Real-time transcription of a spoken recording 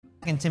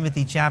2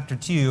 Timothy chapter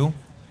 2.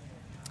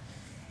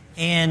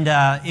 And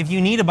if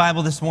you need a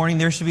Bible this morning,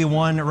 there should be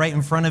one right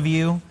in front of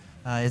you.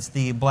 It's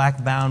the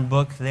black bound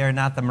book there,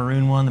 not the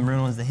maroon one. The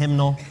maroon one's the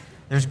hymnal.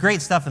 There's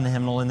great stuff in the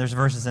hymnal, and there's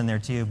verses in there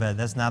too, but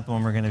that's not the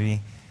one we're going to be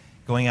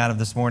going out of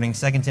this morning.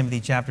 2 Timothy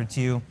chapter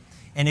 2.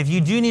 And if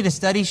you do need a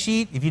study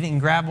sheet, if you didn't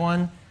grab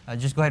one,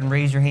 just go ahead and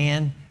raise your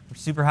hand. We're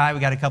super high. We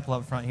got a couple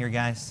up front here,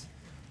 guys.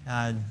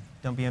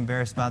 Don't be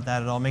embarrassed about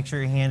that at all. Make sure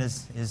your hand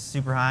is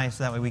super high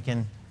so that way we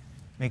can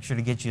make sure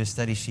to get you a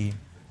study sheet.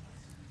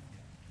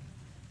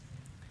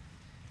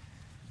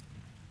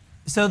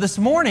 So this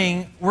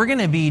morning, we're going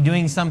to be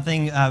doing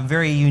something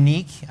very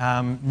unique.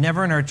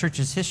 Never in our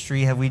church's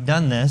history have we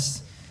done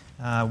this.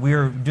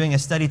 We're doing a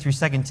study through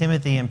 2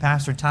 Timothy, and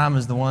Pastor Tom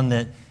is the one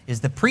that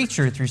is the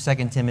preacher through 2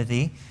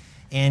 Timothy.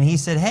 And he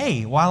said,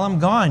 hey, while I'm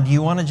gone, do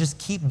you want to just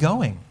keep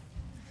going?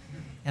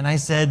 And I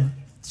said,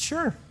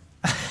 sure.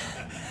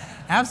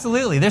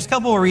 Absolutely. There's a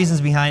couple of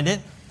reasons behind it.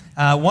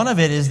 One of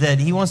it is that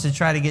he wants to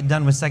try to get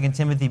done with 2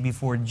 Timothy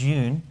before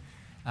June.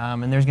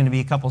 And there's going to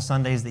be a couple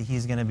Sundays that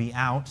he's going to be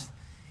out.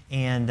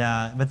 And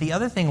but the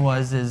other thing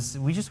is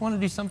we just want to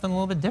do something a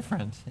little bit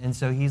different. And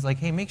so he's like,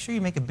 hey, make sure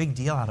you make a big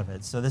deal out of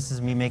it. So this is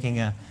me making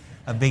a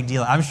big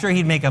deal. I'm sure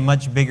he'd make a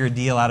much bigger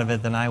deal out of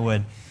it than I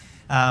would.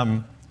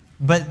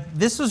 But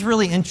this was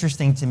really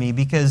interesting to me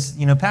because,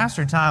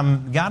 Pastor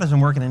Tom, God has been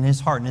working in his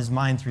heart and his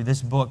mind through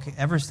this book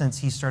ever since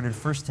he started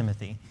 1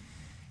 Timothy.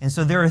 And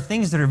so there are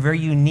things that are very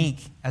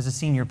unique as a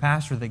senior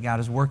pastor that God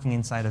is working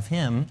inside of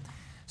him.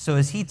 So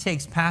as he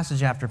takes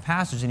passage after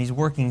passage and he's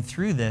working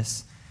through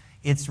this,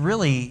 it's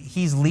really,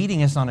 he's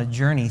leading us on a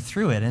journey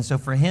through it. And so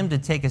for him to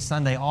take a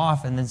Sunday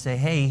off and then say,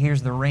 hey,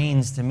 here's the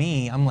reins to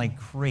me, I'm like,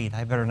 great,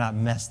 I better not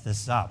mess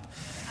this up.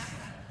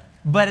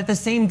 But at the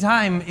same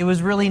time, it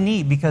was really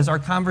neat because our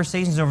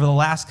conversations over the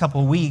last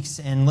couple of weeks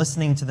and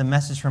listening to the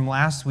message from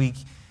last week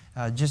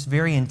just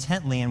very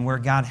intently and where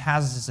God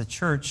has us as a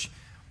church,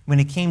 when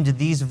it came to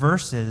these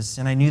verses,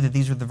 and I knew that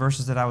these were the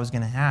verses that I was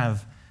going to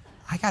have,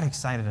 I got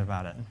excited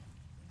about it.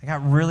 I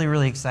got really,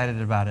 really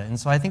excited about it. And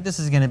so I think this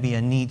is going to be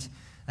a neat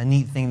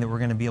thing that we're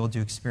going to be able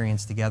to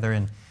experience together.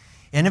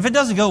 And if it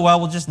doesn't go well,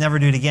 we'll just never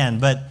do it again.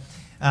 But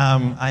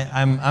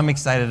I'm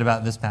excited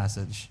about this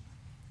passage.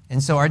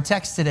 And so our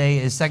text today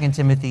is 2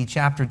 Timothy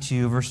chapter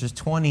 2, verses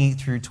 20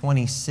 through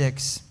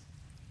 26.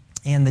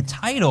 And the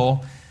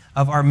title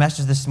of our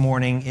message this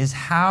morning is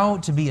How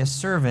to Be a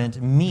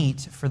Servant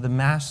Meet for the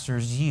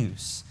Master's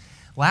Use.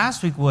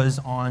 Last week was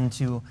on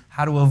to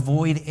how to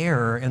avoid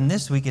error, and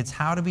this week it's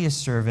how to be a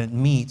servant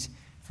meet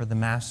for the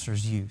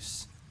Master's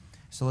use.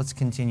 So let's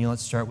continue.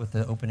 Let's start with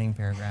the opening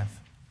paragraph.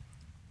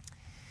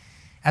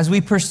 As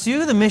we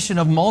pursue the mission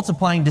of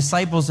multiplying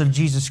disciples of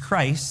Jesus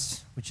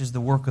Christ, which is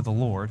the work of the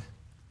Lord,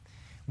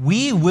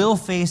 we will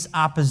face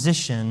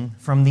opposition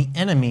from the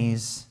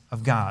enemies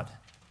of God.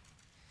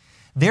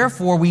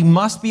 Therefore, we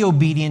must be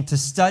obedient to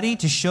study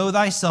to show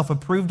thyself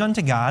approved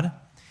unto God,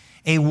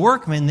 a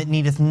workman that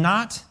needeth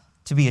not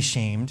to be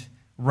ashamed,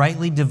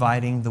 rightly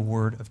dividing the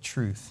word of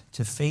truth,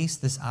 to face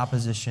this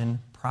opposition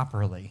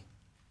properly.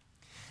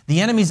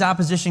 The enemy's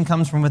opposition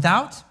comes from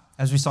without,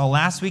 as we saw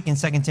last week in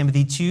 2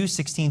 Timothy 2,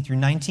 16 through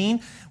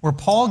 19, where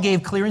Paul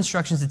gave clear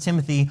instructions to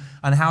Timothy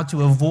on how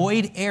to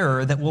avoid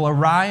error that will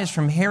arise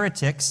from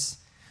heretics,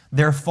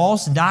 their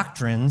false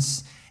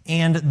doctrines,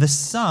 and the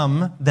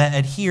some that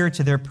adhere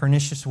to their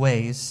pernicious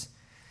ways.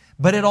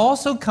 But it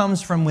also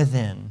comes from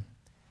within,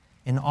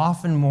 and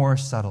often more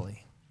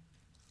subtly.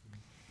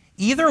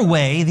 Either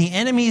way, the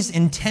enemy's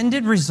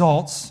intended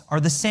results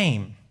are the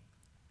same: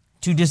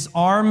 to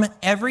disarm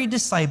every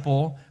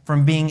disciple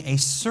from being a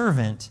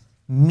servant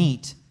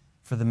meet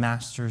for the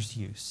master's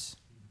use.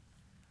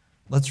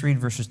 Let's read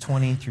verses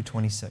 20 through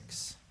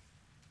 26.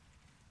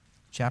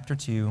 Chapter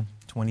 2,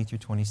 20 through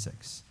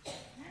 26.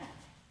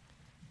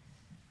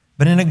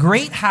 But in a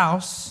great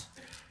house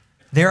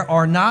there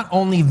are not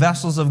only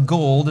vessels of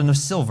gold and of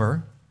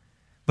silver,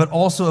 but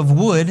also of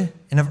wood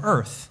and of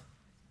earth,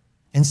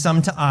 and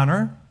some to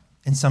honor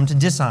and some to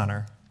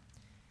dishonor.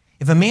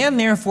 If a man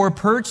therefore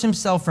purge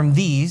himself from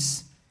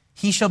these,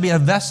 he shall be a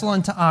vessel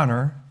unto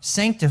honor,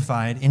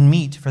 sanctified and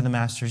meet for the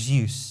master's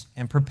use,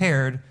 and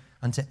prepared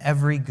unto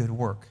every good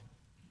work.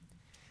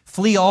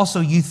 Flee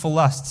also youthful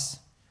lusts,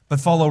 but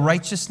follow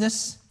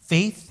righteousness,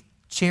 faith,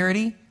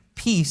 charity,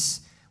 peace,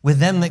 with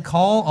them that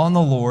call on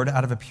the Lord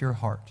out of a pure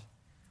heart.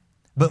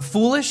 But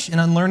foolish and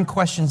unlearned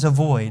questions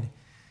avoid,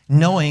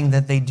 knowing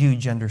that they do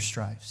gender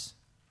strifes.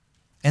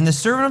 And the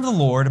servant of the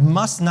Lord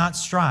must not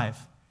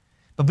strive,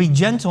 but be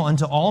gentle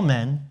unto all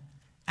men,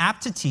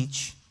 apt to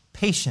teach,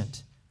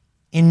 patient,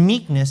 in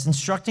meekness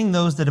instructing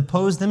those that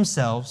oppose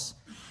themselves,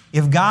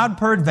 if God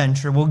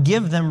peradventure will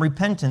give them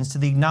repentance to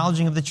the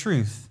acknowledging of the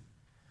truth,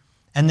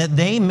 and that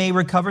they may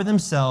recover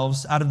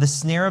themselves out of the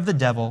snare of the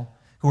devil,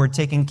 who are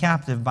taken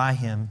captive by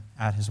him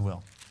at his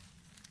will.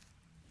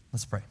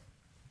 Let's pray.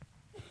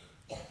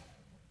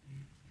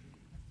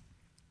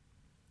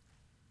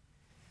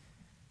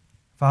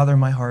 Father,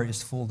 my heart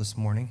is full this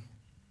morning.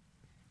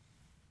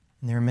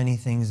 And there are many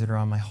things that are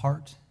on my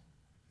heart,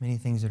 many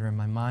things that are in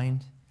my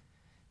mind,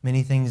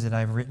 many things that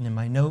I've written in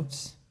my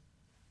notes,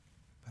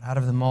 but out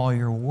of them all,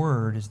 your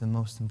word is the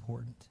most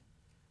important.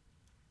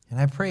 And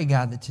I pray,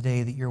 God, that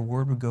today that your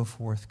word would go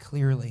forth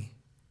clearly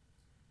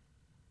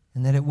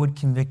and that it would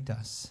convict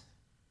us,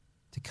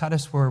 to cut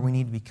us where we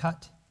need to be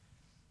cut,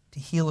 to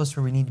heal us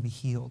where we need to be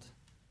healed.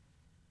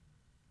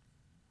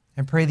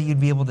 I pray that you'd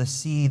be able to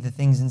see the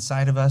things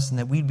inside of us and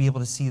that we'd be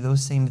able to see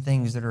those same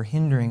things that are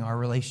hindering our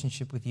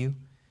relationship with you.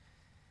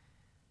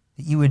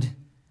 That you would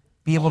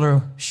be able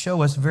to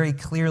show us very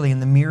clearly in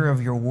the mirror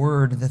of your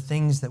word the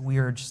things that we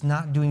are just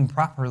not doing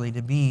properly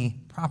to be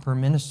proper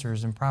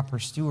ministers and proper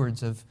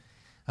stewards of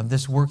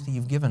this work that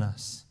you've given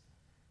us.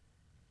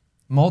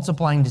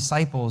 Multiplying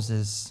disciples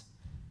it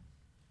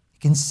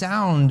can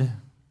sound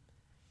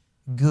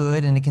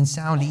good and it can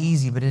sound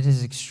easy, but it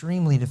is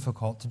extremely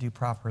difficult to do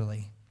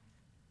properly.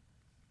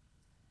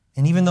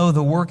 And even though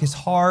the work is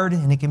hard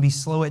and it can be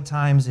slow at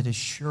times, it is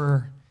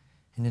sure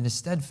and it is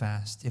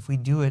steadfast if we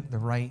do it the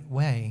right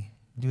way,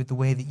 do it the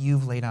way that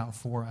you've laid out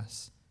for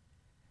us.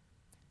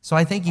 So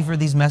I thank you for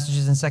these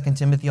messages in 2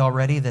 Timothy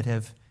already that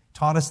have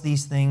taught us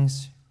these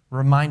things,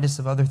 remind us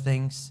of other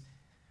things,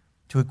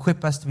 to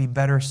equip us to be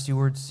better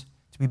stewards,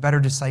 to be better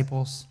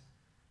disciples,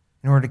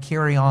 in order to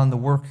carry on the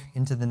work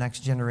into the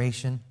next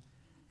generation,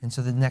 and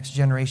so the next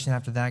generation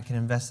after that can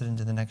invest it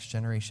into the next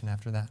generation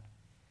after that.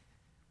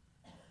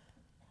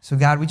 So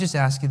God, we just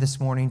ask you this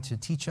morning to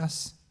teach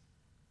us,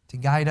 to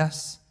guide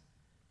us,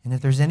 and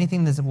if there's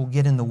anything that will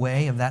get in the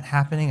way of that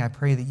happening, I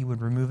pray that you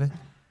would remove it.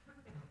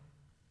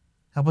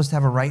 Help us to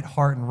have a right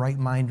heart and right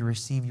mind to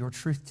receive your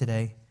truth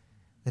today,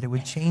 that it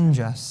would change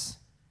us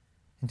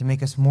and to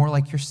make us more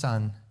like your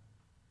Son.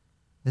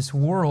 This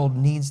world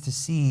needs to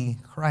see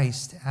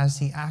Christ as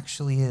he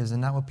actually is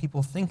and not what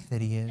people think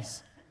that he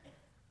is.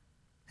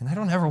 And I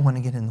don't ever want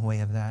to get in the way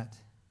of that.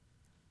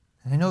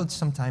 And I know that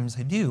sometimes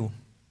I do.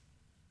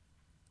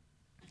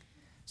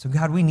 So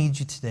God, we need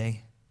you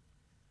today.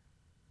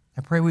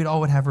 I pray we'd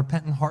all would have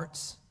repentant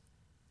hearts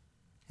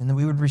and that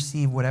we would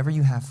receive whatever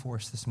you have for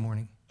us this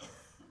morning.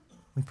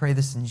 We pray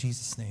this in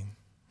Jesus' name.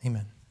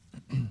 Amen.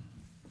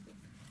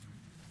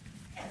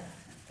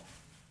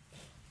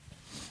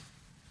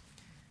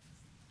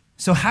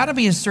 So how to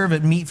be a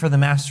servant meet for the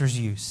master's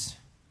use.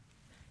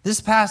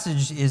 This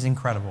passage is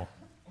incredible.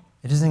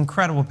 It is an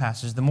incredible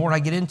passage. The more I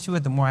get into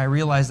it, the more I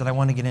realize that I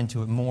want to get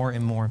into it more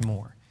and more and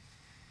more.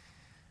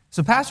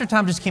 So Pastor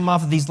Tom just came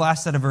off of these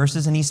last set of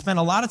verses, and he spent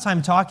a lot of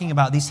time talking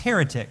about these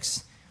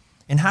heretics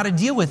and how to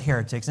deal with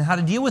heretics and how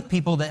to deal with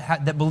people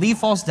that believe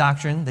false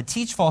doctrine, that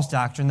teach false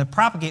doctrine, that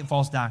propagate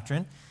false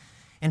doctrine,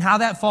 and how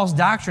that false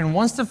doctrine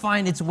wants to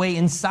find its way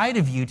inside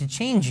of you to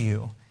change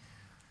you.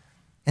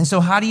 And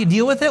so how do you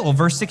deal with it? Well,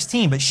 verse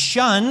 16, but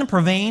shun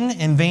profane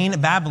and vain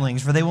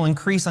babblings, for they will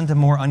increase unto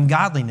more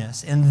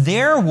ungodliness. And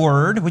their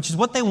word, which is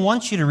what they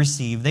want you to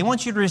receive, they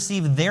want you to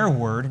receive their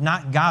word,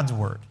 not God's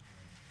word.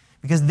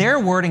 Because their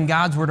word and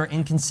God's word are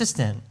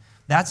inconsistent.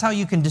 That's how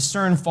you can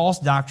discern false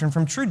doctrine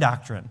from true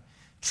doctrine.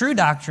 True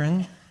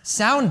doctrine,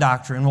 sound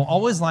doctrine, will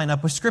always line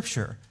up with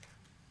Scripture.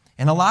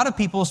 And a lot of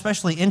people,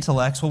 especially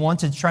intellects, will want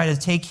to try to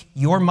take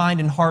your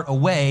mind and heart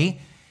away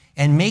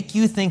and make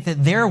you think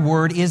that their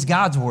word is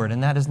God's word,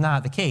 and that is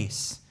not the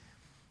case.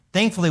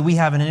 Thankfully, we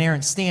have an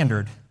inerrant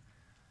standard,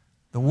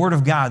 the Word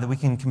of God, that we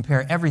can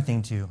compare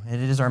everything to,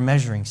 and it is our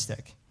measuring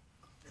stick.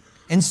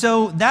 And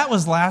so that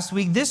was last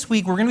week. This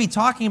week, we're going to be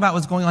talking about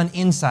what's going on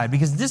inside,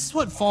 because this is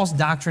what false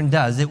doctrine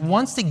does. It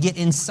wants to get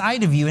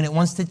inside of you, and it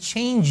wants to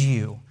change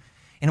you,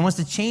 and it wants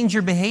to change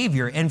your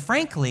behavior. And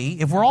frankly,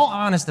 if we're all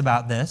honest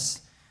about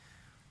this,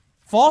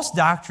 false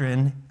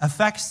doctrine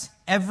affects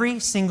every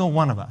single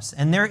one of us.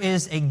 And there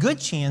is a good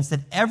chance that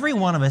every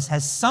one of us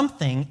has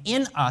something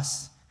in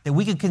us that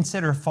we could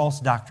consider false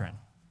doctrine.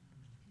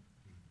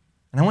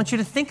 And I want you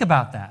to think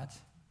about that.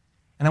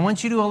 And I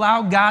want you to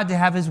allow God to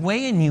have his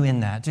way in you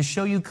in that, to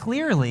show you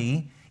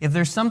clearly if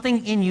there's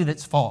something in you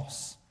that's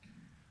false.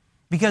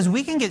 Because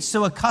we can get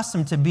so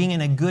accustomed to being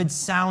in a good,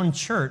 sound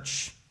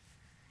church,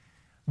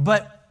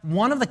 but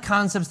one of the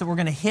concepts that we're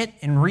going to hit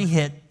and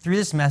re-hit through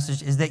this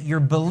message is that your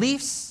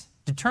beliefs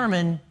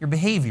determine your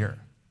behavior.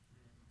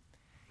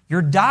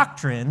 Your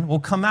doctrine will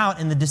come out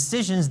in the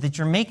decisions that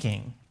you're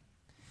making.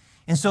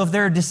 And so if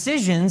there are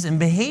decisions and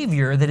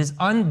behavior that is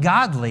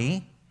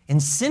ungodly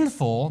and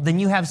sinful, then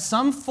you have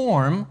some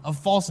form of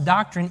false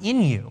doctrine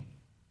in you.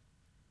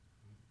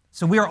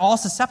 So we are all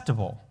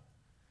susceptible.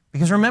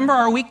 Because remember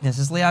our weakness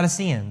as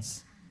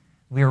Laodiceans.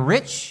 We are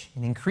rich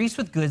and increased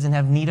with goods and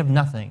have need of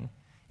nothing.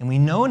 And we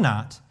know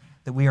not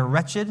that we are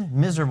wretched,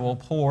 miserable,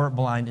 poor,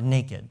 blind, and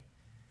naked.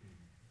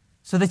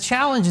 So the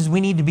challenge is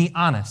we need to be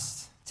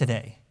honest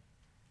today.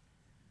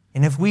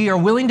 And if we are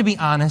willing to be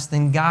honest,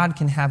 then God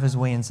can have his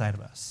way inside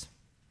of us.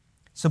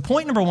 So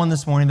point number one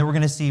this morning that we're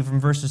going to see from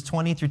verses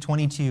 20 through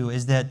 22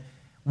 is that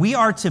we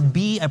are to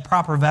be a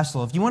proper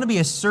vessel. If you want to be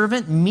a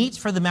servant meet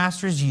for the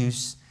master's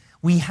use,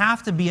 we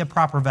have to be a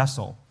proper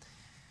vessel.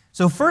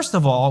 So first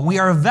of all, we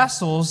are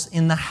vessels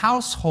in the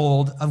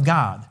household of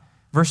God.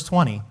 Verse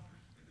 20,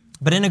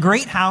 but in a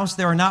great house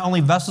there are not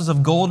only vessels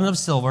of gold and of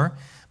silver,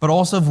 but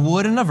also of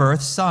wood and of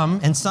earth, some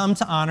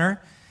to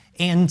honor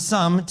and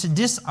some to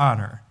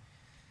dishonor.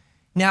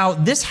 Now,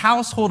 this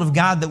household of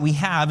God that we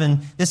have,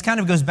 and this kind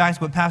of goes back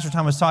to what Pastor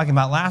Tom was talking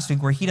about last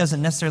week, where he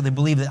doesn't necessarily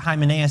believe that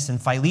Hymenaeus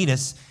and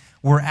Philetus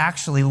were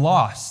actually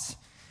lost.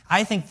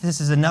 I think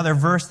this is another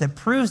verse that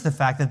proves the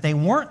fact that they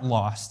weren't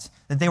lost,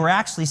 that they were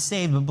actually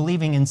saved, but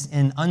believing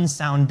in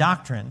unsound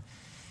doctrine.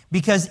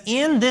 Because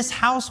in this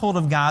household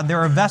of God, there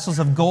are vessels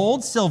of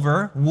gold,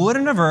 silver, wood,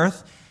 and of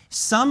earth,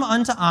 some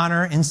unto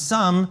honor and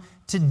some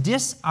to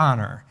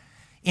dishonor.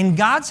 In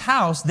God's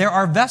house, there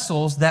are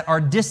vessels that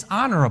are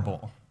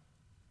dishonorable.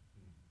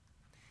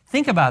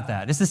 Think about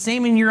that. It's the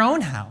same in your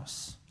own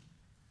house.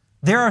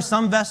 There are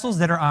some vessels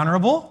that are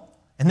honorable,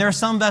 and there are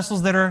some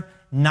vessels that are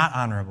not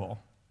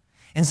honorable.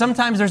 And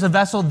sometimes there's a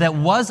vessel that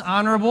was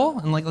honorable,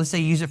 and let's say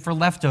you use it for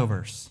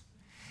leftovers.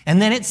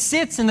 And then it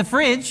sits in the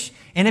fridge,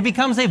 and it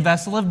becomes a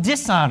vessel of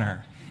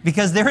dishonor.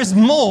 Because there is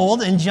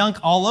mold and junk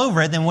all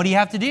over it, then what do you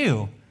have to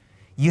do?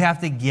 You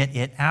have to get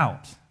it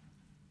out.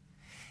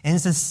 And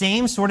it's the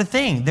same sort of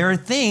thing. There are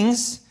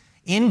things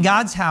in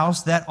God's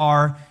house that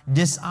are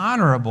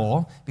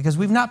dishonorable because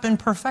we've not been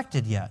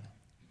perfected yet.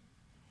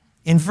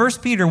 In 1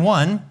 Peter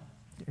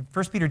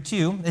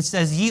 2, it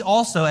says, ye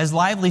also as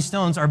lively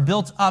stones are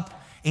built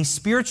up a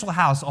spiritual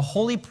house, a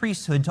holy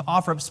priesthood to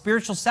offer up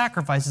spiritual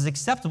sacrifices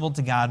acceptable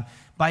to God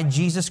by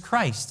Jesus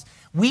Christ.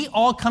 We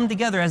all come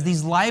together as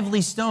these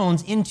lively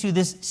stones into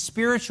this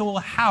spiritual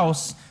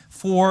house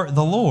for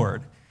the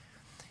Lord.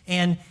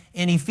 And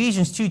in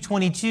Ephesians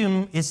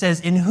 2:22, it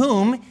says, in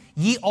whom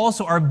ye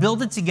also are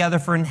builded together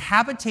for an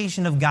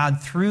habitation of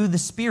God through the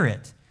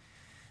Spirit.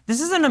 This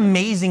is an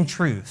amazing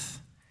truth,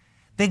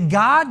 that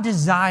God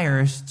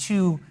desires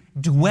to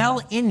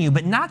dwell in you,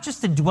 but not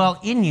just to dwell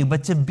in you,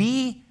 but to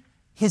be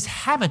his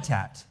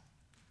habitat.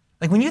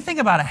 Like when you think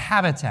about a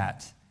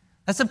habitat,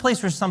 that's a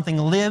place where something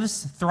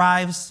lives,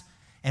 thrives,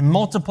 and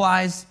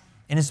multiplies,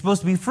 and is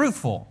supposed to be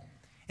fruitful.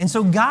 And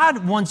so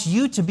God wants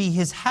you to be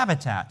his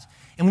habitat.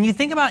 And when you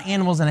think about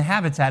animals in a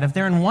habitat, if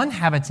they're in one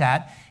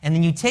habitat and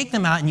then you take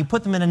them out and you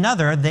put them in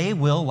another, they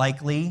will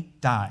likely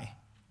die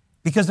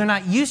because they're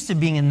not used to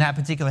being in that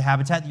particular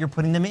habitat that you're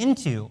putting them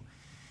into.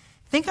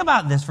 Think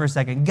about this for a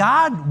second.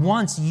 God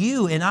wants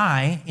you and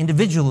I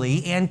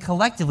individually and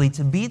collectively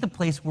to be the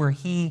place where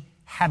he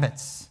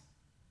habits.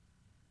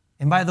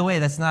 And by the way,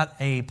 that's not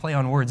a play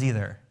on words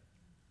either.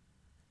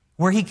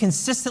 Where he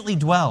consistently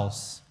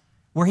dwells,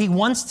 where he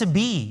wants to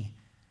be.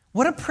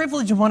 What a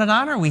privilege and what an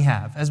honor we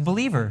have as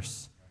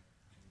believers.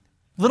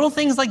 Little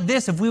things like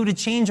this, if we were to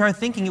change our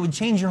thinking, it would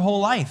change your whole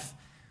life.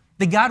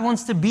 That God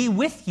wants to be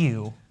with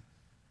you.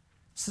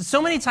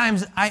 So many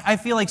times, I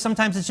feel like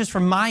sometimes it's just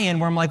from my end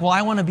where I'm like, well,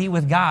 I want to be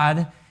with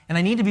God, and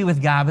I need to be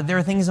with God, but there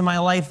are things in my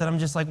life that I'm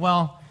just like,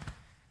 well,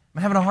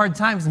 I'm having a hard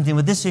time because I'm dealing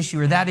with this issue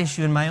or that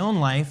issue in my own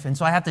life, and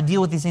so I have to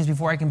deal with these things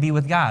before I can be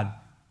with God.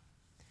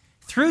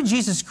 Through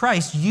Jesus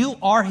Christ, you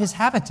are his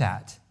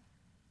habitat.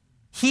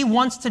 He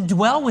wants to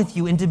dwell with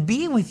you and to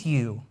be with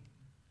you.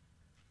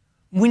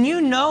 When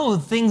you know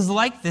things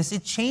like this,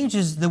 it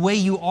changes the way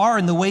you are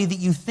and the way that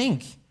you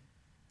think.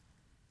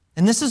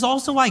 And this is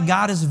also why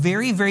God is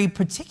very, very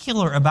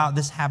particular about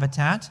this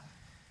habitat,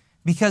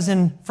 because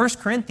in 1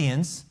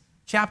 Corinthians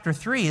chapter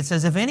 3, it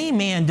says, if any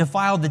man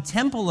defile the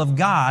temple of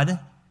God,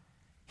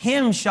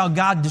 him shall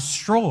God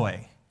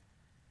destroy.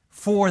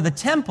 For the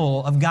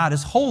temple of God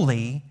is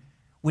holy,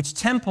 which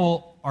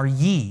temple are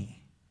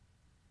ye.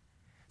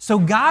 So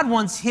God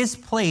wants his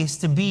place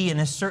to be in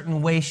a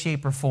certain way,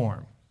 shape, or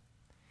form.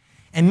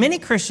 And many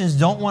Christians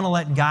don't want to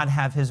let God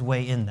have his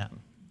way in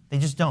them. They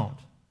just don't.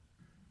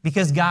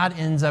 Because God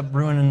ends up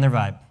ruining their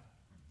vibe.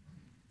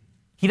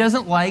 He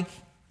doesn't like,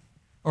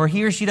 or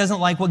he or she doesn't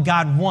like what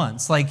God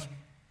wants. Like,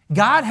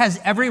 God has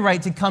every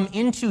right to come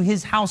into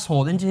his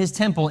household, into his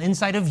temple,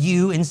 inside of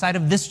you, inside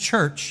of this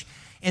church,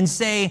 and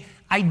say,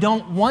 I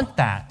don't want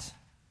that.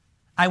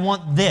 I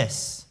want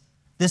this.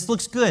 This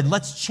looks good.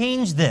 Let's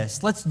change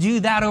this. Let's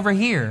do that over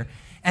here.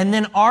 And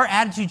then our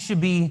attitude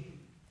should be,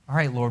 all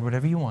right, Lord,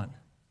 whatever you want.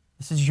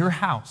 This is your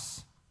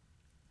house.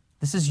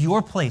 This is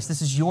your place.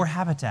 This is your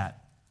habitat.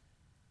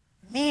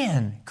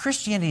 Man,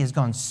 Christianity has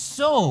gone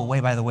so way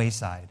by the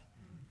wayside.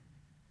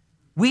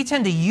 We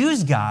tend to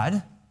use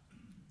God,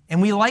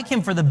 and we like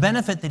him for the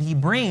benefit that he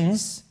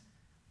brings,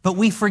 but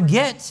we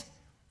forget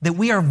that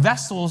we are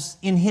vessels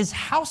in his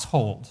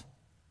household,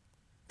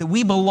 that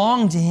we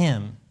belong to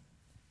him.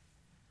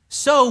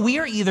 So we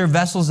are either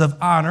vessels of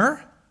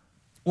honor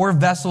or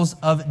vessels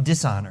of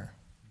dishonor.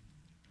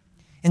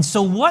 And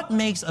so what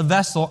makes a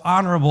vessel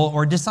honorable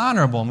or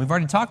dishonorable? And we've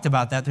already talked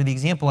about that through the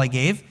example I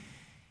gave.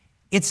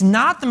 It's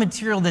not the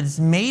material that it's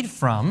made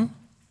from,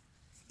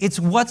 it's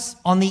what's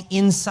on the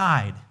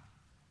inside.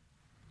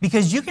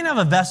 Because you can have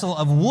a vessel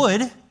of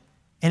wood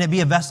and it be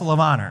a vessel of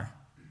honor.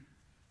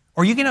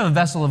 Or you can have a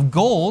vessel of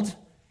gold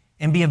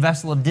and be a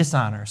vessel of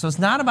dishonor. So it's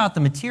not about the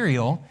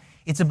material,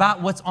 it's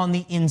about what's on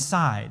the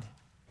inside.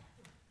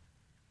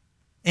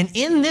 And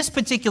in this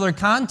particular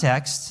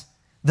context,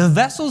 the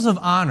vessels of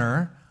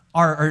honor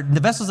or the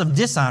vessels of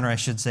dishonor, I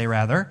should say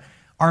rather,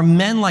 are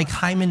men like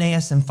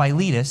Hymenaeus and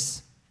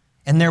Philetus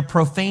and their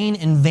profane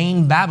and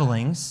vain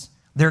babblings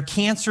their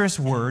cancerous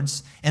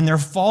words, and their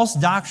false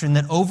doctrine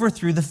that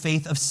overthrew the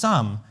faith of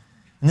some.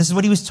 And this is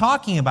what he was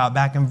talking about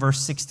back in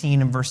verse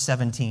 16 and verse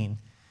 17.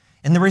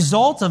 And the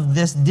result of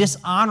this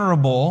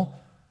dishonorable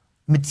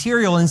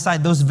material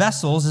inside those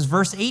vessels is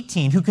verse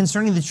 18, who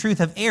concerning the truth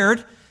have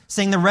erred,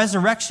 saying the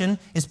resurrection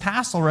is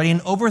past already,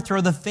 and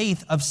overthrow the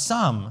faith of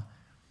some.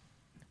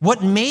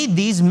 What made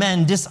these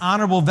men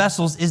dishonorable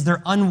vessels is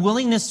their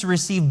unwillingness to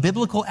receive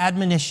biblical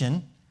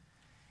admonition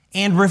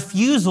and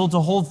refusal to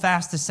hold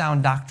fast to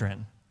sound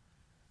doctrine.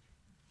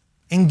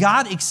 And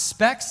God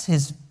expects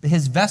his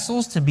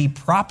vessels to be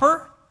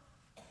proper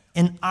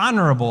and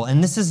honorable.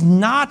 And this is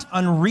not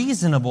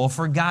unreasonable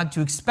for God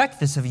to expect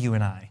this of you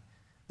and I.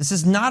 This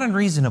is not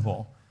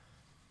unreasonable.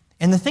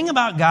 And the thing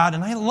about God,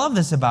 and I love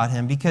this about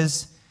him,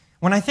 because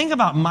when I think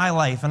about my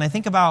life and I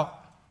think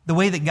about the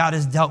way that God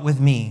has dealt with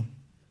me,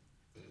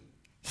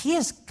 he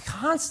has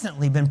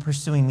constantly been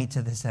pursuing me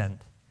to this end.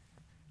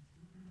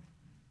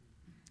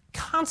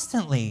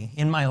 Constantly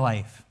in my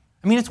life.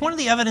 I mean, it's one of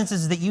the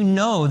evidences that you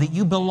know that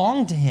you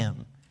belong to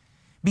him.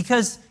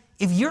 Because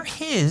if you're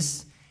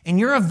his and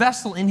you're a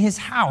vessel in his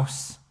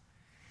house,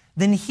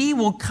 then he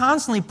will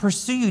constantly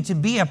pursue you to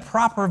be a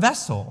proper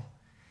vessel.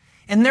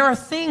 And there are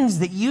things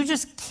that you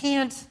just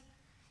can't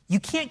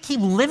keep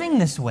living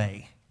this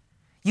way.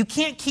 You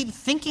can't keep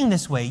thinking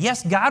this way.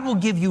 Yes, God will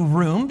give you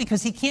room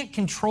because he can't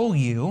control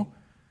you.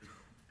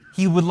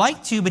 He would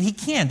like to, but he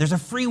can't. There's a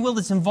free will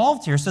that's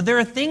involved here. So there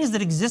are things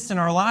that exist in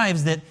our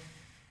lives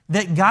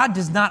that God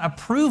does not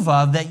approve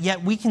of, that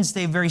yet we can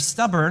stay very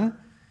stubborn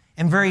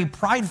and very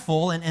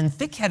prideful and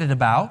thick-headed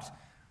about.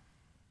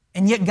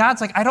 And yet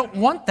God's like, I don't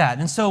want that.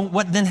 And so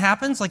what then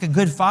happens, like a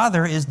good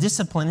father, is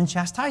discipline and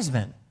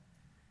chastisement,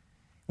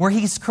 where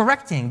he's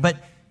correcting. But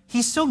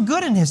he's so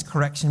good in his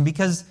correction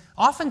because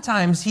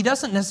oftentimes he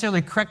doesn't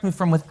necessarily correct me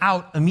from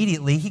without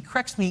immediately. He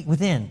corrects me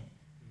within.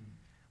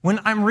 When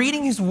I'm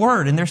reading his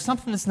word and there's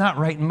something that's not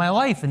right in my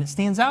life and it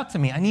stands out to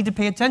me, I need to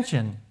pay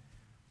attention.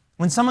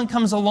 When someone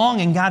comes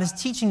along and God is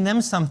teaching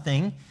them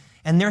something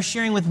and they're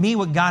sharing with me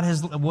what God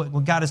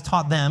has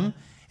taught them,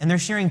 and they're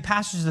sharing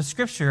passages of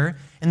Scripture,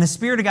 and the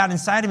Spirit of God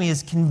inside of me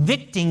is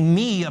convicting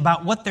me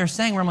about what they're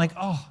saying, where I'm like,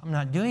 oh, I'm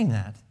not doing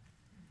that.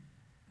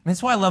 And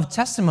that's why I love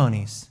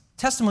testimonies.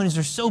 Testimonies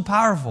are so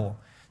powerful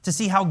to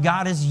see how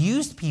God has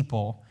used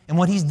people and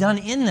what he's done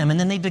in them, and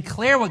then they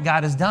declare what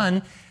God has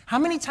done. How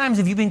many times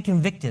have you been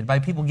convicted by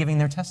people giving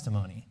their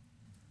testimony?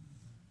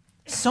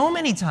 So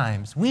many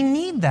times. We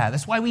need that.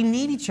 That's why we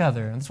need each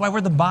other. That's why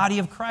we're the body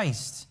of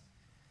Christ.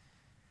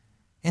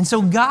 And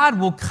so God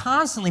will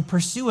constantly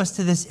pursue us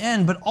to this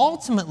end, but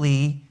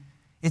ultimately,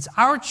 it's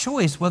our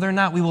choice whether or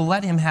not we will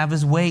let him have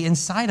his way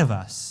inside of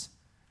us.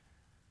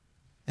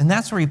 And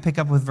that's where you pick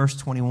up with verse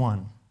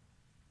 21.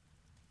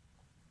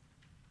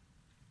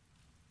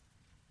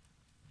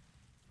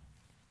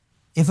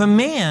 If a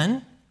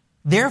man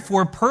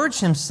therefore purge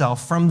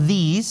himself from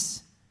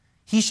these,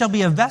 he shall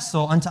be a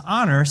vessel unto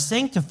honor,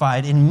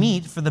 sanctified and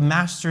meet for the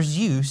master's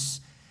use,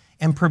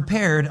 and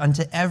prepared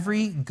unto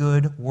every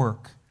good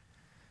work.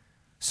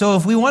 So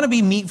if we want to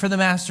be meet for the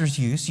master's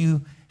use,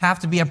 you have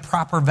to be a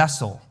proper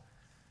vessel.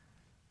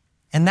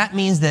 And that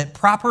means that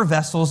proper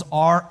vessels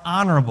are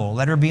honorable.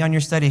 Let her be on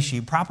your study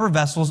sheet. Proper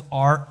vessels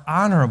are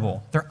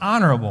honorable. They're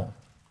honorable.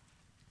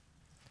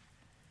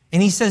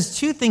 And he says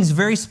two things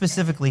very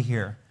specifically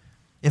here.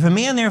 If a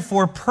man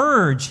therefore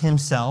purge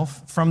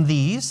himself from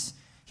these,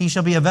 he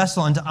shall be a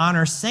vessel unto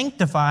honor,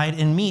 sanctified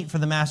and meet for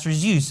the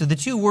master's use. So the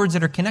two words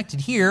that are connected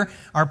here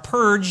are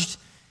purged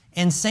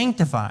and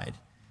sanctified.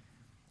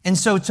 And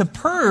so to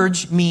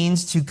purge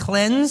means to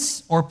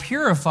cleanse or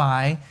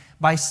purify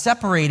by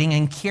separating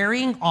and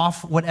carrying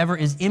off whatever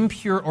is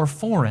impure or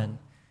foreign.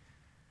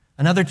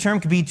 Another term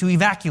could be to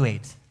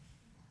evacuate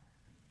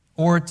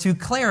or to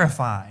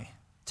clarify,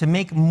 to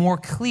make more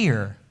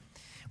clear.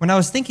 When I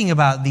was thinking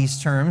about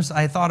these terms,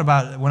 I thought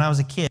about when I was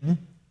a kid,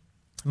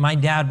 my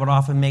dad would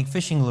often make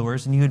fishing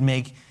lures and he would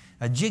make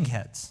jig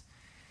heads.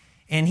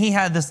 And he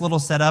had this little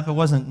setup. It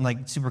wasn't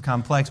like super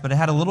complex, but it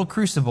had a little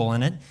crucible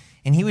in it.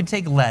 And he would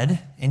take lead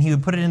and he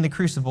would put it in the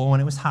crucible when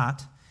it was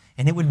hot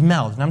and it would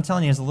melt. And I'm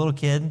telling you, as a little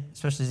kid,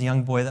 especially as a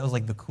young boy, that was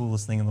like the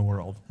coolest thing in the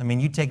world. I mean,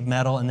 you take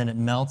metal and then it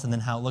melts and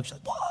then how it looks,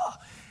 like, whoa!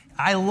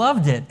 I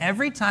loved it.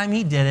 Every time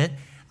he did it,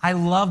 I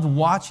loved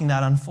watching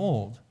that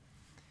unfold.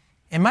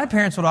 And my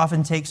parents would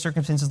often take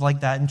circumstances like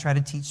that and try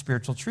to teach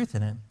spiritual truth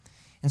in it.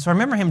 And so I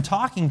remember him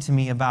talking to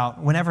me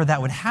about whenever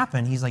that would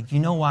happen, he's like, do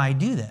you know why I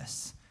do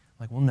this?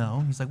 I'm like, well,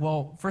 no. He's like,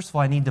 well, first of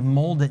all, I need to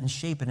mold it and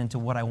shape it into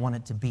what I want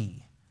it to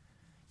be.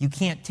 You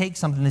can't take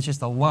something that's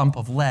just a lump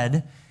of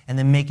lead and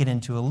then make it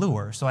into a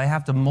lure. So I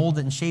have to mold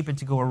it and shape it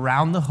to go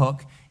around the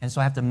hook, and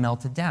so I have to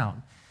melt it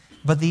down.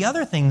 But the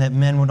other thing that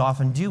men would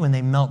often do when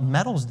they melt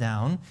metals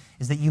down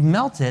is that you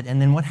melt it,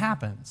 and then what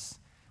happens?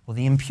 Well,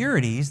 the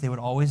impurities, they would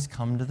always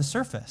come to the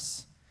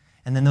surface.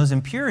 And then those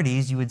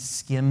impurities, you would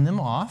skim them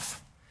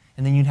off,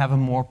 and then you'd have a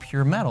more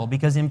pure metal,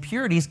 because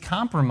impurities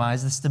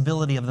compromise the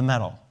stability of the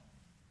metal.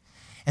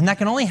 And that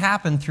can only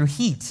happen through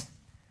heat.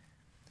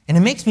 And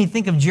it makes me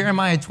think of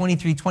Jeremiah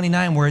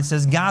 23:29, where it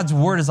says, God's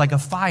word is like a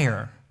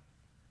fire.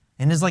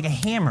 and is like a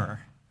hammer.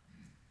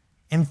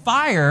 And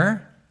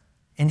fire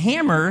and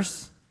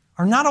hammers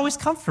are not always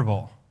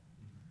comfortable.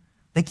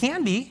 They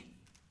can be.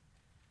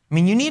 I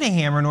mean, you need a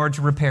hammer in order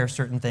to repair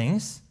certain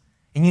things,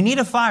 and you need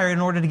a fire in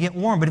order to get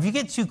warm. But if you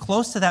get too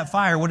close to that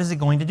fire, what is it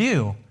going to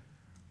do?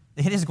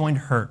 It is going to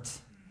hurt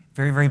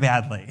very, very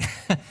badly.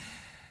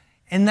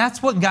 And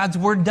that's what God's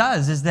word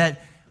does, is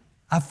that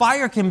a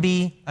fire can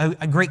be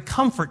a great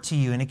comfort to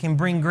you, and it can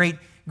bring great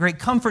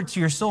comfort to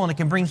your soul, and it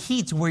can bring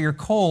heat to where you're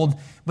cold.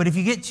 But if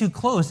you get too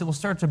close, it will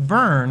start to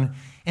burn.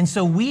 And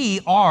so we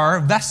are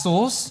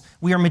vessels.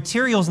 We are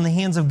materials in the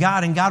hands of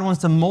God, and God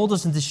wants to mold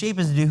us and to shape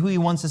us into who he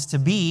wants us to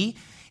be.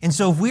 And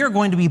so if we are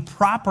going to be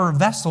proper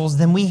vessels,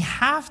 then we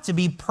have to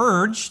be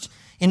purged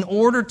in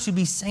order to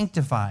be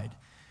sanctified.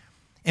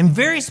 And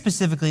very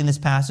specifically in this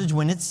passage,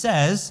 when it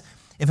says,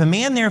 if a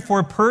man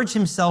therefore purge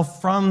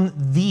himself from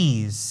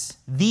these,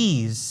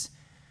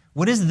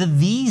 what is the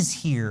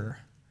these here?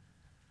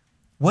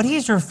 What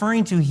he's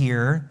referring to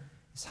here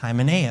is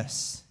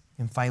Hymenaeus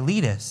and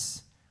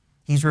Philetus.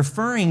 He's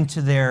referring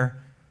to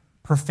their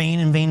profane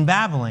and vain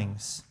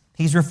babblings.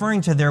 He's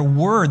referring to their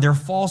word, their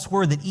false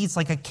word that eats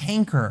like a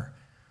canker,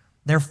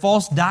 their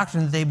false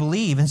doctrine that they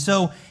believe. And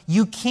so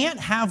you can't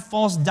have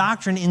false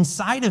doctrine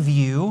inside of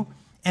you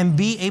and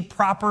be a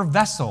proper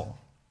vessel.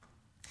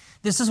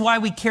 This is why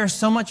we care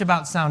so much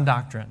about sound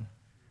doctrine.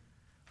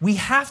 We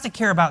have to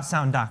care about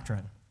sound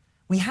doctrine.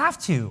 We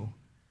have to.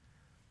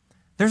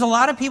 There's a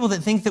lot of people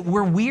that think that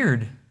we're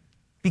weird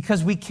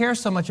because we care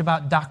so much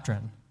about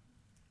doctrine.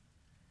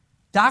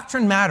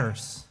 Doctrine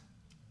matters.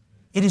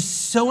 It is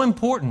so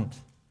important.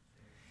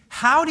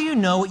 How do you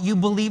know what you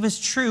believe is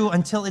true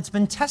until it's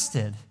been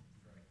tested?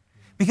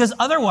 Because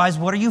otherwise,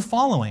 what are you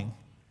following?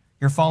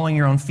 You're following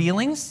your own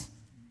feelings.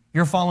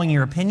 You're following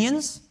your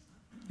opinions.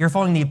 You're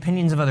following the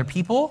opinions of other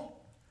people.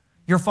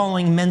 You're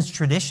following men's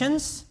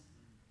traditions.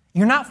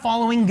 You're not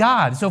following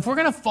God. So if we're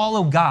going to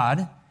follow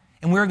God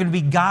and we're going to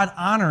be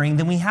God-honoring,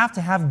 then we have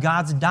to have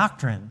God's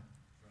doctrine.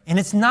 And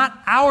it's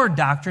not our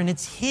doctrine,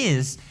 it's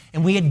his.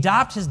 And we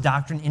adopt his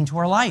doctrine into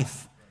our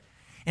life.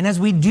 And as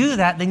we do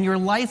that, then your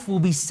life will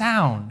be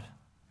sound.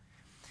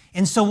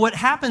 And so what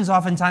happens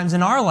oftentimes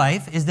in our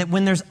life is that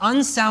when there's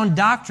unsound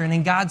doctrine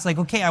and God's like,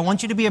 okay, I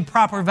want you to be a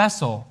proper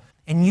vessel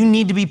and you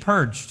need to be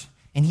purged.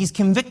 And he's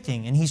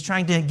convicting and he's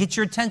trying to get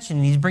your attention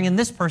and he's bringing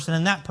this person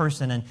and that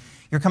person and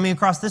you're coming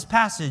across this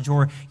passage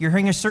or you're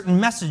hearing a certain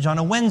message on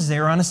a Wednesday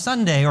or on a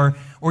Sunday or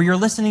you're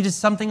listening to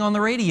something on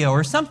the radio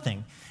or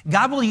something.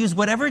 God will use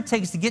whatever it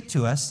takes to get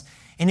to us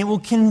and it will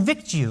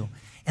convict you.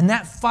 And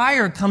that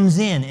fire comes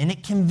in and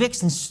it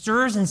convicts and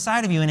stirs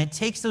inside of you and it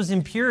takes those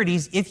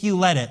impurities, if you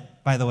let it,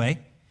 by the way.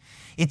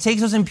 It takes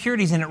those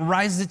impurities and it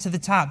rises it to the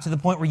top to the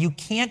point where you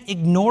can't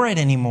ignore it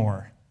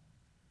anymore.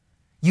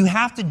 You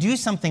have to do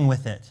something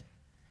with it.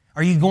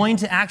 Are you going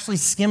to actually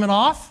skim it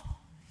off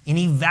and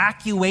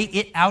evacuate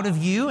it out of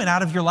you and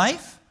out of your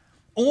life?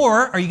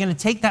 Or are you going to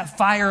take that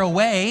fire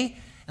away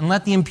and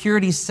let the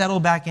impurities settle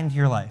back into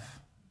your life?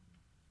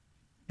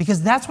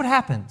 Because that's what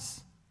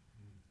happens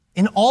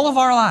in all of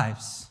our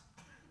lives.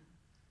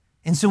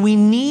 And so we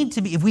need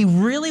to be, if we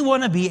really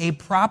want to be a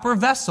proper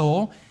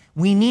vessel,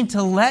 we need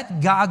to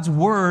let God's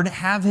word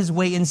have his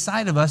way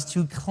inside of us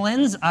to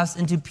cleanse us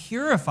and to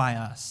purify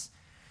us.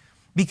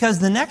 Because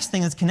the next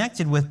thing that's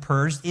connected with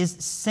purged is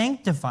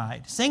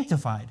sanctified.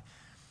 Sanctified.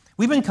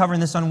 We've been covering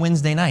this on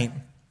Wednesday night.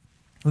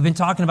 We've been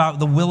talking about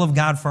the will of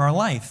God for our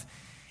life.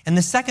 And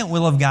the second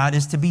will of God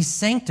is to be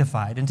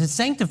sanctified. And to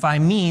sanctify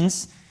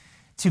means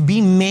to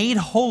be made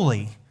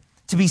holy,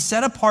 to be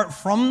set apart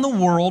from the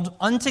world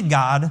unto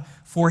God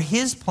for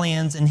his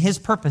plans and his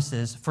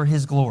purposes for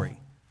his glory.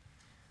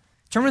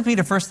 Turn with me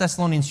to 1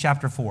 Thessalonians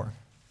chapter 4.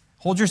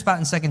 Hold your spot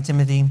in 2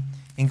 Timothy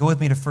and go with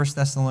me to 1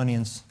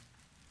 Thessalonians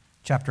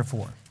chapter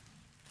 4.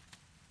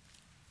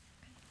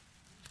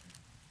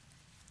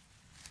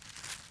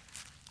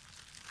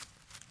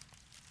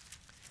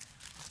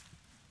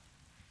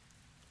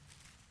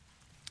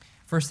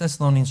 First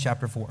Thessalonians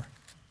chapter 4.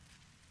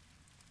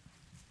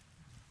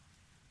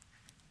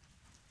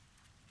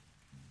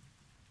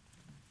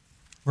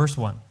 Verse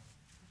 1.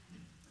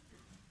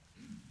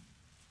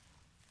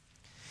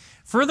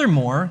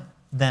 Furthermore,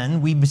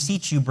 then, we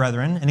beseech you,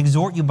 brethren, and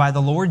exhort you by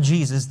the Lord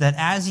Jesus, that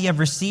as ye have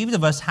received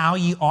of us how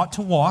ye ought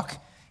to walk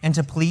and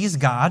to please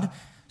God,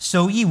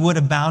 so ye would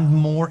abound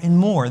more and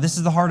more. This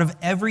is the heart of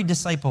every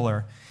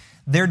discipler.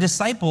 Their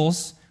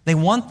disciples, they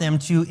want them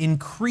to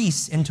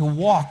increase and to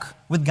walk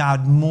with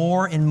God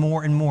more and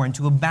more and more, and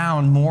to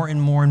abound more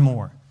and more and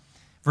more.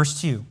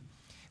 Verse 2.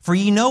 For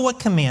ye know what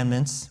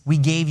commandments we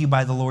gave you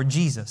by the Lord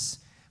Jesus.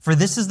 For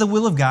this is the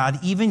will of God,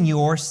 even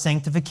your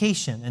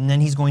sanctification. And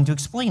then he's going to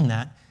explain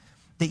that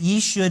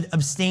ye should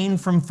abstain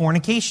from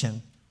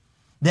fornication,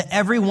 that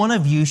every one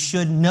of you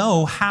should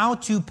know how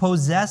to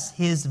possess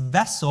his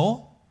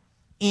vessel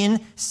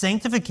in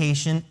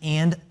sanctification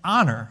and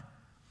honor,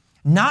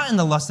 not in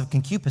the lust of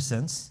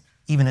concupiscence,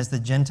 even as the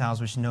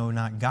Gentiles which know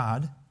not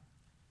God,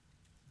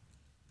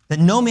 that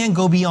no man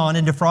go beyond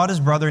and defraud his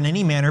brother in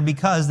any manner,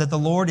 because that the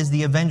Lord is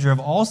the avenger of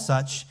all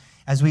such,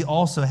 as we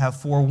also have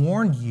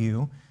forewarned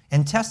you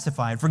and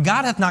testified, for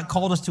God hath not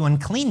called us to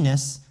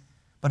uncleanness,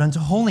 but unto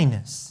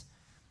holiness.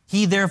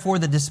 He therefore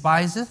that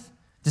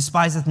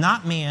despiseth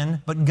not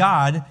man, but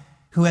God,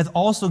 who hath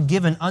also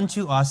given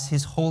unto us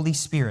his Holy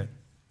Spirit.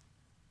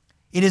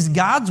 It is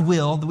God's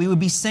will that we would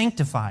be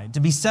sanctified, to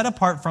be set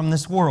apart from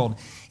this world.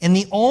 And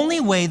the only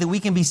way that we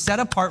can be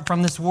set apart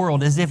from this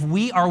world is if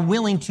we are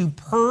willing to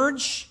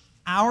purge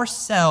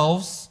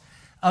ourselves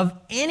of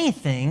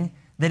anything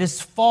that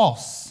is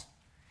false,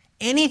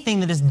 anything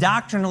that is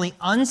doctrinally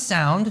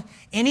unsound,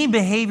 any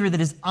behavior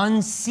that is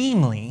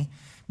unseemly,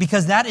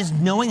 because that is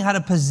knowing how to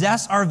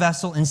possess our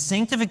vessel in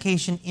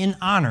sanctification in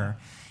honor,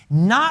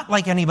 not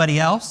like anybody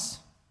else,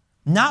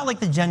 not like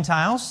the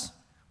Gentiles,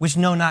 which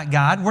know not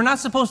God. We're not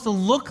supposed to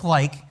look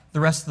like the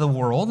rest of the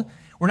world.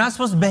 We're not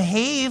supposed to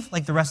behave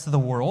like the rest of the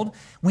world.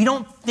 We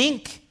don't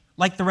think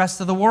like the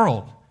rest of the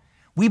world.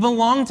 We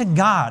belong to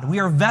God. We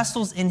are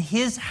vessels in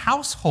his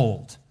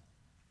household.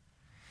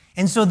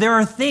 And so there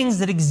are things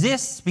that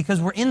exist because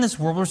we're in this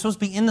world. We're supposed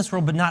to be in this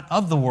world, but not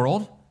of the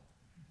world.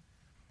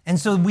 And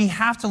so we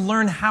have to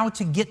learn how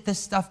to get this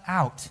stuff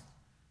out.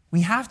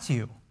 We have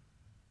to.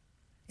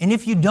 And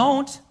if you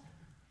don't,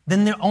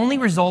 then the only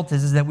result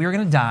is that we're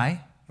going to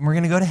die, and we're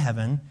going to go to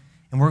heaven,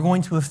 and we're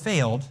going to have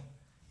failed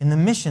in the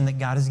mission that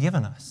God has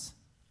given us.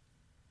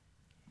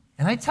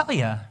 And I tell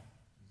you,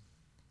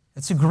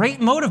 it's a great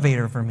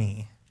motivator for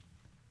me.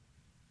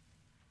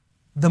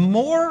 The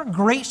more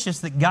gracious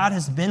that God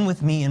has been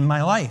with me in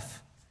my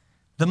life,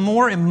 the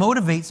more it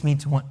motivates me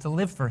to want to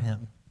live for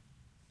him.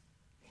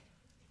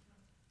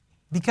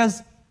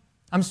 Because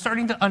I'm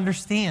starting to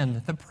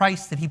understand the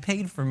price that he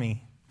paid for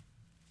me.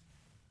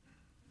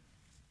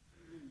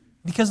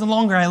 Because the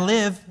longer I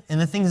live in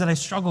the things that I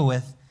struggle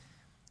with,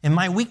 and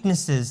my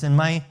weaknesses and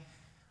my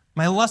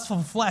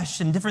lustful flesh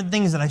and different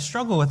things that I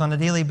struggle with on a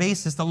daily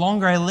basis, the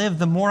longer I live,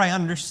 the more I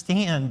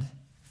understand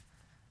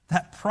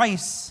that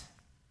price.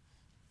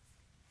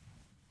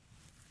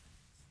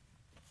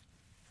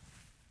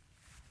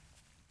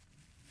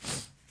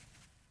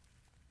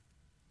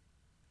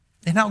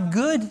 And how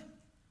good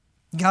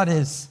God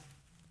is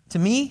to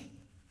me.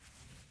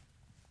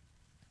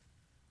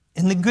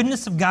 And the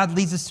goodness of God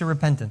leads us to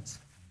repentance.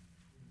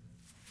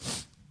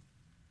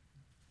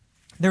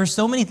 There are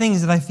so many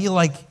things that I feel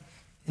like,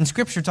 and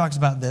Scripture talks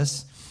about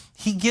this,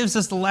 he gives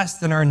us less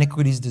than our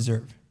iniquities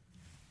deserve.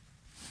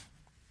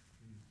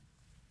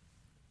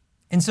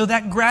 And so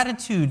that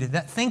gratitude,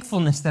 that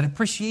thankfulness, that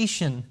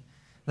appreciation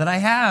that I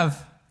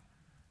have,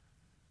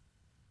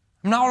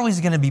 I'm not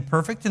always going to be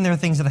perfect, and there are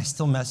things that I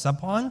still mess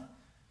up on.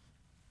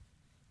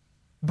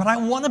 But I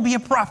want to be a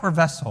proper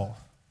vessel.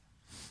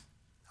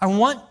 I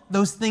want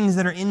those things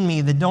that are in me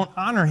that don't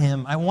honor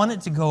him, I want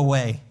it to go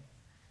away.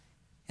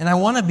 And I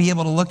want to be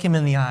able to look him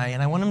in the eye,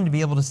 and I want him to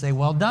be able to say,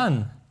 well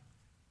done.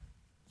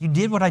 You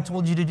did what I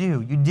told you to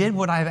do. You did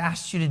what I've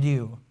asked you to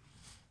do.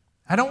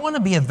 I don't want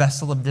to be a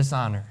vessel of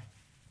dishonor.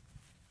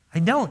 I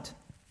don't.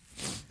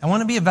 I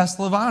want to be a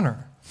vessel of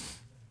honor.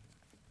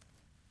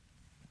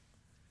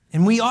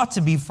 And we ought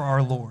to be for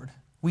our Lord.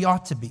 We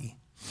ought to be.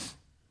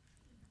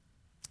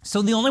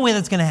 So the only way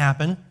that's going to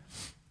happen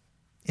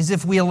is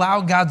if we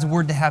allow God's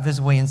word to have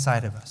his way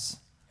inside of us.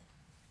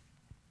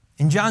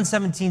 In John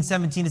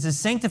 17:17, it says,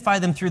 sanctify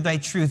them through thy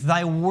truth.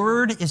 Thy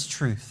word is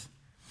truth.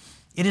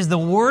 It is the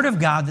word of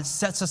God that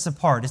sets us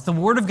apart. It's the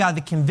word of God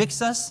that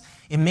convicts us.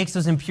 It makes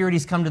those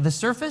impurities come to the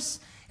surface,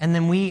 and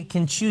then we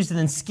can choose to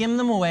then skim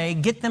them away,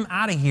 get them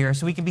out of here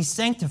so we can be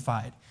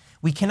sanctified.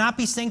 We cannot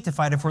be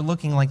sanctified if we're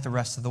looking like the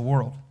rest of the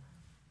world.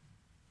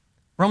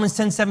 Romans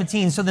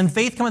 10:17, so then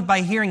faith cometh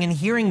by hearing, and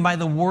hearing by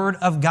the word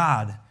of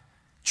God.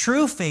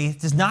 True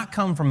faith does not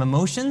come from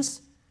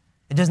emotions.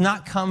 It does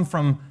not come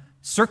from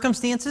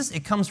circumstances.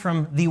 It comes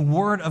from the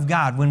word of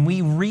God. When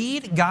we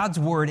read God's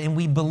word and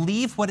we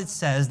believe what it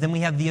says, then we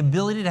have the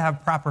ability to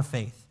have proper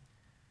faith.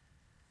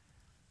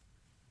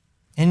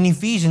 In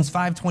Ephesians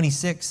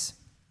 5:26,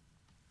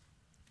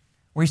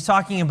 where he's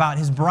talking about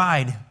his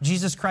bride,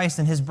 Jesus Christ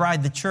and his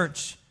bride, the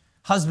church,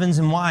 husbands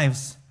and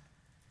wives.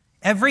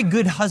 Every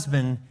good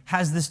husband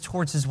has this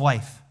towards his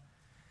wife,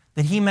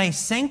 that he may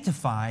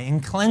sanctify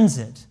and cleanse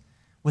it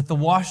with the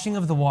washing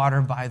of the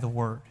water by the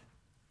word.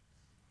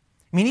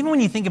 I mean, even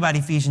when you think about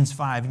Ephesians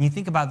 5 and you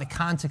think about the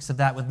context of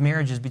that with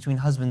marriages between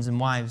husbands and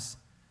wives,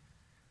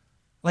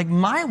 like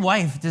my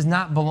wife does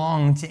not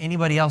belong to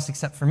anybody else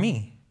except for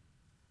me.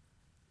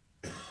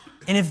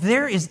 And if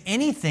there is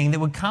anything that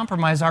would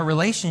compromise our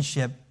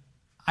relationship,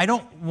 I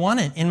don't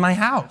want it in my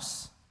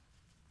house.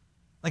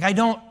 Like I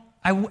don't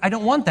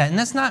want that. And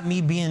that's not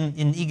me being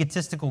an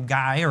egotistical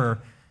guy or,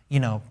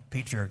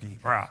 patriarchy.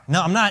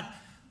 No, I'm not.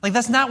 Like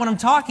that's not what I'm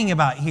talking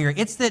about here.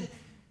 It's that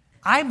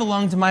I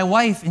belong to my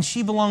wife and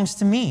she belongs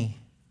to me.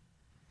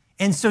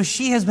 And so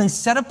she has been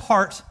set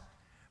apart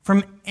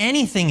from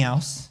anything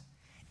else,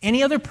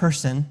 any other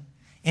person,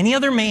 any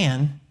other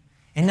man,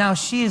 and now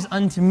she is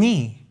unto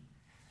me.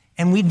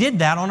 And we did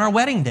that on our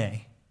wedding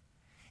day.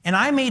 And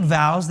I made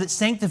vows that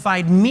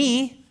sanctified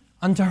me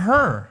unto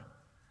her,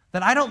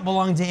 that I don't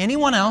belong to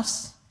anyone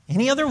else,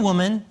 any other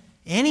woman,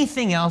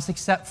 anything else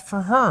except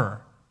for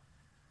her.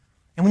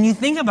 And when you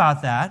think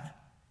about that,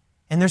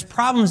 and there's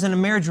problems in a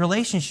marriage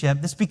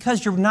relationship, that's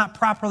because you're not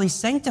properly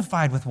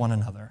sanctified with one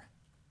another.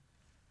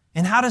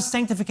 And how does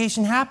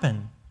sanctification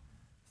happen?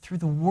 Through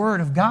the Word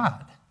of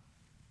God.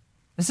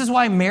 This is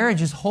why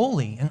marriage is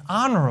holy and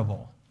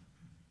honorable,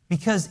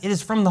 because it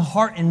is from the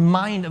heart and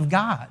mind of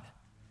God.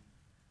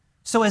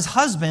 So as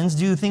husbands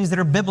do things that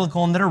are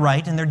biblical and that are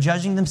right, and they're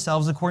judging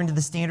themselves according to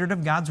the standard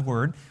of God's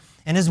Word,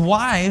 and as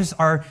wives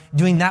are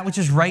doing that which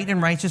is right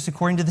and righteous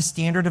according to the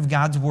standard of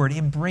God's Word,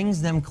 it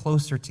brings them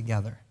closer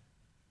together.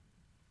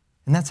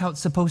 And that's how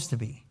it's supposed to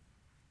be.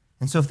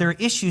 And so if there are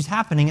issues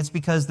happening, it's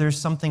because there's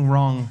something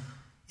wrong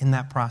in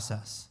that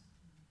process.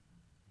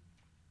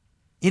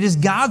 It is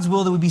God's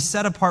will that we be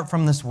set apart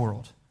from this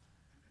world.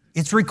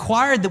 It's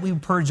required that we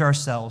purge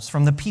ourselves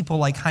from the people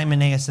like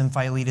Hymenaeus and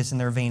Philetus and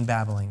their vain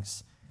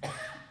babblings.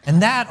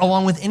 And that,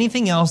 along with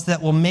anything else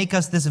that will make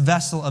us this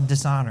vessel of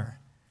dishonor.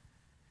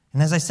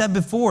 And as I said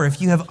before,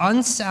 if you have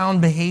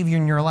unsound behavior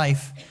in your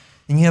life,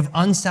 then you have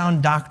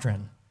unsound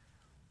doctrine.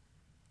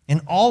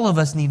 And all of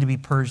us need to be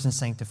purged and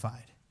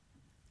sanctified.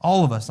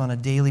 All of us on a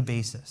daily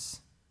basis.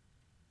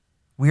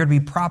 We are to be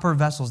proper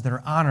vessels that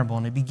are honorable,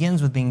 and it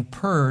begins with being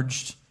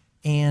purged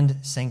and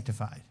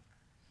sanctified.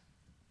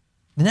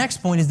 The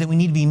next point is that we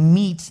need to be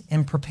meet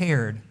and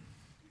prepared.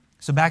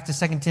 So back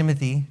to 2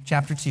 Timothy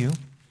chapter 2.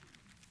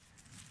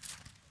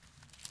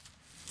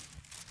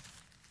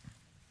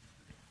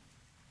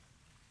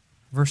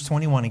 Verse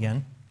 21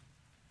 again.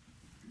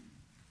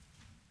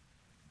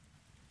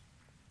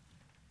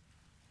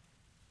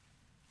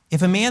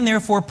 If a man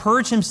therefore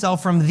purge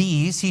himself from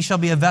these, he shall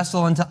be a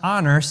vessel unto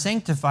honor,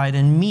 sanctified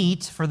and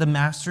meet for the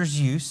master's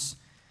use,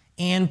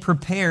 and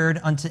prepared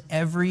unto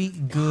every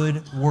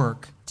good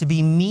work. To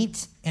be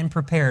meet and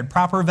prepared.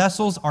 Proper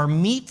vessels are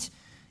meet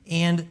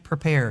and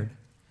prepared.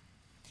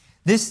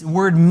 This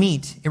word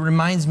meet, it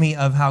reminds me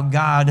of how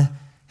God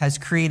has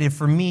created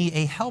for me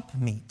a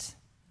helpmeet.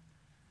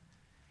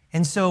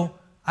 And so,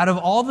 out of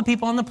all the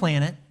people on the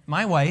planet,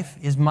 my wife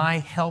is my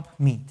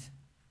helpmeet.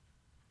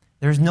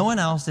 There's no one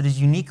else that is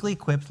uniquely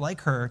equipped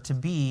like her to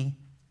be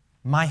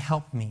my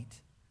helpmeet.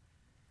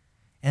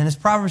 And as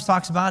Proverbs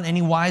talks about,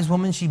 any wise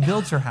woman, she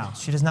builds her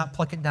house. She does not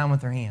pluck it down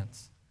with her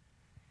hands.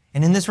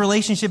 And in this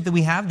relationship that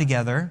we have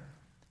together,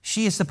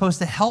 she is supposed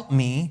to help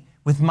me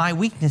with my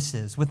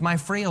weaknesses, with my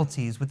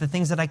frailties, with the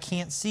things that I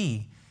can't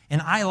see.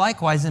 And I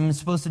likewise am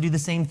supposed to do the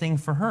same thing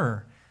for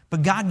her.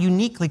 But God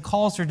uniquely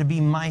calls her to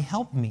be my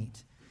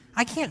helpmeet.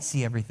 I can't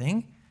see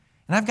everything,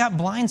 and I've got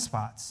blind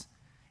spots.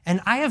 And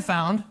I have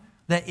found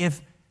that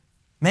if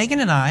Megan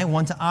and I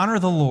want to honor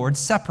the Lord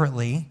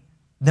separately,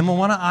 then we'll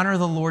want to honor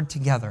the Lord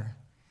together.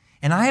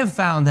 And I have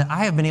found that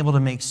I have been able to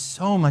make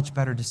so much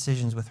better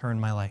decisions with her in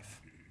my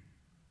life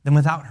than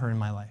without her in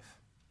my life.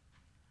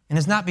 And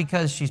it's not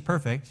because she's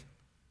perfect,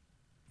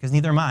 because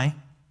neither am I.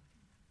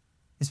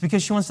 It's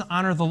because she wants to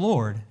honor the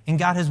Lord, and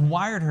God has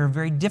wired her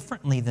very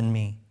differently than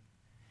me.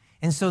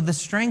 And so the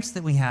strengths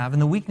that we have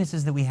and the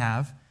weaknesses that we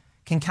have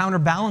can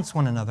counterbalance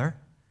one another,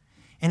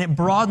 and it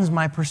broadens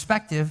my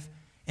perspective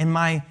and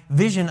my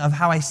vision of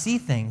how I see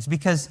things.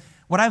 Because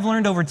what I've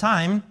learned over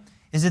time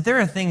is that there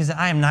are things that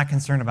I am not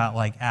concerned about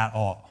like at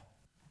all.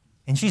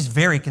 And she's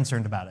very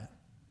concerned about it.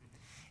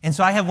 And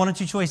so I have one of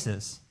two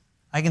choices.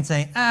 I can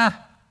say,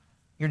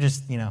 you're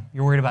just,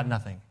 you're worried about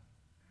nothing,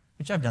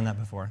 which I've done that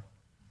before.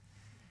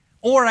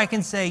 Or I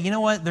can say, you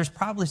know what, there's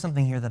probably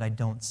something here that I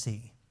don't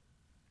see.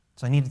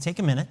 So I need to take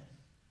a minute,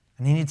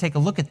 and I need to take a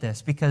look at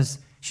this, because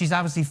she's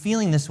obviously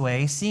feeling this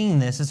way, seeing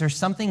this. Is there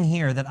something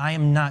here that I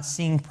am not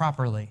seeing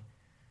properly?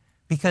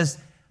 Because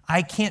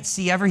I can't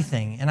see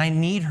everything, and I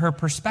need her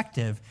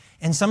perspective.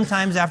 And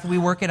sometimes after we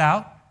work it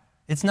out,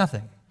 it's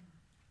nothing.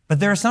 But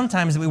there are some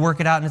times that we work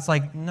it out, and it's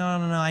like, no,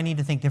 I need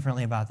to think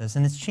differently about this.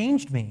 And it's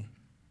changed me.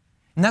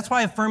 And that's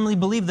why I firmly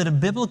believe that a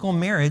biblical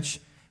marriage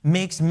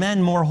makes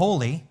men more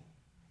holy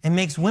and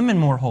makes women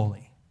more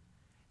holy.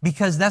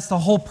 Because that's the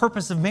whole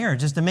purpose of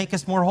marriage, is to make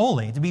us more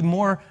holy, to be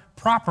more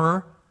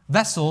proper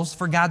vessels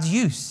for God's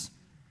use.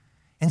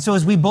 And so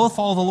as we both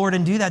follow the Lord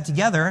and do that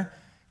together,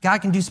 God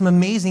can do some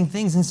amazing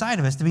things inside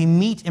of us to be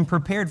meet and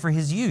prepared for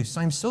His use.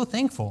 So I'm so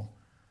thankful.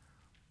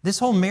 This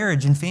whole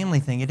marriage and family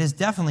thing, it is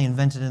definitely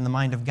invented in the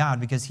mind of God,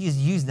 because He has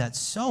used that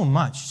so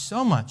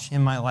much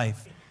in my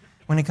life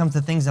when it comes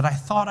to things that I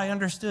thought I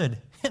understood,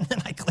 and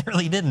then I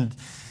clearly didn't.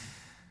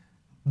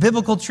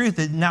 Biblical truth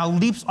that now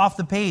leaps off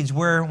the page,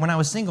 where when I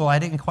was single, I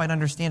didn't quite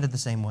understand it the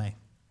same way.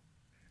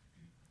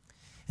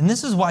 And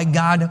this is why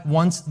God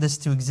wants this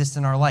to exist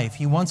in our life.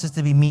 He wants us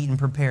to be meet and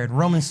prepared.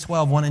 Romans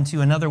 12, 1 and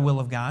 2, another will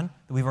of God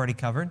that we've already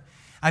covered.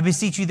 I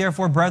beseech you,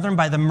 therefore, brethren,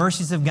 by the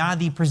mercies of God,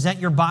 that ye present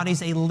your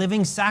bodies a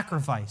living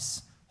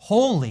sacrifice,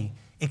 holy,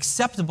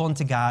 acceptable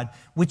unto God,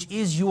 which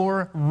is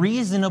your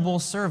reasonable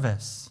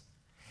service.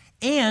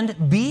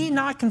 And be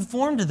not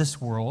conformed to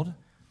this world,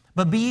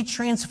 but be ye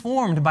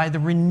transformed by the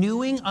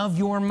renewing of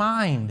your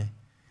mind,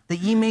 that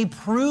ye may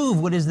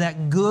prove what is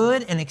that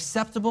good and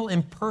acceptable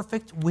and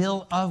perfect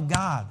will of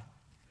God.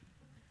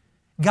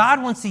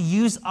 God wants to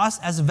use us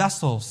as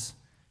vessels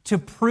to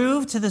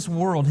prove to this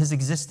world His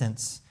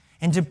existence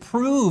and to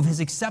prove his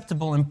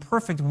acceptable and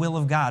perfect will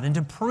of God and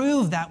to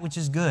prove that which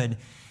is good.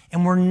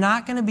 And we're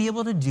not going to be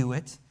able to do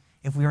it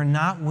if we are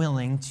not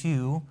willing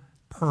to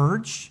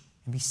purge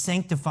and be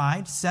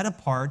sanctified, set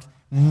apart,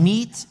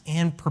 meet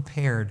and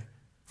prepared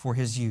for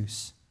his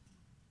use.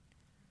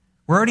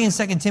 We're already in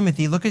 2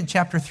 Timothy. Look at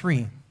chapter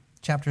 3.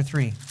 Chapter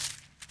 3.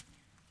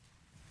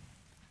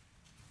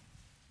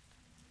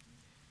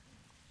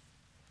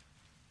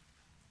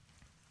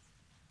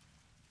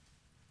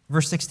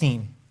 Verse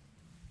 16.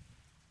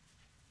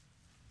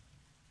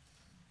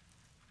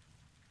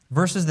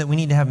 Verses that we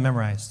need to have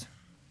memorized.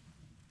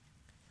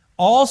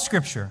 All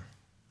Scripture,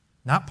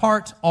 not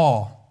part,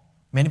 all.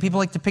 Many people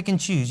like to pick and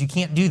choose. You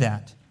can't do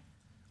that.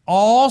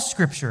 All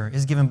Scripture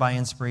is given by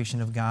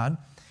inspiration of God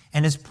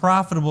and is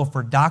profitable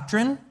for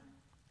doctrine,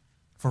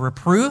 for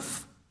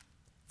reproof,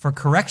 for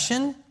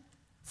correction,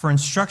 for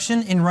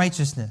instruction in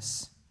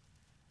righteousness,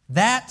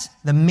 that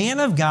the man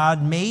of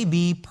God may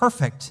be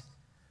perfect,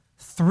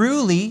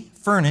 thoroughly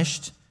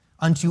furnished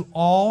unto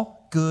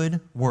all good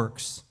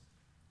works.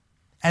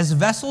 As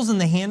vessels in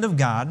the hand of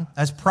God,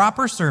 as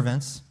proper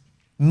servants,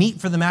 meet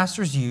for the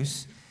master's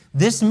use,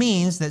 this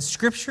means that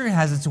Scripture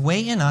has its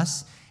way in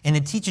us, and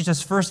it teaches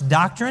us first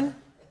doctrine.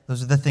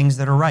 Those are the things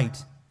that are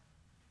right.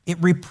 It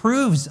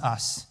reproves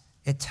us.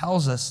 It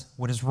tells us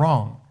what is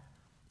wrong.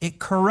 It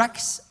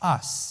corrects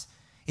us.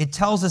 It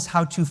tells us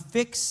how to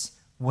fix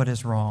what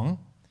is wrong.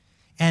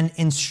 And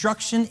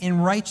instruction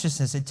in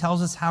righteousness, it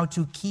tells us how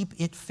to keep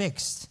it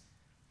fixed.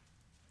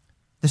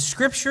 The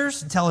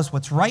Scriptures tell us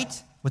what's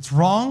right, what's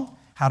wrong,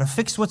 how to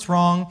fix what's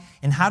wrong,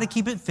 and how to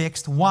keep it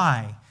fixed.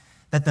 Why?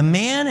 That the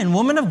man and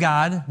woman of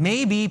God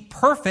may be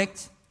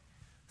perfect,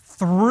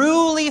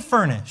 thoroughly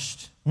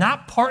furnished.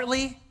 Not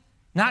partly,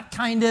 not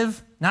kind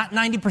of, not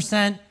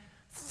 90%,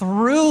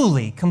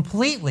 thoroughly,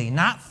 completely,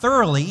 not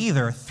thoroughly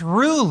either,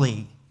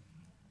 thoroughly.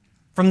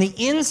 From the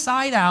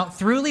inside out,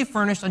 thoroughly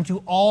furnished unto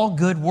all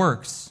good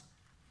works.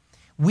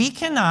 We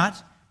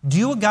cannot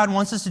do what God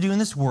wants us to do in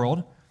this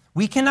world.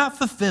 We cannot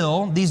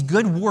fulfill these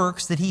good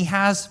works that he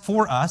has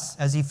for us,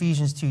 as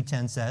Ephesians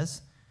 2:10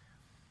 says.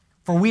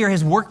 For we are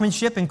his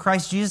workmanship in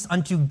Christ Jesus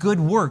unto good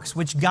works,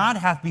 which God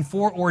hath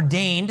before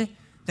ordained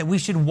that we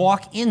should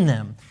walk in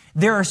them.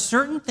 There are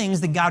certain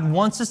things that God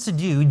wants us to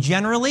do,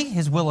 generally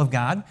his will of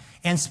God,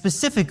 and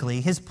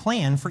specifically his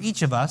plan for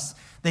each of us,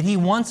 that he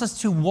wants us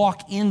to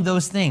walk in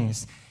those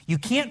things. You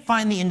can't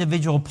find the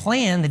individual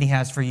plan that he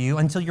has for you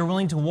until you're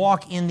willing to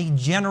walk in the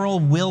general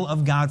will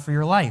of God for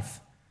your life.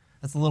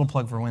 That's a little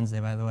plug for Wednesday,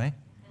 by the way.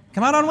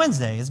 Come out on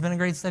Wednesday. It's been a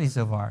great study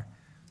so far.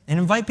 And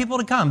invite people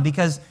to come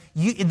because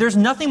there's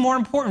nothing more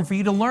important for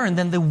you to learn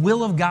than the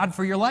will of God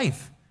for your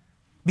life.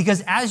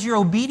 Because as you're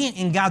obedient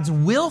in God's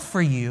will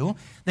for you,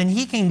 then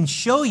he can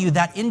show you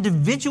that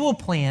individual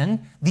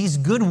plan, these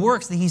good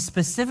works that he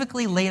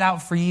specifically laid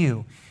out for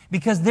you.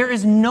 Because there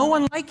is no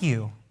one like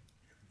you.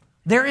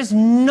 There is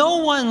no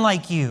one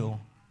like you.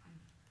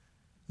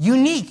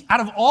 Unique, out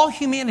of all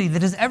humanity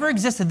that has ever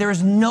existed, there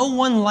is no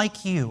one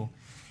like you.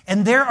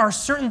 And there are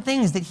certain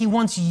things that he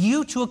wants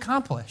you to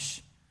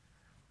accomplish.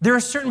 There are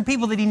certain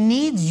people that he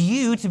needs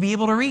you to be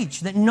able to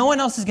reach, that no one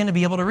else is going to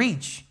be able to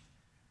reach.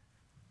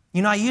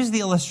 You know, I used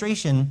the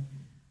illustration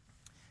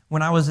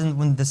when I was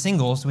in the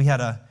singles. We had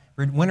a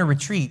winter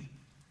retreat.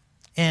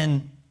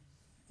 And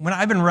when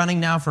I've been running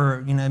now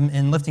for,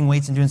 and lifting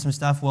weights and doing some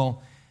stuff,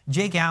 well,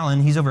 Jake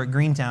Allen, he's over at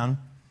Greentown.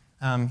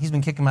 He's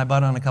been kicking my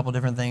butt on a couple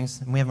different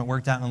things, and we haven't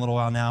worked out in a little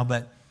while now,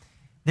 but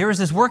there was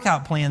this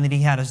workout plan that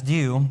he had us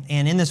do,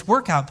 and in this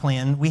workout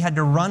plan, we had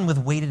to run with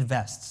weighted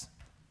vests.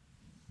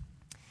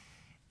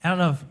 I don't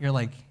know if you're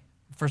like,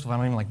 first of all, I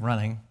don't even like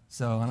running,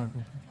 so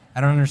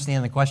I don't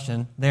understand the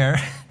question there.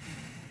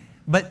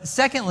 But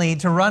secondly,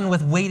 to run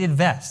with weighted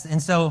vests.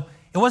 And so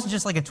it wasn't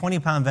just like a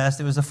 20-pound vest,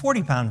 it was a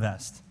 40-pound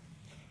vest.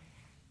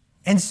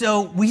 And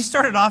so we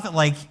started off at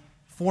like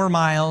 4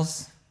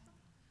 miles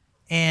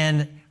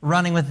and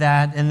running with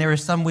that. And there were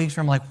some weeks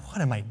where I'm like,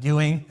 what am I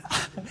doing?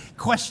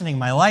 Questioning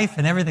my life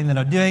and everything that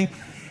I'm doing.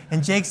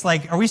 And Jake's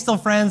like, are we still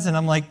friends? And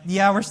I'm like,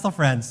 yeah, we're still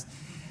friends.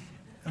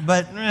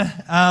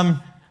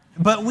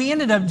 But we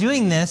ended up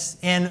doing this,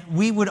 and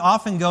we would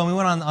often go, and we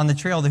went on the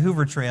trail, the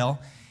Hoover Trail,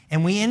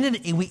 and we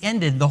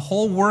ended the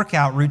whole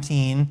workout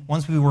routine,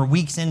 once we were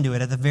weeks into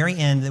it, at the very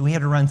end, that we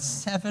had to run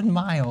 7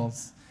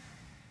 miles.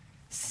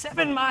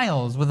 7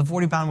 miles with a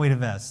 40-pound weighted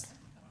vest.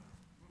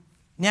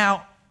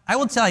 Now, I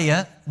will tell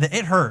you that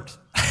it hurt.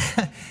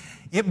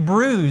 It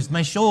bruised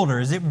my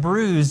shoulders. It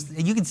bruised,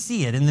 you could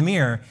see it in the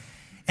mirror.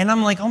 And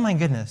I'm like, oh my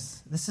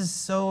goodness, this is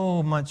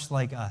so much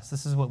like us.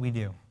 This is what we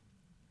do.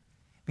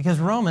 Because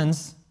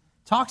Romans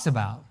talks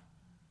about,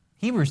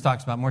 Hebrews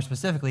talks about more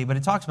specifically, but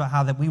it talks about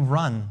how that we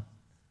run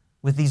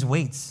with these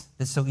weights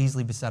that so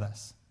easily beset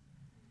us.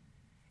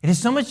 It is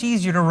so much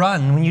easier to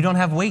run when you don't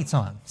have weights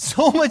on.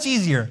 So much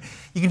easier.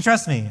 You can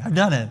trust me. I've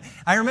done it.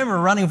 I remember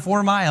running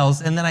 4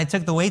 miles, and then I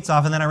took the weights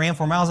off, and then I ran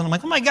 4 miles, and I'm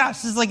like, oh my gosh,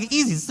 this is like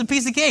easy. This is a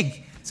piece of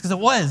cake. It's because it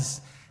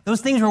was.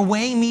 Those things were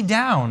weighing me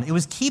down. It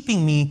was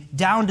keeping me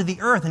down to the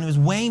earth, and it was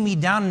weighing me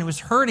down, and it was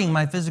hurting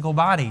my physical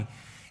body.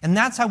 And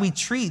that's how we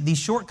treat these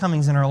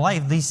shortcomings in our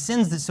life, these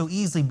sins that so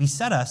easily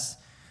beset us.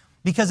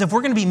 Because if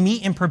we're going to be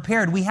meet and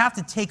prepared, we have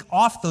to take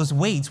off those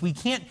weights. We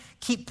can't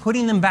keep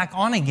putting them back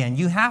on again.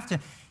 You have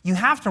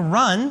to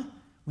run.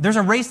 There's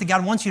a race that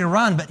God wants you to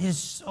run, but it's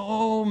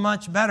so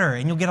much better,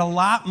 and you'll get a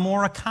lot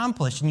more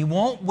accomplished, and you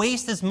won't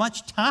waste as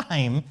much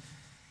time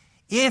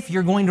if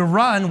you're going to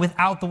run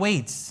without the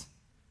weights.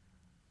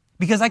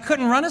 Because I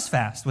couldn't run as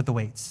fast with the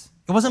weights.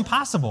 It wasn't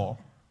possible.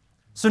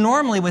 So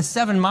normally with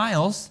 7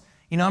 miles,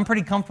 I'm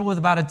pretty comfortable with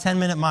about a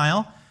 10-minute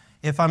mile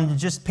if I'm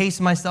just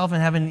pacing myself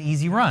and having an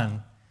easy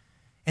run.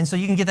 And so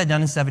you can get that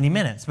done in 70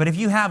 minutes. But if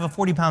you have a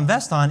 40-pound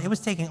vest on, it was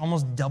taking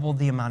almost double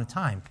the amount of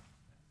time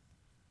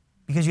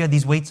because you had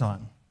these weights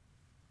on.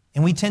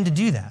 And we tend to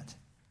do that.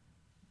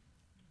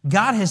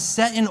 God has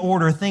set in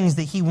order things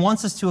that he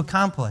wants us to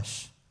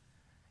accomplish.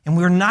 And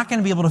we're not going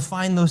to be able to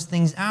find those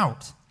things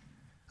out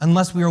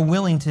unless we are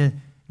willing to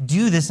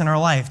do this in our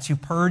life, to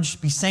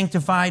purge, be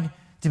sanctified,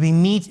 to be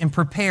meet and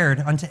prepared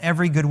unto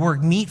every good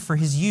work, meet for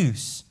his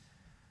use.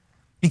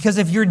 Because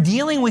if you're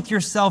dealing with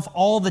yourself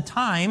all the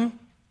time,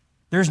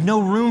 there's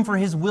no room for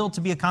his will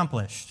to be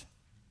accomplished.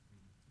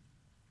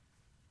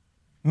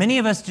 Many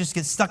of us just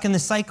get stuck in the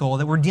cycle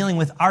that we're dealing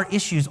with our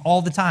issues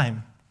all the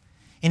time.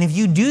 And if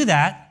you do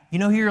that, you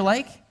know who you're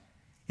like?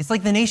 It's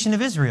like the nation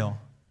of Israel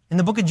in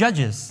the book of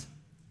Judges.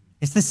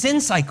 It's the sin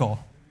cycle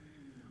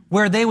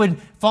where they would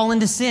fall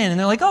into sin and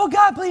they're like, oh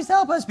God, please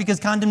help us because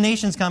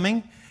condemnation's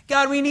coming.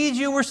 God, we need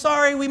you. We're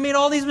sorry. We made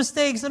all these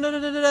mistakes. And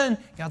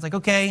God's like,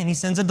 okay. And he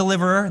sends a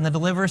deliverer and the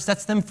deliverer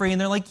sets them free. And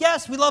they're like,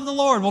 yes, we love the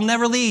Lord. We'll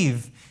never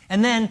leave.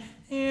 And then,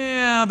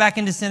 back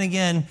into sin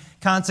again.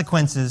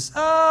 Consequences.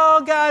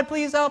 Oh, God,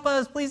 please help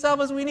us. Please help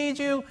us. We need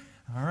you.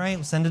 All right,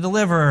 we'll send a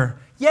deliverer.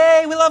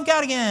 Yay, we love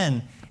God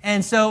again.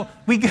 And so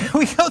we go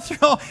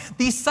through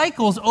these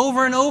cycles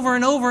over and over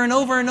and over and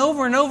over and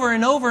over and over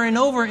and over and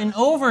over and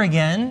over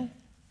again.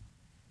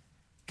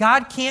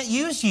 God can't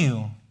use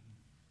you.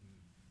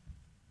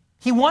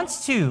 He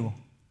wants to.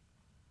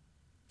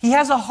 He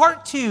has a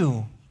heart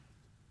to.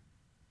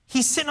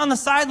 He's sitting on the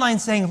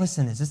sidelines saying,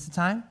 listen, is this the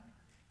time?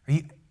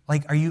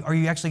 Are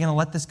you actually going to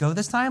let this go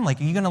this time? Are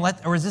you going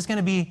to or is this going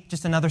to be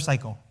just another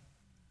cycle?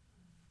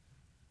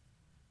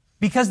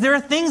 Because there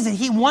are things that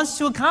he wants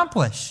to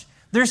accomplish.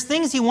 There's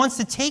things he wants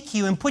to take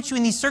you and put you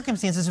in these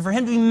circumstances for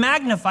him to be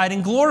magnified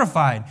and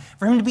glorified,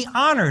 for him to be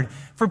honored,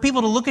 for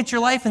people to look at your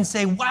life and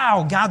say,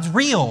 wow, God's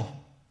real.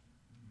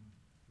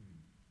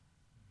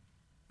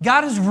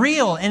 God is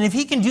real, and if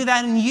he can do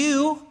that in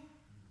you,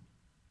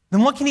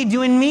 then what can he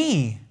do in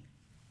me?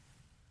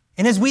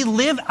 And as we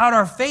live out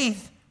our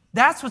faith,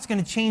 that's what's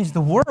going to change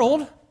the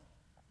world.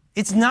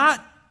 It's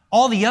not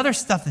all the other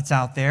stuff that's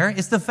out there.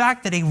 It's the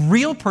fact that a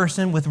real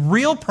person with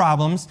real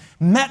problems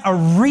met a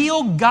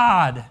real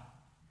God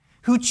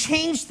who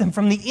changed them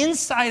from the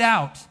inside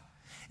out.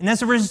 And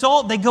as a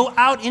result, they go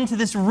out into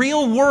this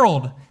real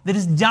world that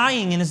is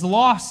dying and is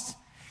lost.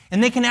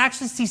 And they can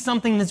actually see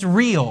something that's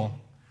real.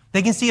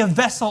 They can see a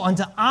vessel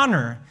unto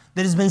honor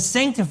that has been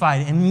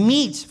sanctified and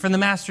meet for the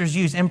master's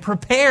use and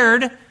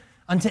prepared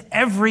unto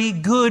every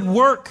good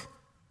work.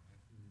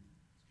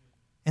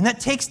 And that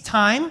takes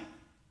time.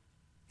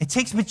 It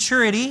takes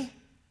maturity.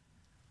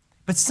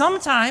 But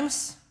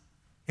sometimes,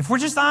 if we're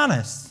just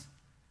honest,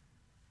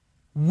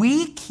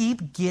 we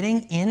keep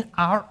getting in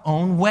our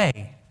own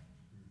way.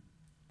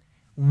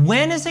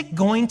 When is it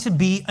going to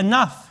be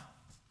enough?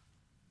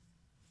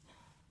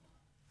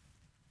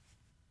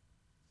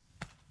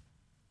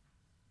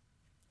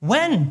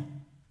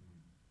 When?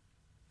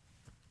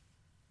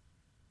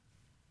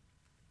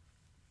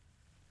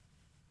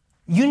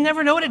 You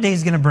never know what a day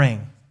is going to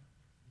bring.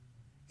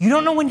 You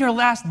don't know when your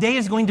last day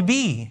is going to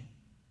be.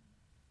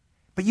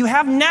 But you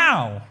have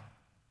now.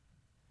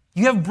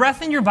 You have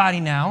breath in your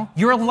body now.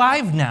 You're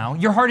alive now.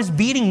 Your heart is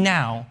beating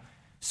now.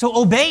 So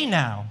obey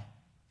now.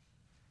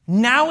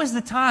 Now is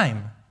the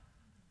time.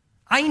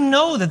 I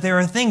know that there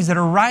are things that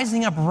are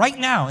rising up right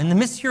now in the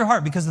midst of your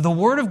heart because of the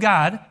Word of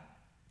God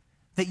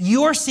that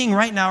you are seeing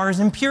right now as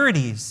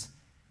impurities.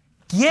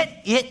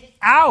 Get it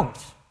out.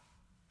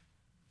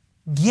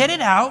 Get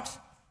it out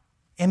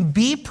and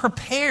be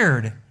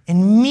prepared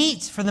and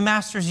meet for the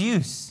master's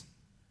use.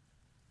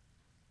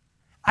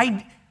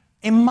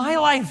 In my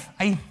life,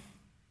 I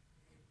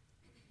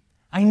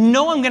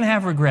know I'm going to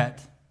have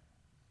regret.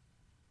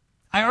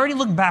 I already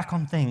look back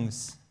on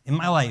things in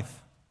my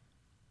life,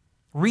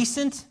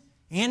 recent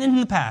and in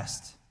the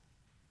past,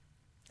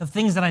 of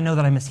things that I know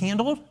that I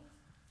mishandled,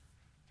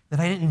 that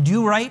I didn't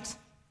do right.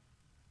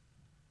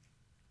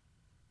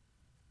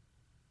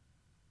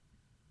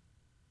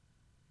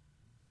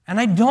 And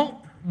I don't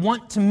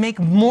want to make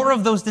more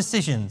of those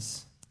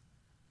decisions.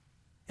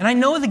 And I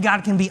know that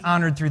God can be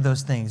honored through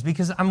those things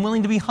because I'm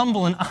willing to be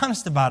humble and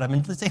honest about them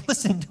and to say,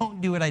 listen,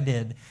 don't do what I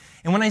did.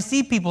 And when I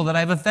see people that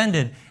I've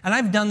offended, and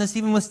I've done this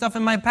even with stuff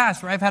in my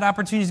past where I've had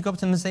opportunities to go up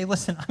to them and say,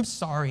 listen, I'm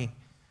sorry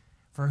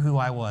for who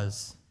I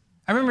was.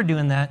 I remember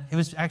doing that. It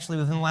was actually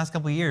within the last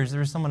couple of years. There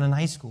was someone in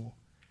high school.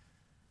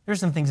 There were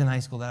some things in high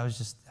school that I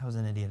was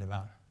an idiot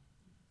about.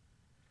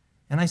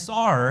 And I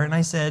saw her and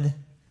I said,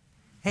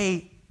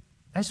 hey,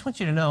 I just want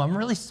you to know I'm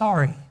really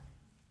sorry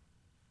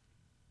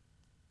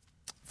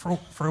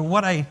for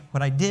what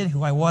I did,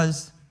 who I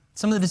was,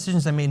 some of the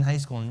decisions I made in high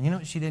school. And you know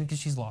what she did? Because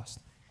she's lost.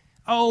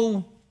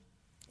 Oh,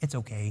 it's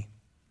okay.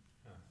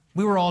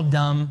 We were all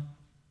dumb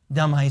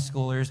high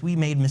schoolers. We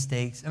made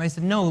mistakes. And I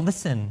said, no,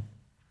 listen,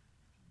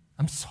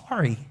 I'm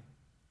sorry.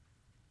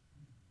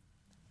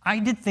 I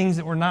did things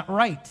that were not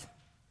right.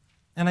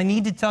 And I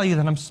need to tell you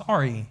that I'm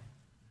sorry.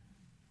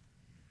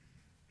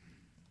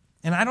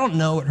 And I don't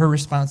know what her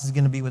response is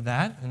going to be with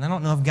that. And I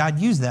don't know if God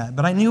used that.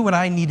 But I knew what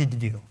I needed to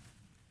do.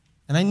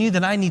 And I knew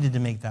that I needed to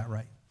make that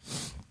right.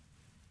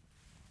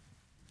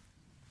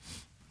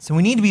 So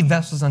we need to be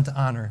vessels unto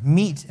honor,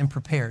 meet and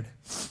prepared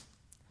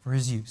for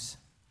his use.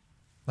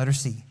 Letter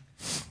C.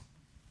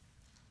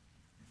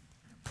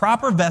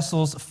 Proper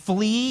vessels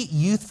flee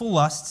youthful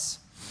lusts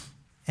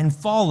and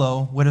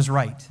follow what is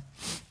right.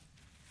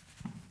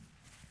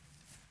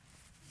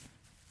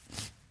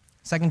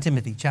 2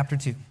 Timothy chapter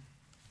 2,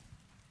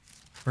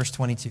 verse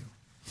 22.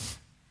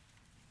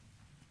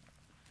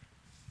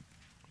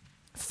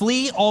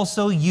 Flee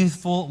also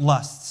youthful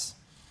lusts,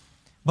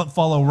 but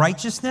follow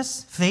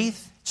righteousness,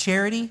 faith,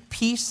 charity,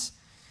 peace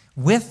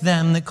with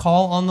them that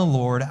call on the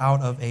Lord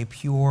out of a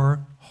pure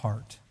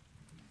heart.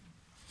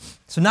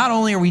 So not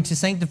only are we to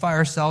sanctify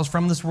ourselves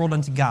from this world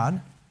unto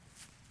God,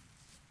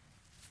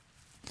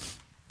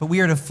 but we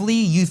are to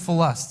flee youthful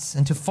lusts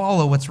and to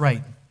follow what's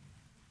right.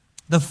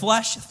 The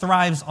flesh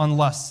thrives on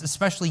lusts,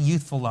 especially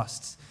youthful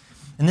lusts.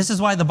 And this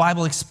is why the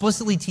Bible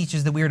explicitly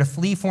teaches that we are to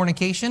flee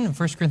fornication in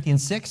 1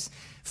 Corinthians 6,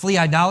 flee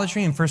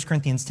idolatry in 1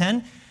 Corinthians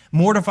 10,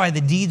 mortify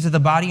the deeds of the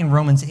body in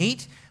Romans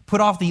 8, put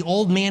off the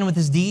old man with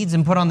his deeds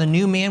and put on the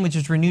new man which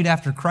is renewed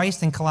after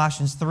Christ in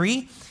Colossians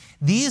 3.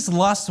 These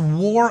lusts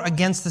war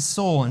against the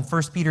soul in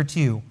 1 Peter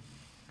 2,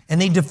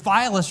 and they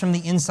defile us from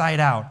the inside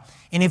out.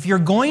 And if you're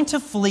going to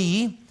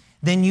flee,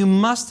 then you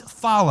must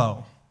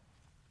follow.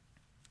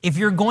 If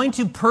you're going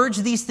to purge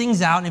these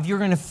things out, and if you're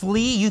going to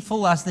flee youthful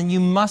lust, then you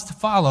must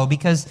follow,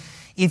 because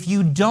if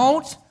you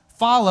don't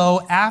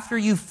follow after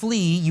you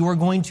flee, you are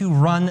going to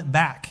run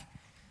back.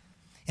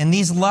 And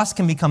these lusts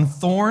can become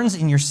thorns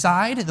in your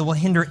side that will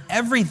hinder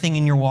everything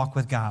in your walk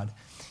with God.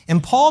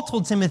 And Paul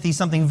told Timothy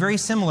something very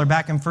similar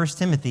back in 1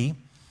 Timothy.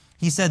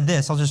 He said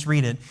this, I'll just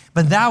read it.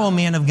 But thou, O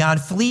man of God,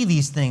 flee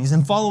these things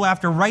and follow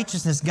after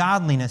righteousness,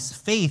 godliness,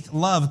 faith,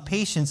 love,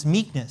 patience,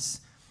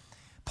 meekness.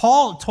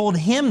 Paul told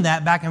him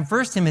that back in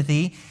 1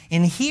 Timothy,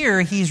 and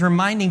here he's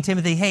reminding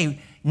Timothy, hey,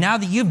 now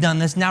that you've done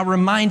this, now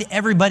remind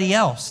everybody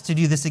else to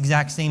do this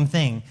exact same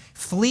thing.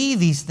 Flee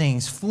these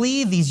things,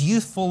 flee these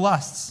youthful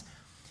lusts.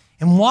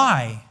 And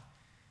why?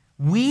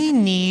 We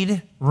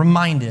need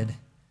reminded,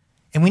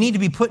 and we need to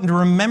be put into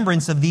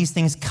remembrance of these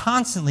things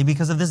constantly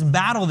because of this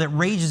battle that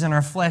rages in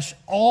our flesh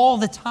all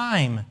the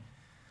time.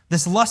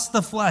 This lust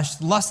of the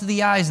flesh, lust of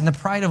the eyes, and the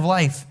pride of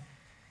life.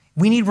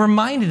 We need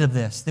reminded of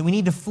this, that we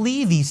need to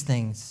flee these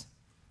things.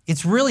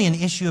 It's really an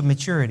issue of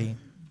maturity.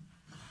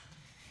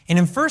 And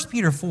in 1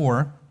 Peter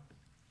 4,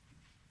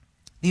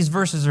 these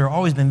verses have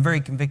always been very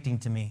convicting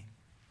to me.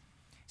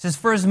 It says,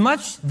 for as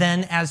much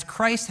then as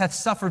Christ hath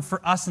suffered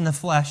for us in the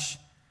flesh,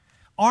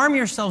 arm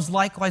yourselves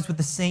likewise with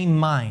the same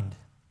mind.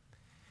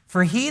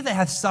 For he that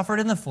hath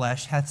suffered in the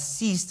flesh hath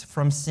ceased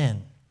from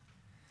sin,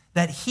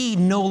 that he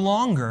no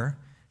longer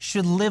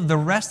should live the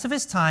rest of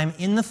his time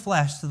in the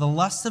flesh to the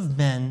lusts of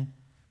men,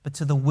 but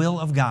to the will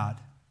of God.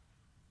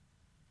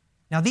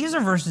 Now, these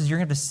are verses you're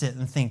going to have to sit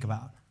and think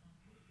about.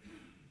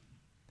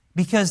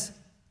 Because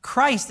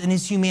Christ in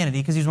his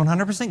humanity, because he's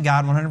 100%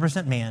 God,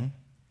 100% man,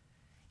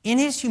 in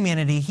his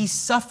humanity, he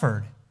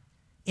suffered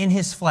in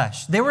his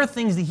flesh. There were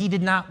things that he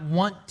did not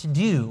want to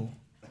do,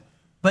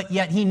 but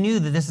yet he knew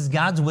that this is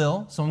God's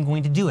will, so I'm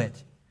going to do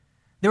it.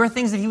 There were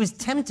things that he was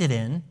tempted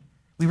in.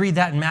 We read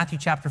that in Matthew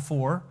chapter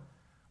 4,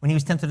 when he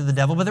was tempted of the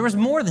devil, but there was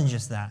more than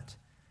just that.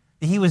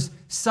 That he was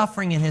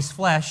suffering in his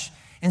flesh.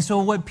 And so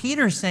what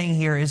Peter's saying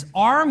here is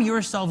arm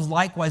yourselves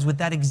likewise with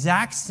that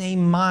exact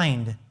same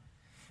mind.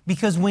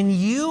 Because when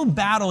you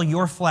battle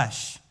your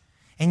flesh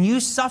and you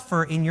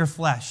suffer in your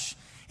flesh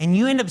and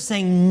you end up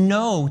saying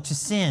no to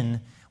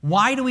sin,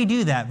 why do we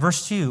do that?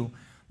 Verse 2,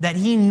 that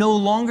he no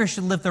longer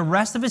should live the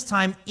rest of his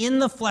time in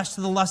the flesh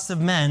to the lusts of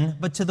men,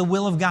 but to the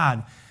will of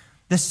God.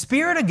 The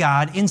Spirit of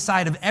God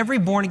inside of every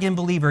born-again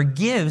believer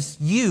gives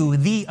you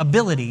the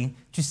ability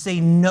to say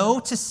no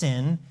to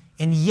sin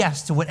and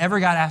yes to whatever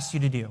God asks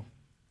you to do.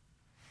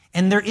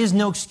 And there is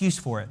no excuse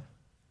for it.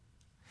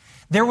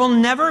 There will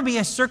never be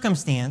a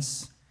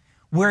circumstance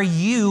where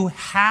you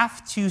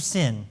have to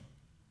sin.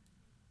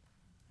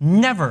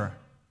 Never.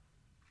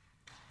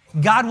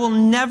 God will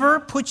never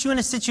put you in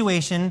a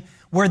situation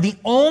where the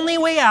only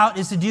way out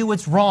is to do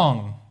what's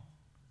wrong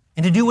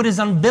and to do what is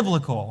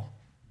unbiblical.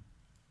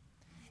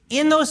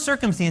 In those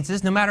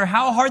circumstances, no matter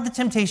how hard the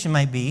temptation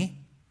might be,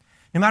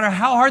 no matter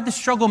how hard the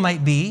struggle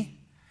might be,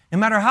 no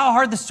matter how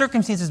hard the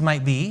circumstances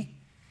might be,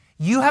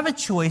 you have a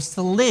choice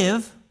to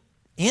live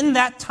in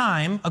that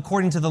time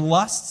according to the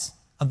lusts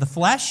of the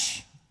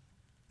flesh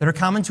that are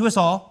common to us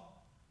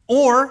all,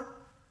 or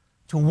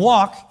to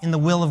walk in the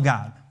will of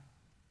God.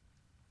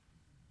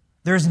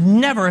 There's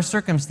never a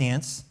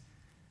circumstance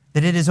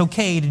that it is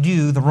okay to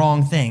do the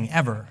wrong thing,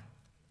 ever,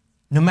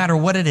 no matter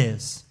what it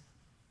is.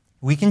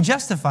 We can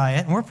justify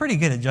it, and we're pretty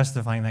good at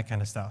justifying that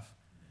kind of stuff,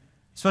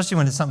 especially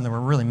when it's something that we're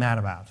really mad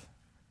about.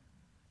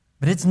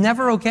 But it's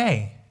never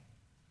okay.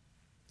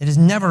 It is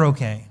never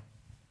okay.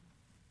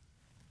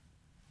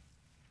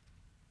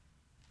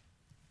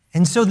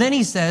 And so then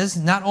he says,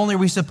 not only are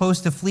we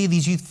supposed to flee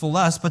these youthful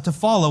lusts, but to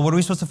follow. What are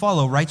we supposed to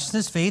follow?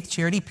 Righteousness, faith,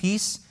 charity,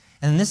 peace.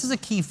 And this is a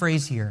key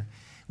phrase here.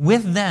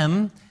 With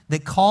them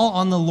that call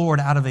on the Lord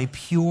out of a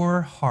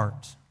pure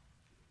heart.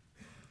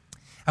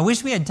 I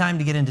wish we had time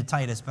to get into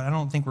Titus, but I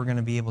don't think we're going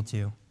to be able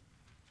to.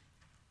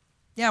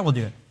 Yeah, we'll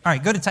do it. All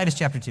right, go to Titus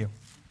chapter 2.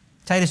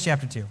 Titus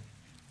chapter 2.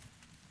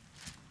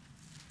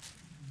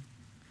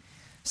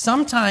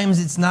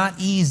 Sometimes it's not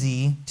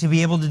easy to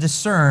be able to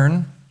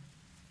discern,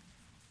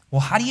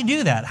 well, how do you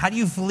do that? How do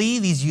you flee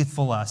these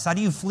youthful lusts? How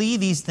do you flee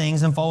these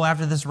things and follow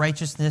after this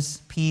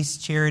righteousness, peace,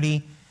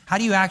 charity? How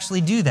do you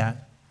actually do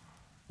that?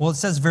 Well, it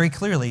says very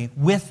clearly,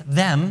 with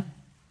them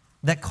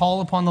that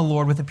call upon the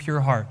Lord with a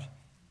pure heart.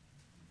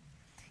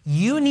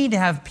 You need to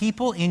have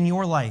people in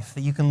your life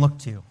that you can look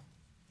to.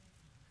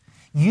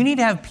 You need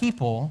to have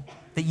people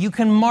that you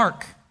can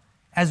mark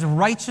as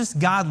righteous,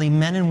 godly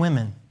men and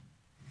women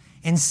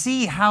and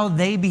see how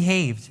they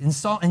behaved and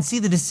see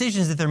the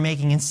decisions that they're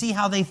making and see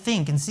how they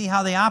think and see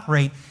how they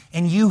operate,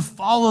 and you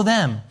follow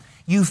them.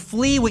 You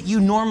flee what you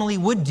normally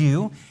would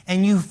do,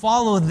 and you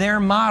follow their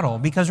model.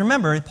 Because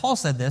remember, Paul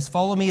said this,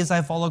 follow me as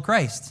I follow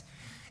Christ.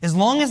 As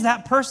long as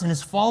that person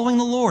is following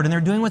the Lord and they're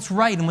doing what's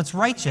right and what's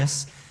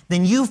righteous,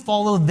 then you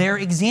follow their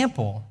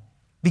example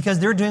because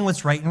they're doing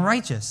what's right and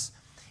righteous.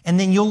 And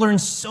then you'll learn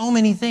so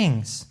many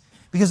things.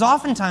 Because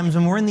oftentimes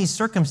when we're in these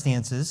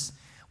circumstances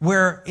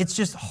where it's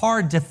just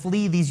hard to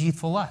flee these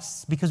youthful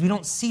lusts because we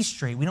don't see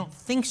straight, we don't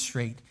think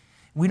straight,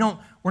 we're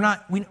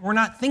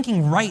not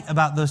thinking right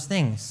about those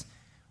things.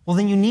 Well,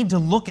 then you need to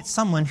look at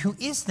someone who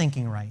is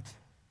thinking right,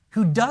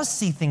 who does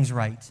see things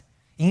right,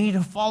 and you need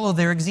to follow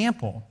their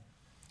example.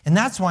 And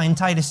that's why in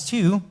Titus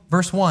 2,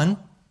 verse 1,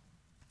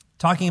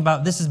 talking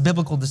about this is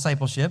biblical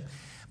discipleship,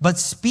 but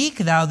speak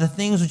thou the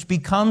things which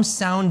become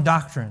sound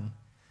doctrine,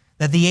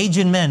 that the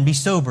aged men be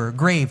sober,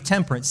 grave,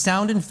 temperate,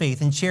 sound in faith,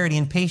 and charity,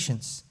 and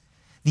patience.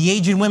 The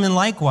aged women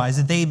likewise,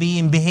 that they be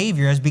in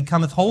behavior as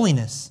becometh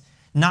holiness,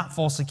 not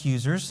false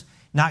accusers,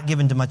 not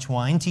given to much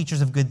wine,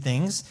 teachers of good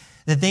things,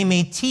 that they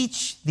may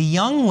teach the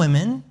young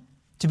women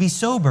to be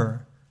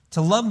sober,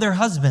 to love their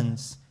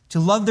husbands, to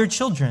love their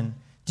children,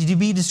 to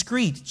be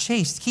discreet,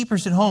 chaste,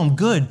 keepers at home,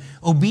 good,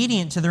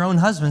 obedient to their own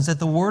husbands, that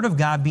the word of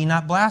God be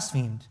not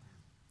blasphemed.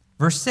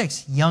 Verse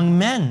 6, young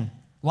men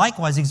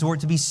likewise exhort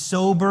to be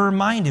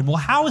sober-minded. Well,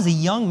 how is a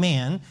young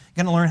man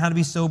going to learn how to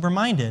be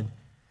sober-minded?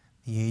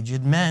 The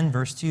aged men,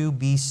 verse 2,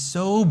 be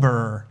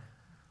sober.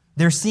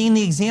 They're seeing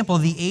the example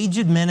of the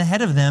aged men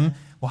ahead of them.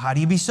 Well, how do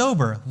you be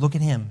sober? Look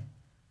at him.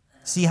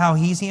 See how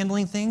he's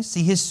handling things?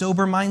 See his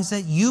sober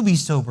mindset? You be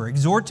sober.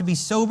 Exhort to be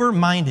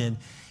sober-minded.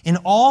 In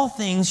all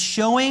things,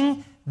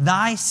 showing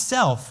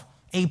thyself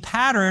a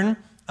pattern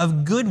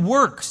of good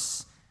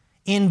works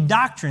in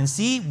doctrine.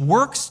 See,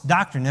 works,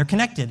 doctrine, they're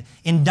connected.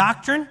 In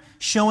doctrine,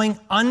 showing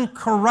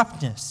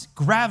uncorruptness,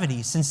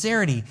 gravity,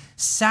 sincerity,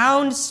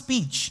 sound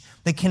speech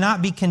that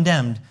cannot be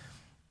condemned,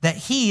 that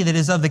he that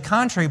is of the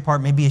contrary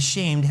part may be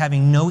ashamed,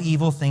 having no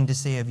evil thing to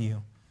say of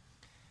you.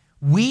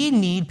 We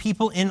need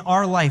people in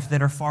our life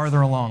that are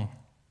farther along.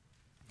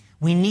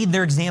 We need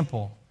their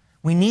example.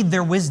 We need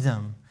their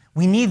wisdom.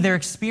 We need their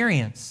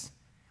experience.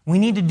 We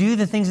need to do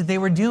the things that they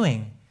were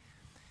doing.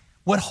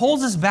 What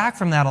holds us back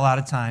from that a lot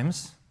of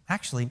times,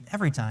 actually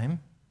every time,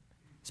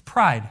 is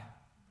pride.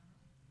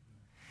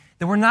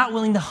 That we're not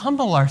willing to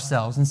humble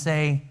ourselves and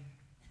say,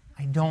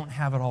 I don't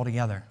have it all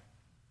together.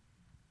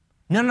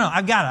 No,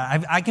 I've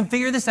got it. I can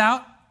figure this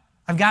out.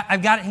 I've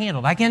got it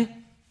handled.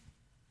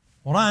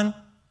 Hold on.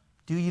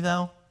 Do you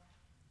though?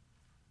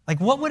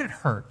 Like, what would it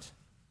hurt?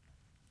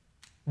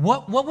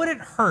 What would it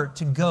hurt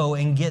to go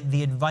and get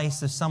the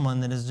advice of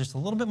someone that is just a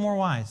little bit more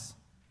wise,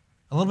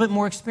 a little bit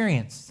more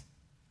experienced,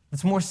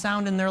 that's more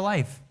sound in their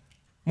life,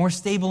 more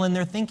stable in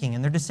their thinking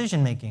and their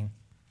decision making?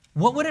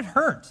 What would it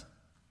hurt?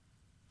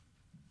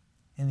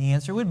 And the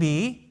answer would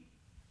be,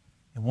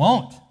 it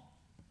won't.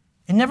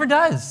 It never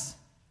does.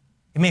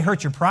 It may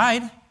hurt your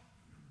pride.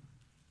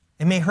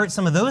 It may hurt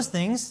some of those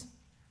things,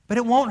 but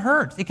it won't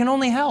hurt. It can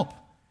only help.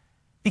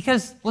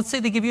 Because let's say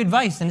they give you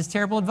advice and it's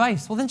terrible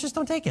advice. Well, then just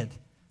don't take it.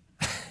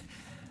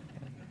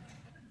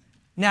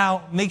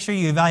 Now, make sure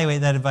you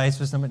evaluate that advice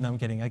with somebody. No, I'm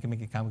kidding. I can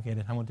make it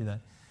complicated. I won't do that.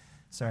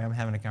 Sorry, I'm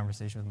having a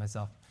conversation with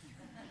myself.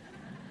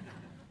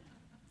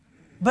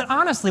 But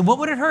honestly, what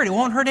would it hurt? It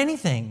won't hurt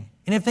anything.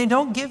 And if they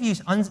don't give you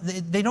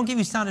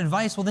sound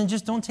advice, well, then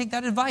just don't take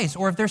that advice.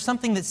 Or if there's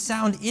something that's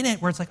sound in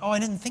it where it's like, oh, I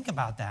didn't think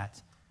about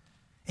that.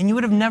 And you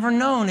would have never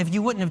known if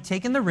you wouldn't have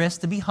taken the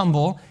risk to be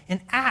humble and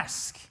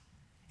ask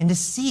and to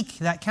seek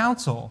that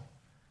counsel.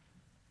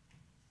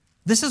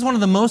 This is one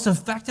of the most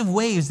effective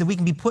ways that we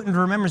can be put into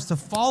remembrance to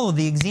follow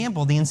the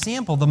example, the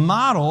ensample, the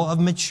model of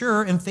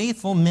mature and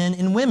faithful men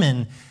and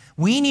women.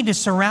 We need to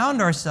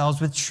surround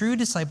ourselves with true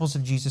disciples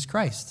of Jesus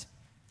Christ,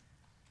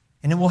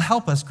 and it will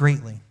help us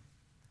greatly.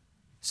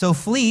 So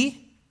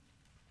flee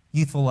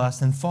youthful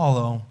lust and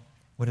follow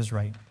what is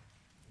right.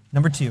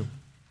 Number 2,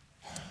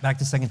 back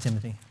to 2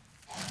 Timothy.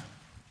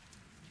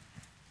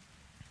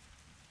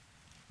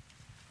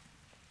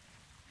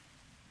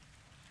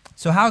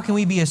 So how can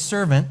we be a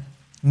servant,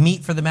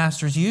 meet for the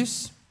master's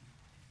use?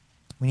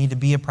 We need to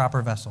be a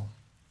proper vessel.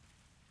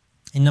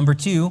 And number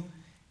 2,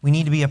 we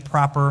need to be a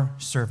proper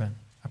servant.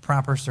 A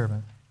proper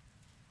servant.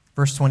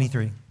 Verse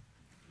 23.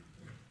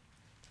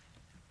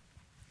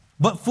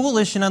 But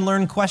foolish and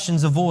unlearned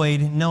questions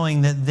avoid,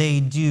 knowing that they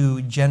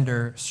do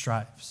gender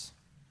strifes.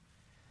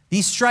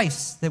 These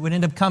strifes that would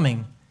end up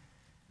coming,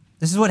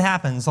 this is what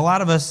happens. A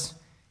lot of us,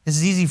 this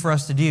is easy for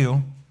us to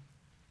do.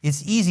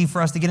 It's easy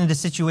for us to get into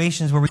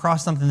situations where we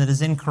cross something that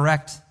is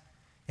incorrect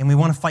and we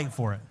want to fight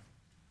for it.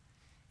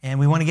 And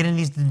we want to get into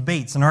these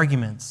debates and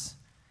arguments.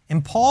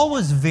 And Paul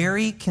was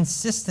very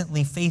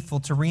consistently faithful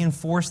to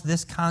reinforce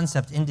this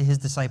concept into his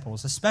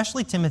disciples,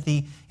 especially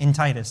Timothy and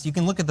Titus. You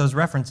can look at those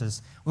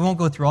references. We won't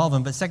go through all of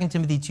them, but 2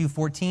 Timothy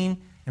 2:14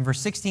 and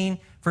verse 16,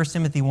 1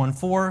 Timothy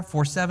 1:4,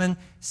 4:7,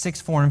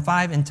 6:4 and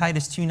 5, and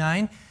Titus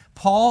 2:9.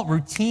 Paul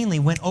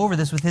routinely went over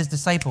this with his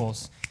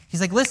disciples.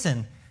 He's like,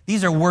 listen,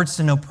 these are words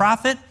to no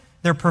profit.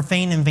 They're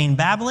profane and vain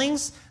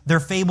babblings. They're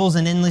fables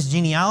and endless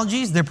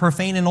genealogies. They're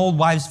profane and old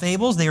wives'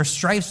 fables. They are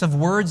strifes of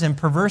words and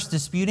perverse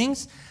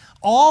disputings.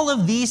 All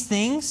of these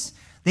things,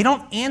 they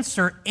don't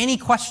answer any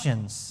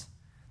questions.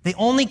 They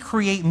only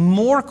create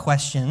more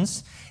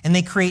questions, and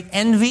they create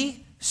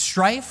envy,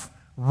 strife,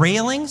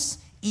 railings,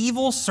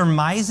 evil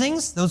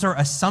surmisings. Those are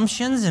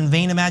assumptions and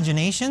vain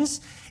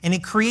imaginations, and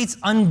it creates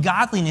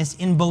ungodliness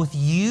in both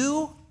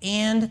you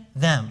and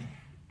them.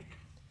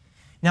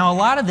 Now, a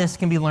lot of this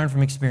can be learned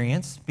from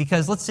experience,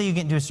 because let's say you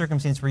get into a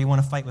circumstance where you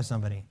want to fight with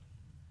somebody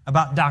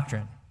about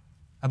doctrine,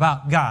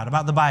 about God,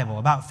 about the Bible,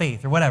 about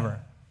faith, or whatever.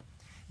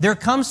 There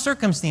come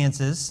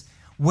circumstances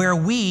where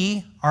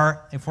we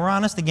are, if we're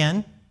honest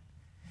again,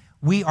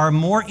 we are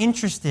more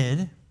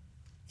interested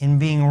in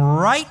being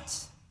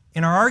right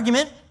in our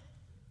argument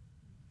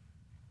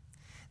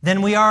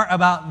than we are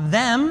about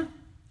them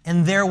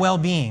and their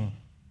well-being.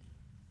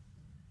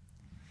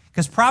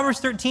 Because Proverbs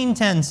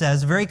 13:10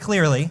 says very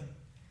clearly,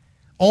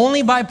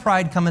 only by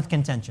pride cometh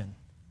contention.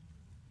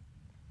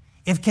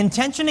 If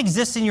contention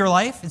exists in your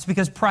life, it's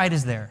because pride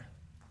is there.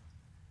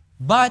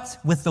 But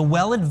with the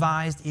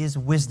well-advised is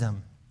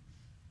wisdom.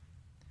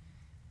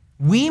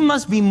 We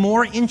must be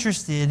more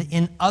interested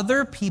in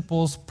other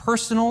people's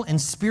personal and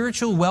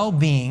spiritual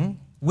well-being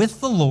with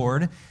the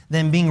Lord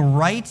than being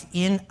right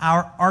in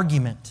our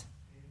argument.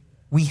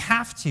 We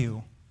have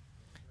to.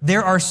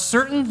 There are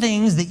certain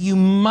things that you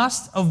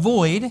must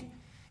avoid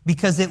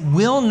because it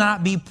will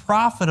not be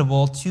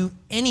profitable to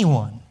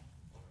anyone.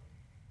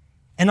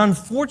 And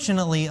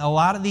unfortunately, a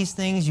lot of these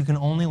things you can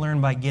only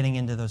learn by getting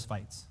into those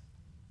fights.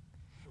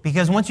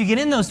 Because once you get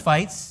in those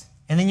fights,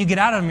 and then you get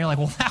out of them, you're like,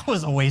 well, that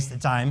was a waste of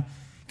time.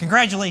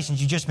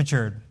 Congratulations, you just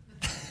matured.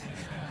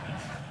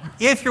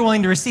 If you're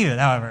willing to receive it,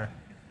 however.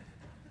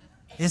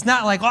 It's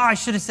not like, oh, I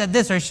should have said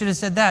this or I should have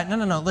said that.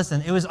 No.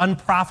 Listen, it was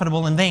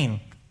unprofitable and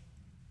vain.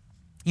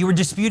 You were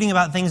disputing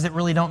about things that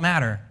really don't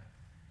matter.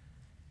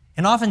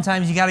 And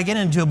oftentimes, you got to get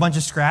into a bunch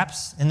of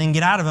scraps and then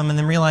get out of them and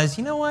then realize,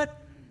 you know what?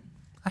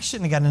 I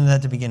shouldn't have gotten into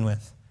that to begin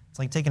with. It's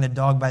like taking a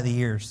dog by the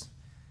ears.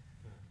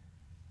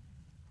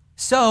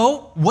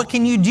 So, what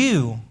can you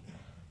do?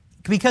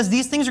 Because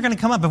these things are going to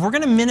come up. If we're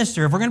going to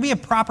minister, if we're going to be a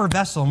proper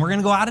vessel, and we're going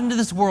to go out into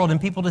this world and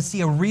people to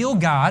see a real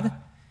God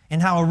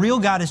and how a real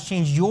God has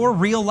changed your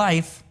real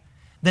life,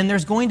 then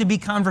there's going to be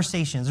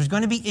conversations. There's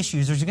going to be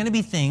issues. There's going to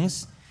be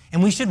things.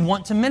 And we should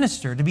want to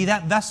minister, to be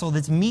that vessel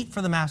that's meet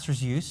for the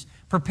master's use,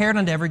 prepared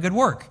unto every good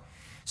work.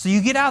 So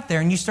you get out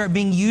there and you start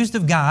being used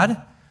of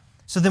God.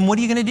 So then what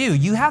are you going to do?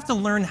 You have to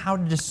learn how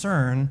to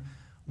discern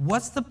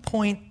what's the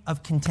point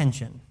of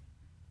contention.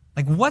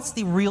 Like, what's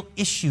the real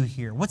issue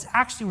here? What's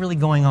actually really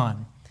going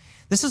on?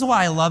 This is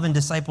why I love in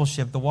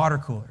discipleship the water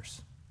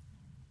coolers.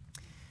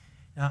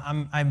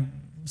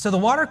 So the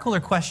water cooler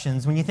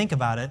questions, when you think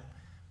about it,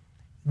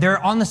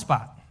 they're on the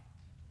spot.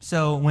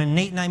 So when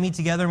Nate and I meet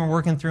together and we're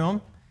working through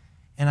them,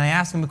 and I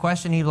ask him a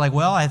question, he'd be like,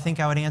 well, I think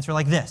I would answer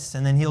like this.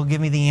 And then he'll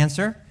give me the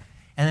answer.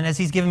 And then as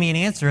he's giving me an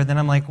answer, then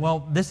I'm like,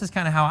 well, this is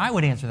kind of how I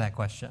would answer that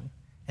question.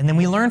 And then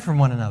we learn from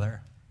one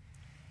another.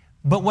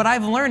 But what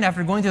I've learned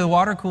after going through the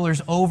water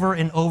coolers over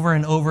and over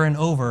and over and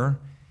over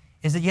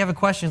is that you have a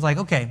question like,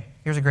 okay,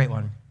 here's a great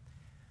one.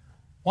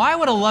 Why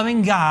would a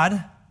loving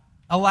God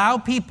allow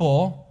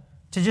people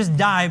to just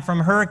die from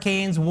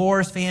hurricanes,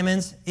 wars,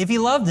 famines? If he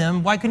loved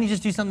them, why couldn't he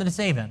just do something to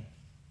save him?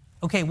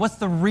 Okay, what's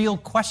the real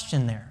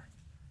question there?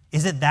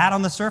 Is it that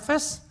on the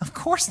surface? Of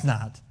course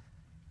not.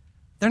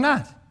 They're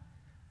not.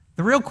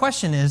 The real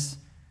question is,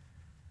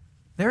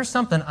 there's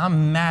something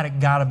I'm mad at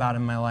God about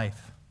in my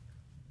life.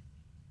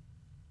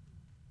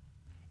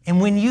 And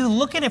when you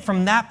look at it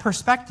from that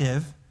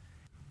perspective,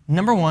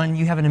 number one,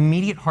 you have an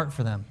immediate heart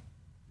for them.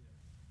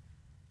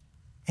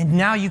 And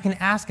now you can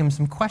ask him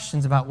some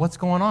questions about what's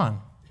going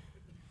on.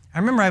 I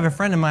remember I have a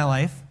friend in my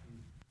life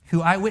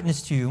who I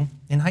witnessed to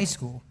in high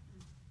school.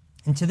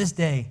 And to this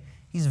day,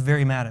 he's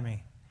very mad at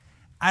me.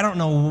 I don't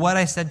know what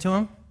I said to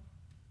him.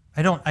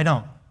 I don't.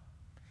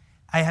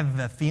 I have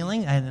a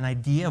feeling, I have an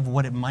idea of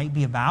what it might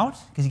be about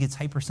because he gets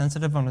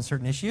hypersensitive on a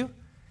certain issue.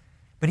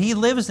 But he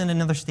lives in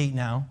another state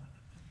now.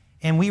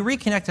 And we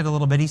reconnected a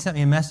little bit. He sent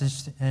me a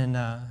message,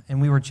 and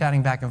we were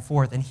chatting back and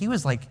forth. And he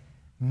was like,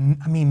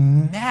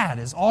 mad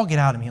as all get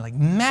out of me, like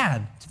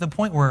mad to the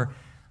point where,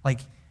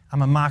 like,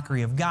 I'm a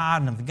mockery of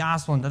God and of the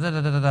gospel and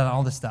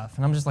all this stuff.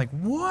 And I'm just like,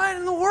 what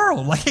in the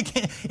world? Like,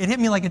 it hit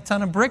me like a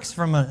ton of bricks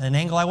from an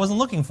angle I wasn't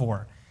looking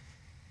for.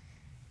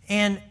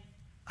 And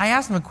I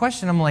asked him a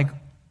question. I'm like,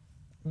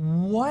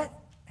 what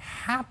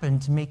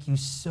happened to make you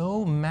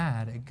so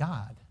mad at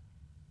God?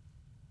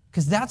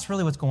 Because that's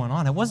really what's going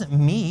on. It wasn't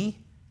me.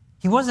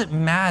 He wasn't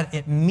mad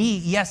at me.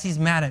 Yes, he's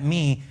mad at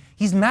me.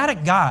 He's mad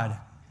at God.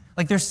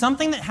 Like, there's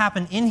something that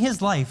happened in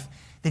his life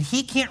that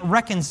he can't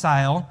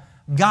reconcile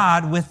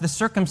God with the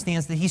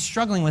circumstance that he's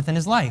struggling with in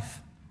his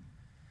life.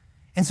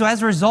 And so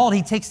as a result,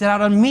 he takes it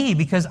out on me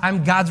because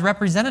I'm God's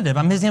representative.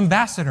 I'm his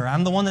ambassador.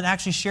 I'm the one that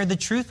actually shared the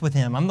truth with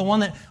him. I'm the one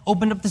that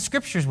opened up the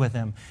scriptures with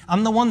him.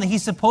 I'm the one that he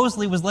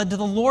supposedly was led to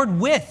the Lord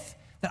with.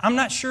 That I'm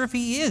not sure if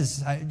he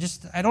is.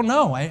 I don't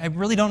know. I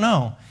really don't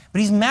know. But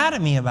he's mad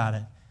at me about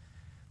it.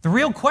 The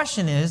real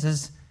question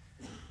is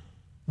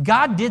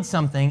God did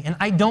something and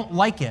I don't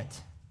like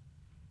it.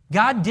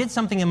 God did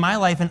something in my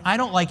life and I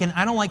don't like it and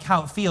I don't like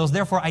how it feels.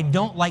 Therefore, I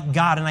don't like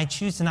God and I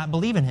choose to not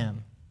believe in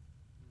him.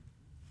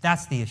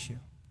 That's the issue.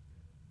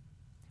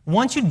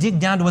 Once you dig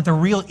down to what the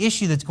real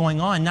issue that's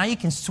going on, now you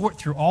can sort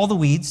through all the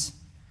weeds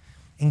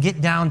and get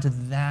down to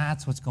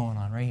that's what's going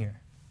on right here.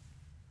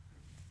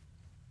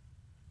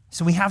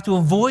 So we have to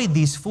avoid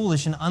these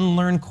foolish and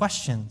unlearned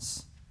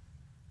questions.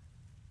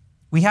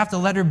 We have to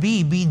let her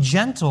be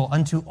gentle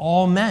unto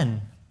all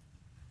men.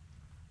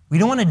 We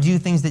don't want to do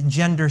things that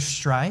gender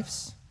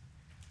strifes.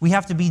 We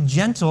have to be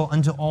gentle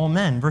unto all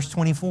men. Verse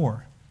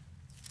 24.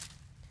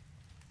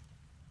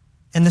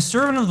 And the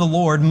servant of the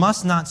Lord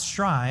must not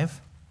strive,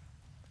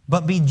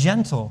 but be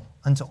gentle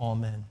unto all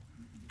men,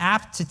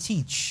 apt to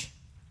teach,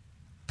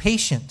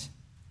 patient,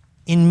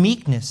 in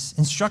meekness,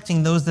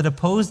 instructing those that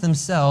oppose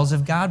themselves,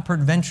 if God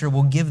peradventure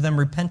will give them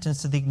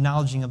repentance to the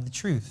acknowledging of the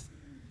truth.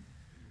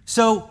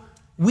 So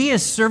we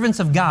as servants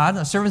of God,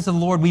 as servants of the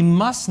Lord, we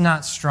must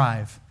not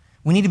strive.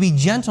 We need to be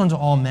gentle unto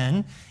all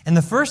men. And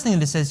the first thing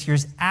that it says here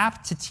is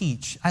apt to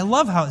teach. I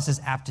love how it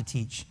says apt to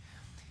teach.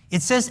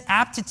 It says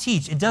apt to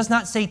teach. It does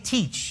not say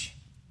teach.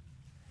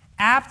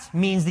 Apt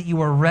means that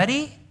you are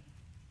ready,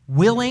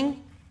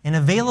 willing, and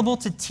available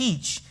to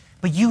teach.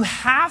 But you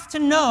have to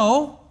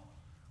know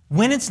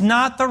when it's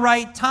not the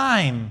right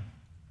time.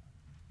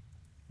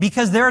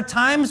 Because there are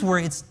times where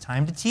it's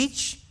time to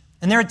teach,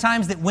 and there are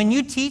times that when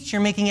you teach,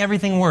 you're making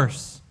everything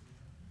worse.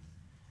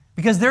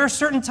 Because there are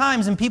certain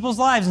times in people's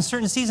lives and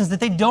certain seasons that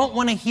they don't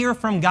want to hear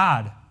from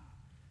God.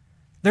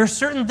 There are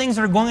certain things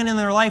that are going on in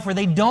their life where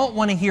they don't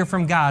want to hear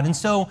from God. And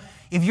so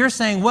if you're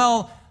saying,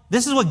 well,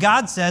 this is what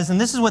God says,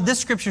 and this is what this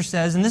scripture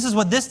says, and this is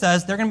what this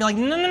does, they're going to be like,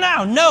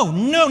 no.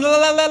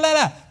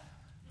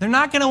 They're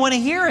not going to want to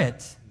hear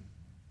it.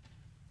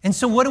 And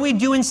so what do we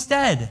do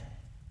instead?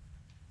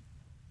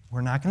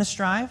 We're not going to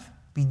strive.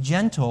 Be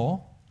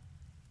gentle,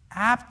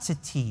 apt to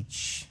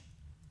teach.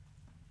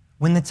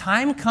 When the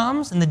time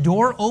comes and the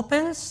door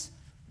opens,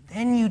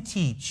 then you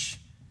teach.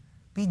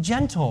 Be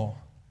gentle.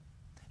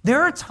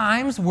 There are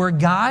times where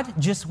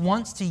God just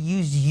wants to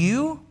use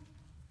you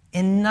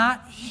and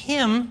not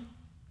him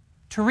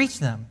to reach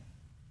them.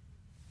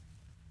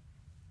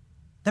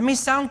 That may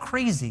sound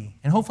crazy,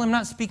 and hopefully I'm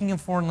not speaking in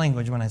foreign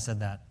language when I said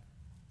that.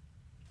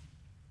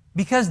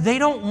 Because they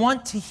don't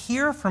want to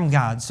hear from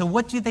God. So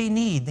what do they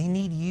need? They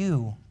need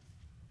you.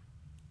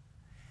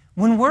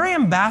 When we're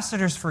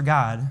ambassadors for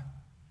God,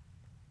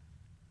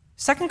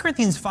 2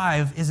 Corinthians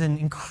 5 is an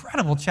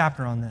incredible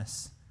chapter on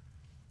this.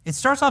 It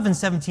starts off in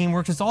 17,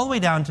 works its all the way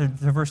down to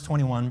verse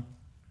 21.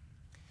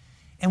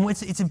 And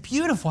it's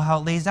beautiful how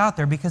it lays out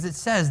there because it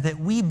says that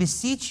we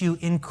beseech you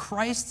in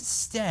Christ's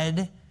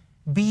stead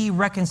be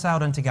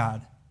reconciled unto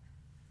God.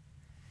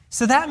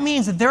 So that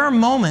means that there are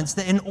moments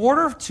that in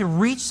order to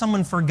reach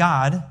someone for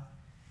God,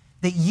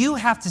 that you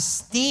have to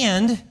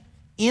stand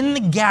in the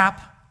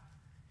gap,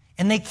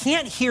 and they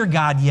can't hear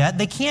God yet,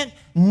 they can't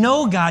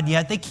know God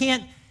yet, they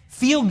can't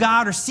feel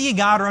God or see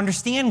God or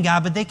understand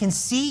God, but they can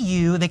see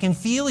you, they can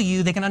feel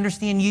you, they can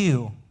understand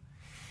you.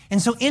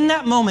 And so in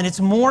that moment, it's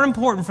more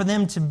important for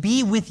them to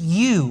be with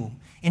you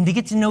and to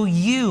get to know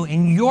you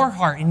and your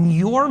heart and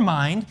your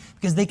mind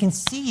because they can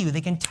see you, they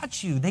can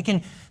touch you, they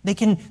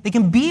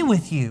can be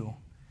with you.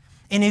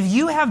 And if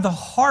you have the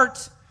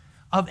heart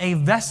of a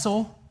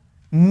vessel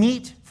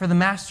meet for the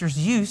master's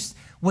use,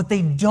 what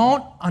they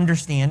don't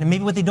understand and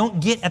maybe what they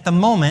don't get at the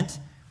moment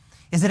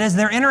is that as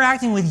they're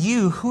interacting with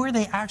you, who are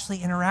they actually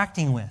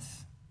interacting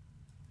with?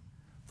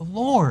 The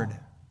Lord.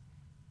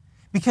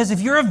 Because if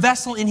you're a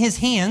vessel in his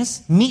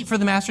hands, meet for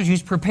the master's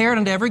use, prepared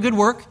unto every good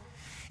work,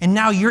 and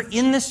now you're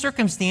in this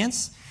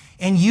circumstance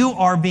and you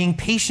are being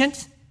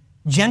patient,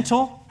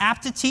 gentle,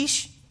 apt to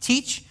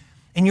teach,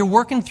 and you're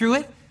working through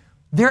it,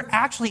 they're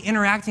actually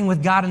interacting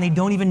with God and they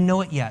don't even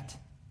know it yet.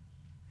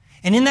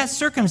 And in that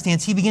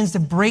circumstance, he begins to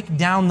break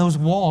down those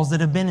walls that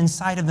have been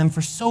inside of them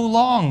for so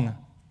long.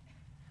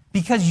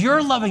 Because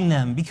you're loving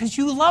them, because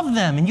you love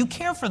them and you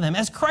care for them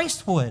as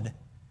Christ would,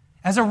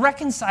 as a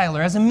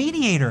reconciler, as a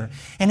mediator.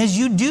 And as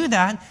you do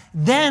that,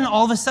 then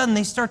all of a sudden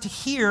they start to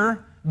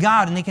hear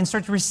God and they can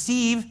start to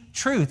receive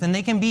truth and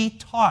they can be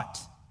taught.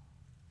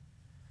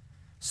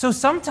 So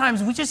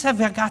sometimes we just have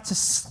got to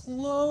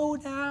slow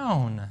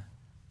down.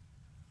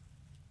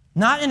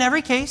 Not in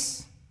every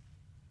case.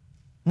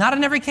 Not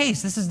in every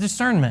case. This is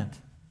discernment.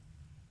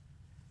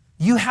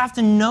 You have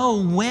to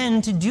know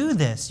when to do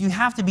this. You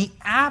have to be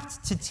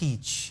apt to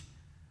teach.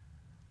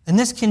 And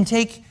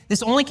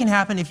this only can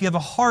happen if you have a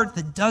heart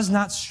that does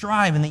not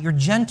strive and that you're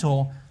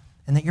gentle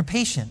and that you're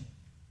patient.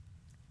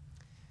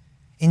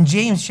 In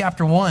James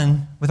chapter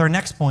 1, with our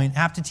next point,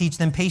 apt to teach,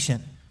 then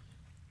patient,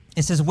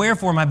 it says,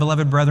 "Wherefore, my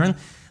beloved brethren,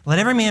 let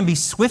every man be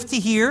swift to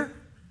hear,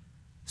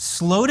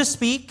 slow to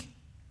speak,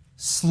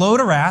 slow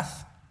to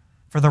wrath,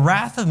 for the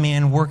wrath of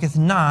man worketh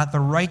not the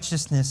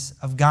righteousness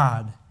of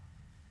God."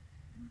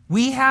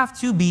 We have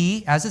to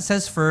be, as it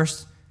says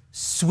first,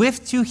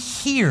 swift to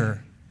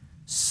hear,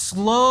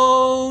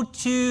 slow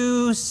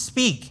to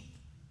speak.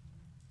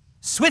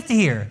 Swift to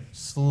hear,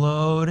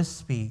 slow to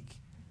speak,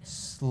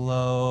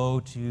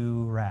 slow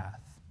to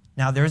wrath.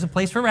 Now, there is a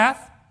place for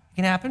wrath. It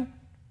can happen.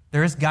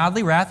 There is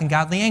godly wrath and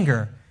godly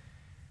anger.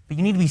 But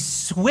you need to be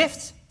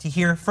swift to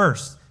hear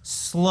first,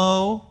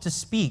 slow to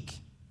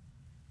speak.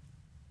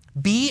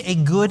 Be a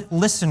good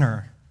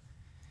listener.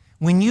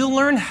 When you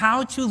learn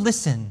how to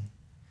listen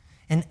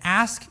and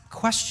ask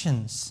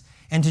questions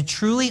and to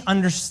truly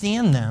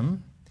understand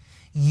them,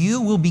 you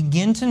will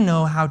begin to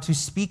know how to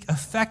speak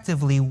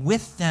effectively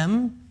with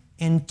them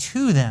and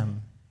to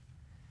them.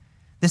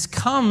 This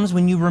comes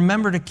when you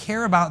remember to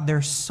care about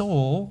their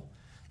soul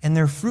and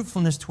their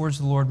fruitfulness towards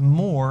the Lord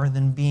more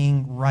than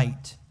being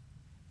right.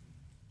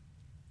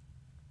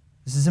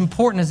 This is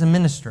important as a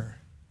minister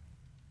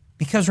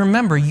because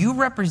remember, you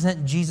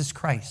represent Jesus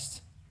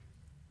Christ.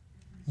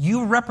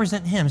 You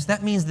represent him. So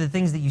that means the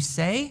things that you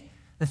say,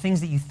 the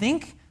things that you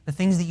think, the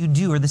things that you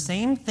do are the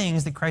same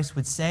things that Christ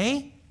would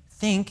say,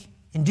 think,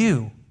 and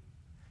do.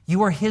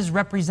 You are his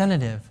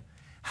representative.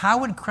 How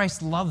would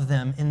Christ love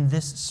them in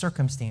this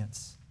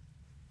circumstance?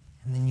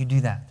 And then you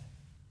do that.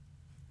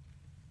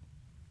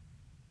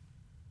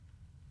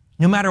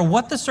 No matter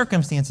what the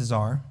circumstances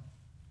are,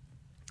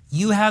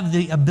 you have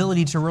the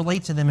ability to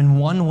relate to them in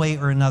one way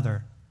or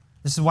another.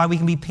 This is why we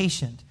can be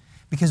patient,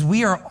 because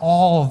we are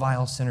all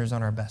vile sinners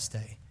on our best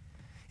day.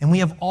 And we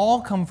have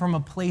all come from a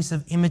place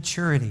of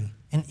immaturity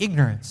and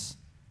ignorance.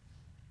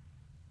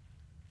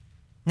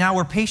 Now,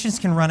 where patience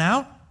can run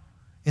out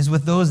is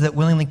with those that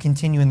willingly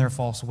continue in their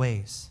false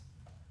ways,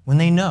 when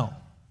they know.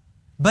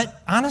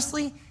 But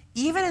honestly,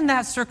 even in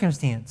that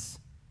circumstance,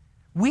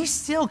 we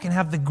still can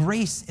have the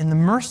grace and the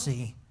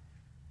mercy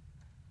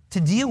to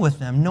deal with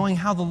them, knowing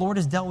how the Lord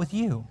has dealt with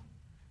you.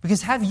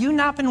 Because have you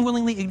not been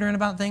willingly ignorant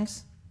about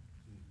things?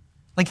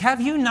 Like,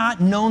 have you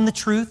not known the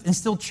truth and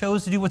still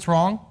chose to do what's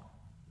wrong?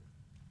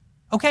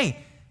 Okay,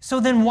 so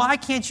then why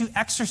can't you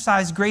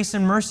exercise grace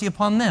and mercy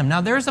upon them?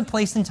 Now, there's a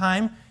place and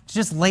time to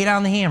just lay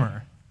down the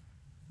hammer.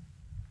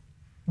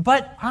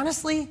 But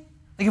honestly,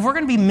 like if we're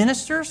going to be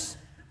ministers,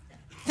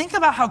 think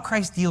about how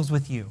Christ deals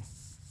with you.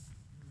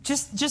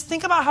 Just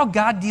think about how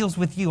God deals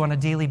with you on a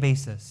daily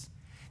basis.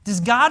 Does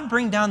God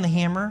bring down the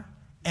hammer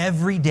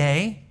every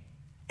day,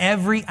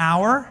 every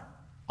hour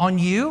on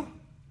you?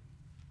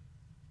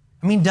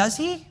 I mean, does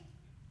he?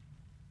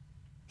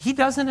 He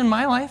doesn't in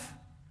my life.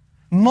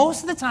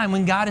 Most of the time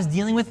when God is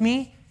dealing with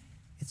me,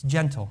 it's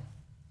gentle.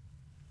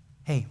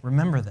 Hey,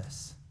 remember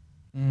this.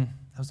 That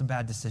was a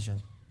bad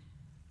decision.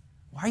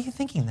 Why are you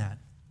thinking that?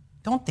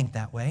 Don't think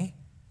that way.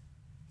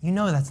 You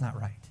know that's not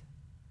right.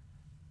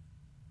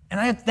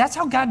 And that's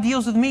how God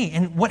deals with me.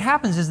 And what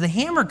happens is the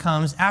hammer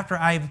comes after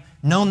I've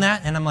known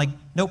that, and I'm like,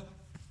 nope.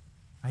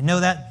 I know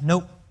that,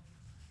 nope.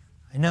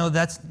 I know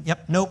that's,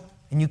 yep, nope.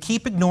 And you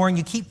keep ignoring,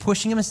 you keep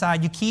pushing him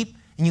aside, you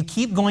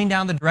keep going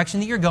down the direction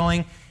that you're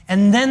going,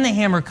 and then the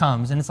hammer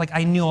comes, and it's like,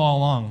 I knew all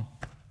along.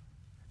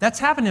 That's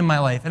happened in my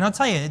life, and I'll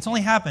tell you, it's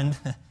only happened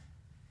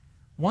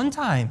one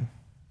time.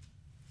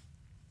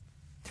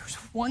 There was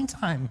one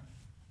time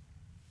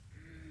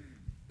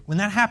when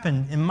that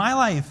happened in my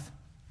life.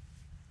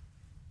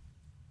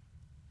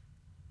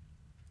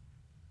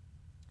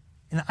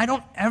 And I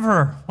don't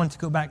ever want to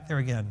go back there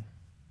again.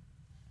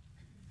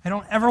 I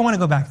don't ever want to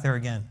go back there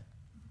again.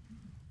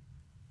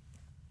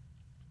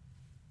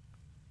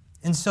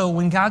 And so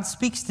when God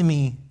speaks to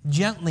me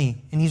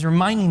gently and he's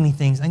reminding me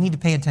things, I need to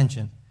pay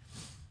attention.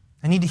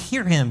 I need to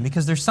hear him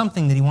because there's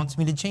something that he wants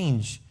me to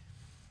change.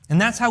 And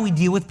that's how we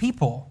deal with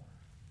people.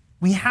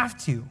 We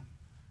have to.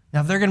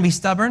 Now, if they're going to be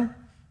stubborn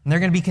and they're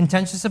going to be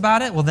contentious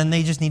about it, well, then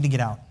they just need to get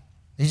out.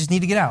 They just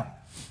need to get out.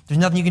 There's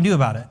nothing you can do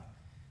about it.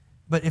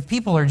 But if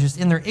people are just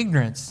in their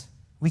ignorance,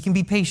 we can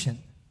be patient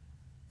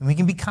and we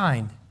can be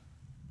kind.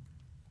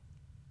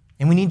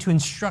 And we need to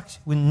instruct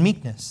with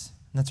meekness.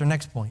 And that's our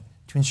next point,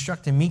 to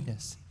instruct in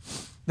meekness.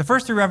 The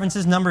first three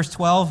references, Numbers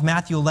 12,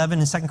 Matthew 11,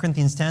 and 2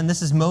 Corinthians 10,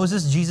 this is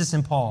Moses, Jesus,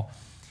 and Paul.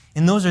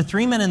 And those are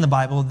three men in the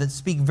Bible that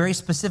speak very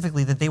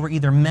specifically that they were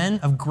either men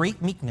of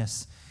great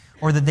meekness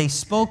or that they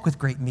spoke with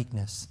great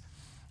meekness.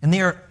 And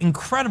they are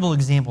incredible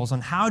examples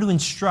on how to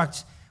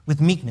instruct with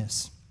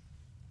meekness.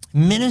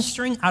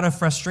 Ministering out of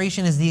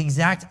frustration is the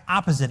exact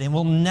opposite. It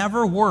will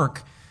never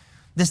work.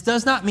 This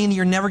does not mean that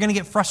you're never going to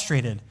get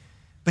frustrated,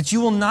 but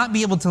you will not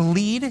be able to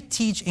lead,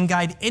 teach, and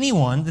guide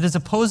anyone that is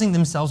opposing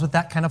themselves with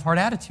that kind of hard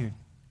attitude.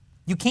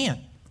 You can't.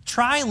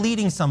 Try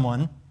leading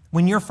someone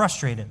when you're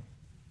frustrated.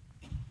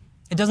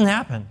 It doesn't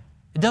happen.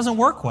 It doesn't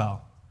work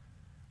well.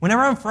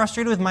 Whenever I'm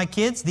frustrated with my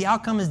kids, the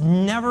outcome is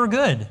never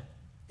good.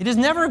 It is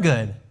never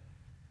good.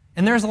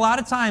 And there's a lot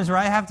of times where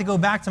I have to go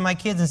back to my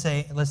kids and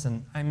say,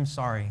 listen, I'm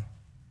sorry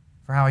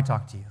for how I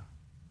talked to you.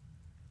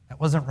 That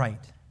wasn't right.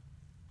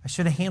 I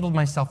should have handled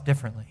myself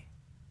differently.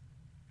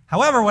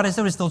 However, what I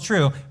said was still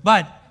true,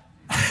 but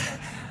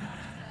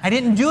I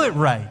didn't do it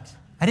right.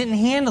 I didn't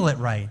handle it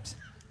right.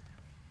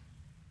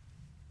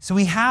 So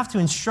we have to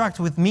instruct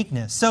with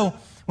meekness. So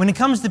when it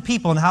comes to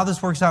people and how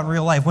this works out in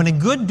real life, when a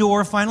good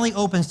door finally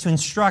opens to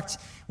instruct,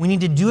 we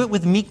need to do it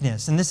with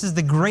meekness. And this is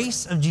the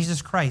grace of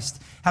Jesus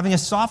Christ, having a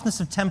softness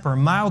of temper,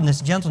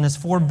 mildness, gentleness,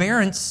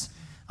 forbearance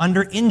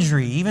under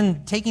injury,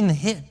 even taking the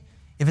hit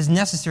if it's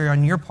necessary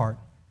on your part.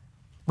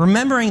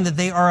 Remembering that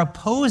they are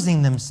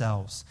opposing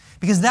themselves,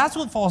 because that's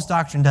what false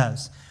doctrine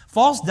does.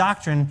 False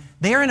doctrine,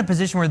 they are in a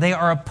position where they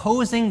are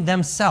opposing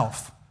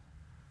themselves.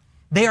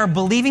 They are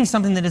believing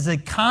something that is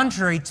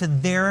contrary to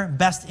their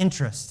best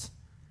interest,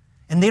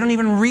 and they don't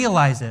even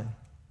realize it.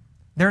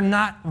 They're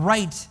not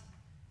right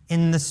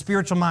in the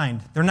spiritual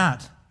mind. They're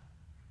not.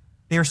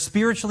 They are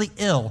spiritually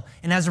ill,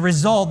 and as a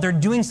result, they're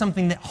doing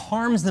something that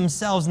harms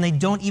themselves, and they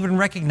don't even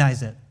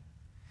recognize it.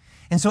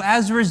 And so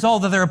as a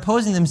result that they're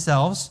opposing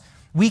themselves,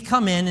 we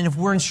come in, and if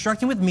we're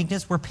instructing with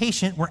meekness, we're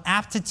patient, we're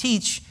apt to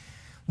teach,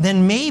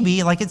 then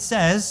maybe, like it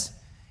says,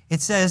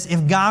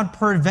 if God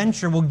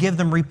peradventure will give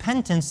them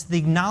repentance, the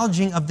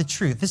acknowledging of the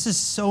truth. This is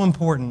so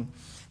important.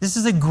 This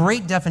is a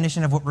great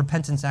definition of what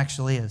repentance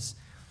actually is.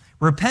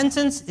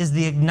 Repentance is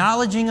the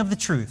acknowledging of the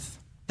truth.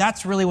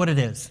 That's really what it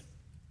is.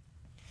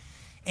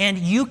 And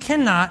you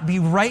cannot be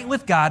right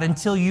with God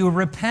until you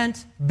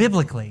repent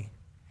biblically,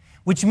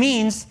 which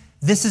means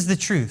this is the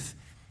truth.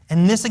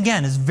 And this,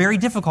 again, is very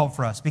difficult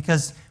for us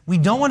because we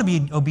don't want to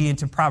be obedient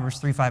to Proverbs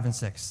 3, 5, and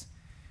 6.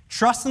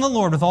 Trust in the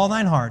Lord with all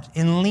thine heart,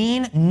 and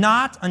lean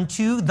not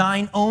unto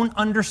thine own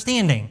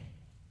understanding.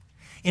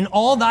 In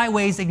all thy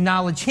ways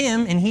acknowledge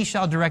him, and he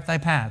shall direct thy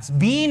paths.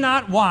 Be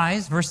not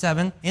wise, verse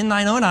 7, in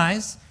thine own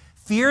eyes.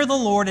 Fear the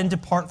Lord and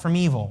depart from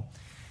evil.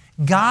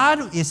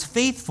 God is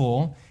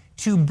faithful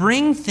to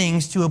bring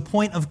things to a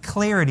point of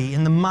clarity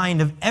in the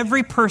mind of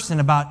every person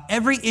about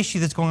every issue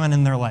that's going on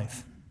in their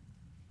life.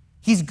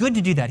 He's good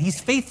to do that. He's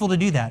faithful to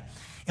do that.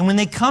 And when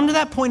they come to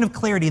that point of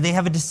clarity, they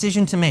have a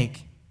decision to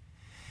make.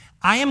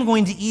 I am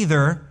going to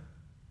either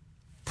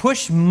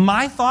push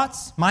my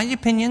thoughts, my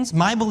opinions,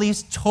 my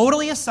beliefs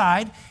totally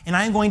aside, and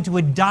I am going to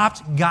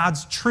adopt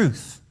God's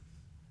truth.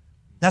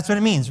 That's what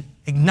it means,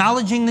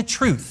 acknowledging the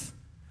truth.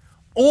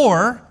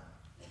 Or,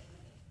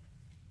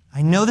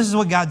 I know this is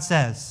what God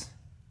says,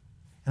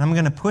 and I'm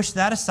going to push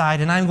that aside,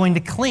 and I'm going to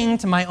cling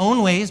to my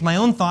own ways, my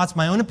own thoughts,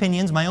 my own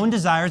opinions, my own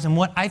desires, and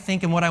what I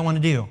think and what I want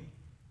to do.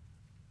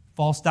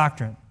 False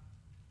doctrine.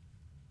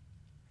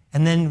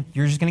 And then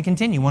you're just going to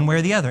continue one way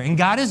or the other. And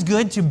God is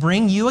good to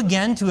bring you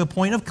again to a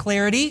point of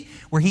clarity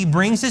where he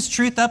brings his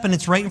truth up and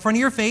it's right in front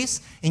of your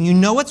face, and you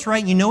know what's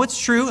right, you know what's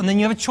true, and then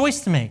you have a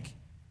choice to make.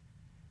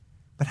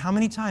 But how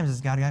many times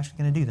is God actually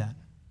going to do that?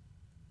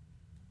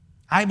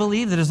 I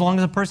believe that as long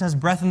as a person has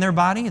breath in their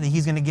body, that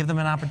he's going to give them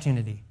an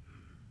opportunity.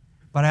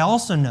 But I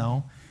also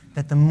know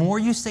that the more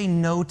you say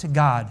no to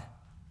God,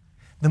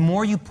 the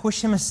more you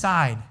push him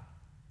aside,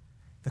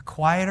 the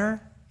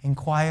quieter and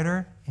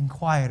quieter and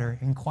quieter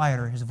and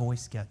quieter his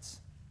voice gets.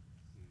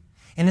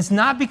 And it's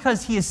not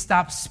because he has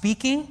stopped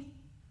speaking.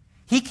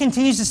 He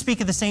continues to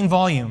speak at the same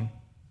volume.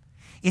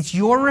 It's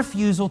your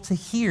refusal to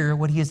hear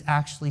what he has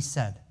actually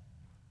said.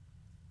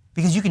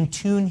 Because you can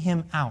tune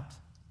him out.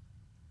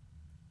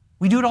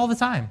 We do it all the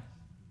time.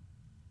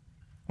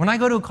 When I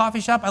go to a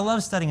coffee shop, I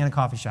love studying in a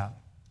coffee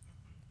shop.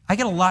 I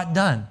get a lot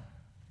done.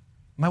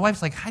 My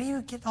wife's like, how do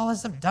you get all this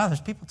stuff done?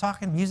 There's people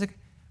talking, music.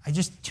 I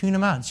just tune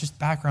them out. It's just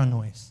background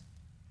noise.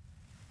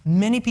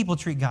 Many people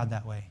treat God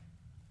that way.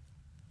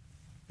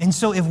 And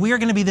so if we are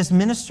going to be this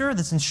minister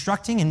that's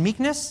instructing in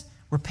meekness,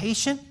 we're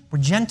patient, we're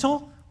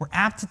gentle, we're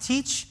apt to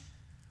teach,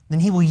 then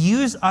he will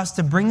use us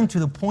to bring them to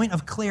the point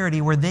of clarity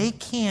where they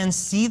can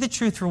see the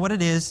truth for what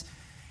it is,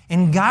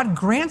 and God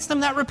grants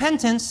them that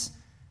repentance,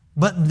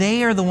 but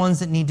they are the ones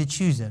that need to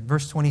choose it.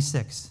 Verse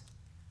 26,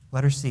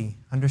 letter C,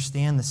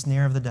 understand the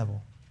snare of the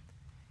devil,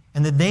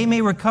 and that they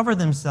may recover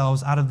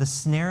themselves out of the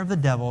snare of the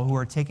devil who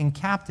are taken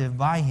captive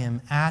by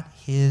him at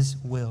his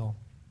will.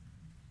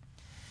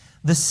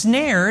 The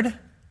snared,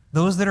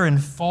 those that are in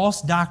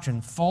false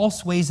doctrine,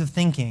 false ways of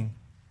thinking,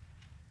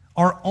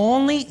 are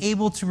only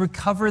able to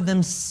recover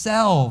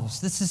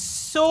themselves. This is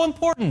so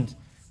important.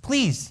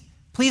 Please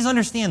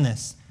understand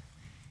this.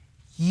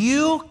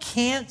 You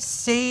can't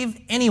save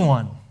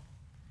anyone.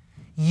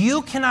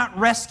 You cannot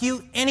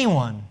rescue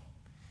anyone.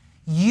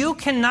 You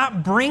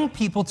cannot bring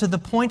people to the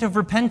point of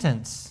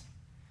repentance.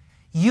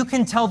 You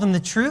can tell them the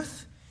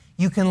truth.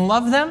 You can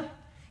love them.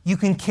 You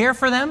can care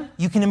for them.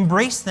 You can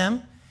embrace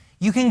them.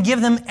 You can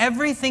give them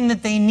everything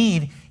that they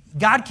need.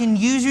 God can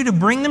use you to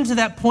bring them to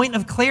that point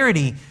of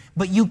clarity,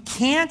 but you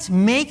can't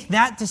make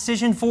that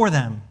decision for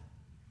them.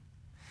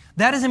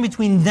 That is in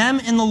between them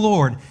and the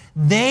Lord.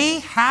 They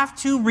have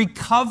to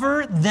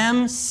recover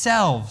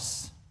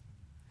themselves.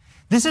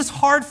 This is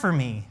hard for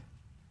me.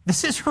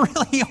 This is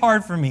really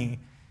hard for me.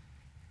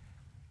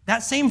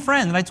 That same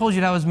friend that I told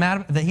you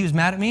that he was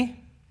mad at me,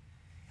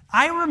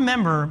 I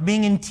remember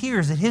being in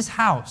tears at his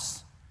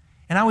house,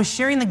 and I was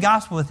sharing the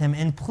gospel with him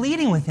and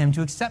pleading with him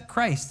to accept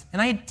Christ,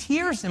 and I had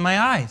tears in my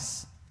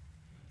eyes.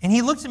 And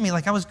he looked at me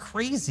like I was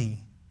crazy.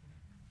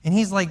 And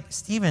he's like,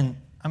 Stephen,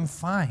 I'm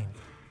fine.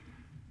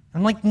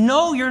 I'm like,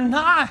 no, you're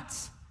not.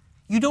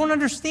 You don't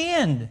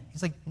understand.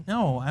 He's like,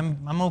 no,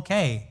 I'm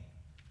okay.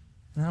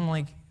 And I'm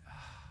like,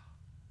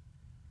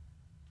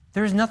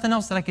 there's nothing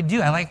else that I could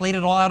do. I laid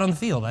it all out on the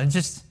field.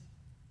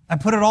 I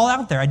put it all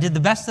out there. I did the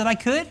best that I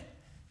could,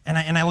 and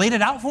I laid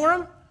it out for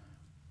him.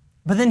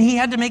 But then he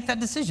had to make that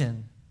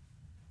decision.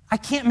 I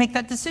can't make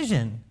that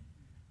decision.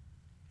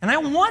 And I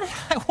want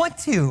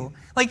to.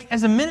 Like,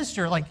 as a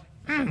minister, I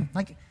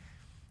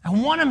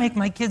want to make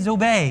my kids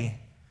obey.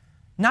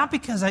 Not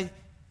because I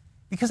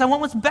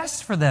want what's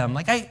best for them.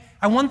 Like,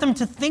 I want them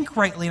to think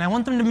rightly, and I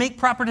want them to make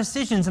proper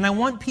decisions, and I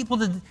want people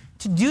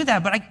to do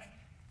that, but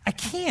I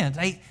can't.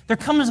 There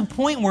comes a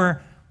point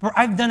where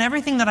I've done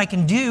everything that I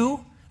can do,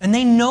 and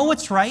they know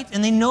what's right,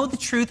 and they know the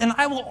truth, and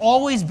I will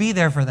always be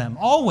there for them.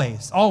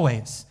 Always,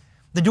 always.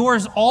 The door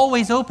is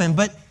always open,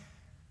 but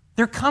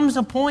there comes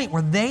a point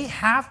where they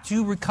have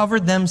to recover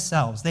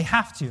themselves. They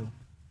have to.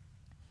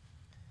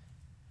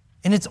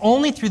 And it's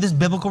only through this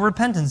biblical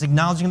repentance,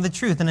 acknowledging of the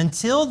truth. And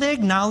until they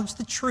acknowledge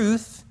the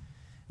truth,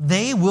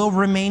 they will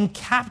remain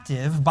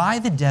captive by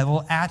the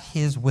devil at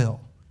his will.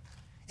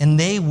 And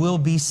they will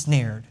be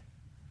snared.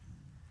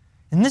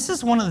 And this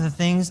is one of the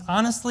things,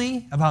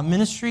 honestly, about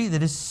ministry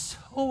that is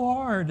so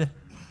hard.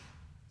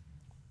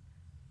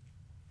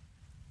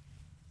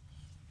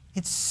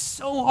 It's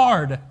so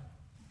hard.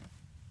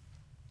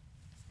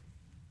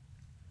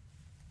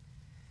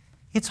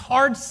 It's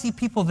hard to see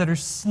people that are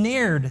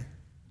snared,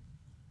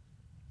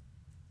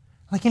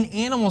 like an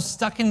animal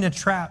stuck in a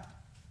trap.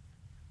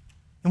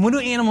 And what do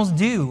animals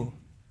do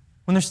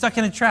when they're stuck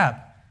in a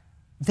trap?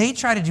 They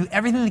try to do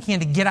everything they can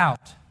to get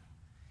out.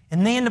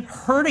 And they end up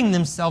hurting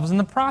themselves in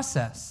the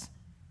process.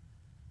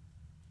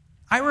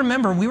 I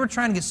remember we were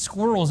trying to get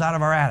squirrels out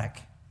of our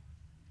attic.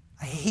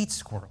 I hate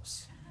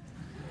squirrels.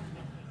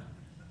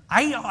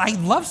 I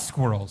love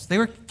squirrels. They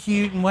were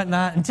cute and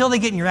whatnot until they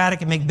get in your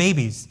attic and make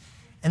babies.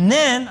 And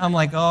then I'm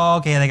like, oh,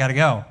 okay, they got to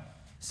go.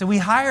 So we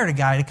hired a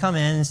guy to come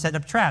in and set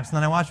up traps. And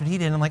then I watched what he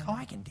did, and I'm like, oh,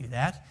 I can do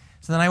that.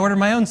 So then I ordered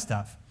my own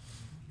stuff.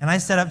 And I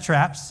set up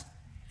traps.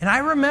 And I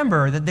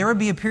remember that there would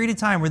be a period of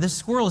time where this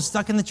squirrel is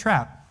stuck in the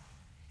trap.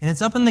 And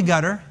it's up in the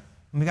gutter.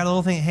 And we got a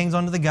little thing that hangs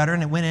onto the gutter,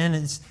 and it went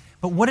in.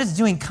 But what it's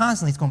doing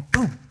constantly, it's going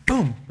boom,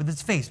 boom, with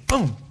its face,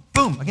 boom,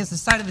 boom, against the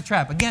side of the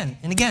trap, again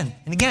and again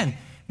and again.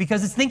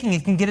 Because it's thinking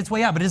it can get its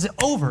way out. But is it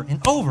over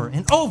and over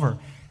and over?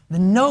 The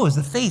nose,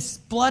 the face,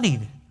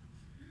 bloodied.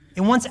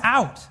 It wants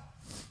out.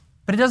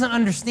 But it doesn't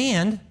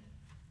understand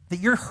that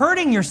you're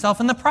hurting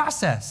yourself in the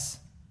process.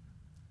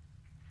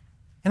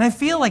 And I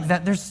feel like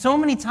that there's so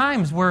many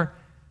times where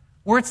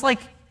it's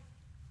like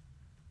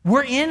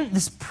we're in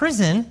this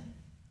prison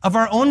of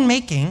our own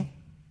making,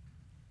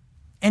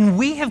 and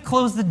we have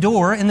closed the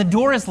door, and the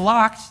door is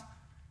locked,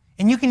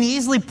 and you can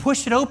easily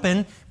push it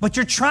open, but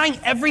you're trying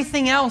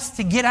everything else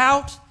to get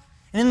out,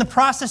 and in the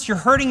process, you're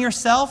hurting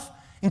yourself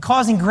and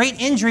causing great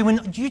injury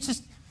when you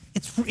just,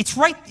 it's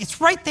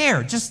right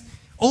there. Just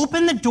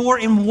open the door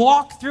and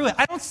walk through it.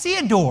 I don't see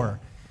a door.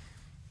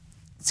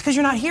 It's because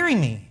you're not hearing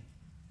me.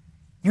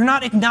 You're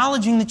not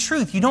acknowledging the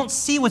truth. You don't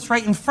see what's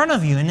right in front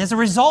of you, and as a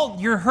result,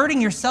 you're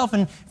hurting yourself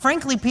and,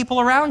 frankly,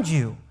 people around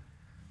you.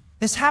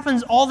 This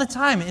happens all the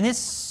time, and it's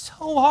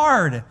so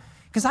hard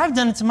because I've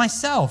done it to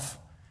myself.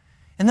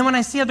 And then when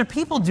I see other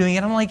people doing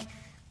it, I'm like,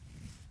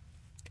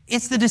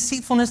 it's the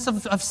deceitfulness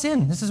of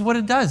sin. This is what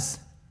it does.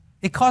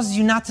 It causes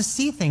you not to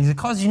see things. It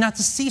causes you not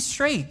to see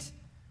straight.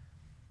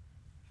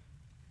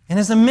 And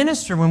as a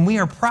minister, when we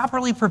are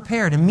properly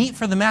prepared to meet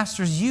for the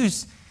Master's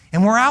use,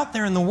 and we're out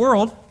there in the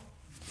world,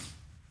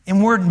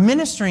 and we're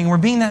ministering, we're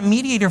being that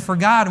mediator for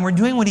God, and we're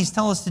doing what He's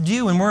telling us to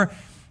do, and we're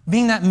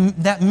being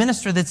that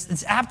minister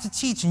that's apt to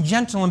teach and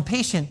gentle and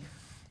patient,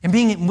 and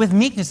being with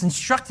meekness,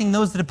 instructing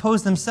those that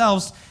oppose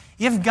themselves,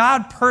 if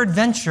God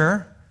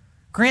peradventure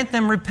grant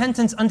them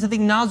repentance unto the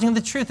acknowledging of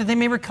the truth, that they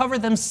may recover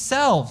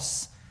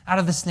themselves out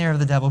of the snare of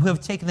the devil, who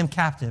have taken them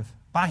captive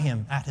by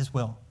him at his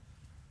will.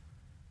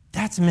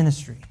 That's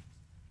ministry.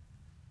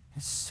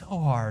 It's so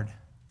hard.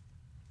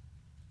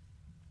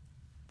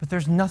 But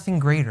there's nothing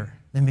greater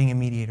than being a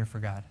mediator for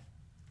God.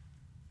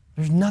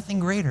 There's nothing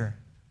greater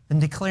than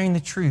declaring the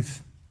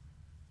truth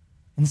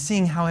and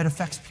seeing how it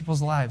affects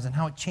people's lives and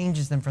how it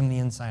changes them from the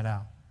inside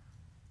out.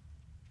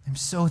 I'm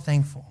so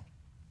thankful.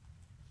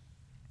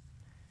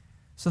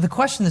 So the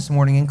question this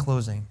morning in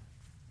closing,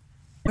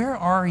 where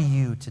are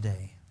you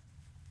today?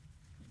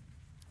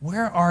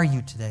 Where are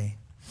you today?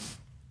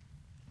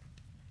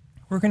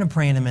 We're going to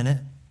pray in a minute,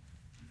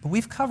 but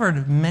we've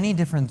covered many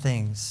different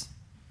things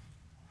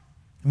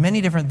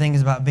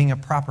about being a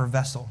proper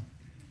vessel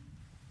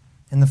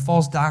and the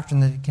false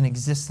doctrine that can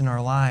exist in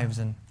our lives.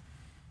 And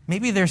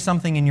maybe there's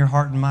something in your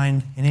heart and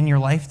mind and in your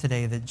life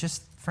today that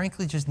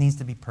frankly needs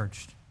to be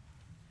purged.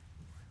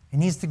 It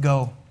needs to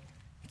go.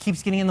 It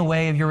keeps getting in the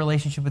way of your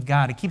relationship with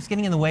God. It keeps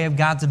getting in the way of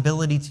God's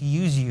ability to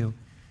use you.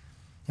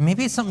 And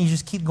maybe it's something you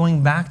just keep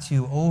going back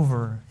to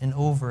over and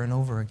over and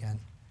over again.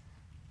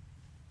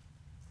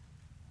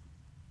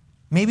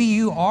 Maybe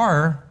you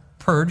are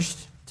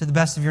purged to the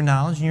best of your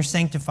knowledge, and you're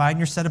sanctified, and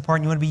you're set apart,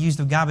 and you want to be used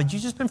of God, but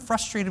you've just been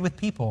frustrated with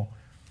people.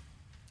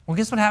 Well,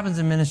 guess what happens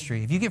in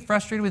ministry? If you get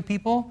frustrated with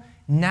people,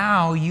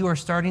 now you are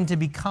starting to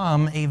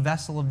become a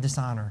vessel of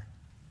dishonor.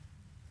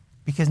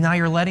 Because now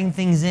you're letting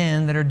things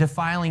in that are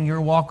defiling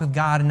your walk with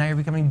God, and now you're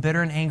becoming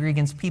bitter and angry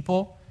against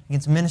people,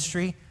 against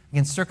ministry,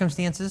 against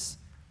circumstances,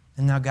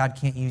 and now God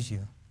can't use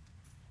you.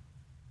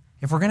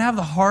 If we're going to have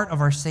the heart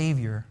of our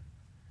Savior,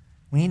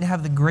 we need to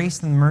have the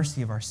grace and the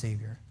mercy of our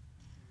Savior.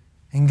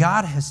 And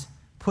God has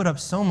put up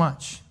so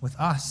much with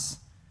us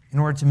in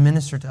order to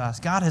minister to us.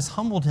 God has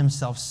humbled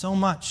himself so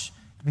much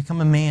to become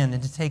a man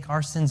and to take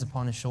our sins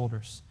upon his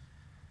shoulders.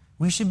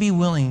 We should be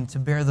willing to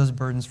bear those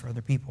burdens for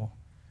other people.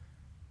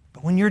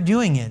 But when you're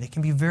doing it, it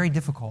can be very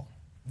difficult,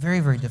 very,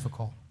 very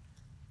difficult.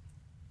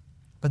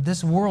 But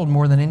this world,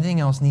 more than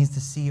anything else, needs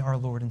to see our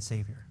Lord and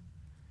Savior.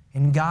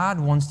 And God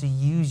wants to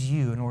use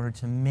you in order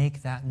to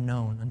make that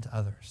known unto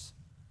others.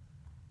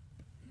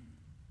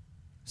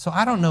 So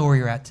I don't know where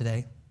you're at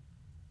today,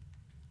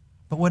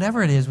 but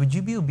whatever it is, would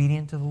you be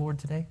obedient to the Lord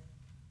today?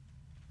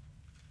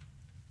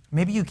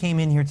 Maybe you came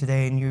in here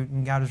today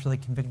and God was really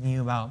convicting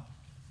you about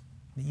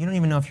that you don't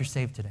even know if you're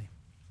saved today.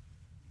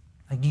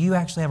 Like, do you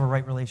actually have a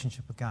right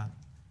relationship with God?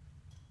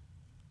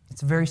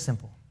 It's very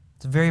simple.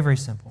 It's very, very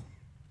simple.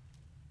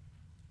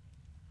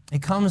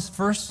 It comes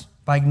first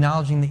by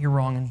acknowledging that you're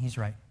wrong and he's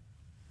right.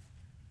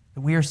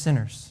 That we are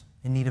sinners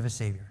in need of a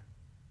Savior.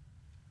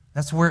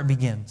 That's where it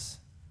begins.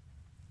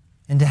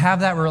 And to have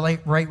that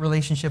right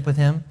relationship with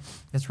him,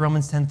 it's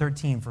Romans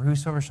 10:13. For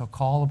whosoever shall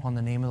call upon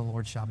the name of the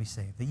Lord shall be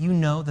saved. That you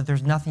know that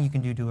there's nothing you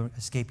can do to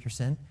escape your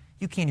sin.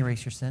 You can't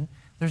erase your sin.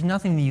 There's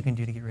nothing that you can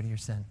do to get rid of your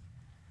sin.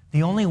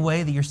 The only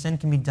way that your sin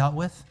can be dealt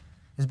with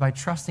is by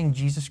trusting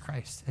Jesus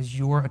Christ as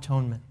your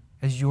atonement,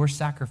 as your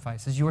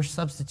sacrifice, as your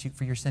substitute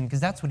for your sin,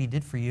 because that's what he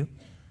did for you.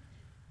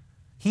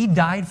 He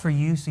died for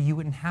you so you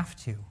wouldn't have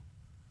to.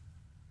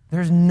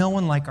 There's no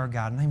one like our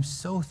God, and I'm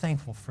so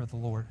thankful for the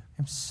Lord.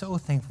 I'm so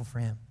thankful for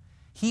him.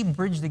 He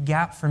bridged the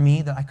gap for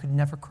me that I could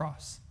never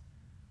cross.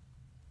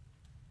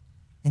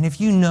 And if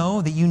you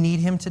know that you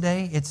need him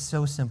today, it's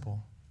so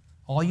simple.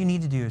 All you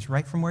need to do is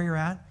right from where you're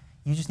at,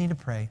 you just need to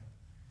pray.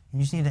 And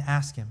you just need to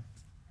ask him,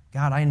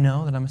 God, I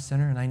know that I'm a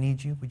sinner and I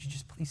need you. Would you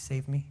just please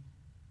save me?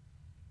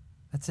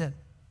 That's it.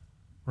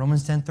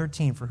 Romans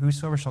 10:13, for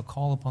whosoever shall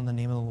call upon the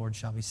name of the Lord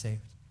shall be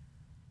saved.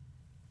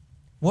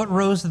 What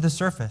rose to the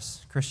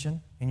surface,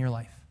 Christian, in your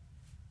life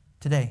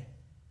today?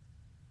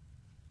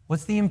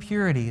 What's the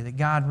impurity that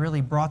God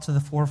really brought to the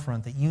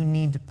forefront that you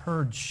need to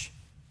purge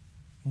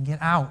and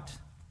get out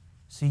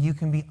so you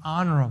can be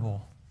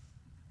honorable?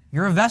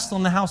 You're a vessel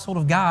in the household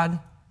of God,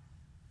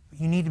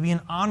 but you need to be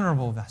an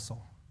honorable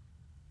vessel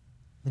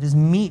that is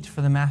meet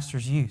for the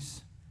master's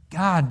use.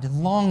 God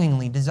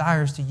longingly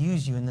desires to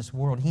use you in this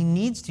world. He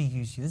needs to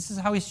use you. This is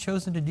how he's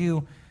chosen to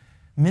do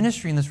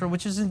ministry in this world,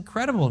 which is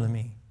incredible to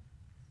me.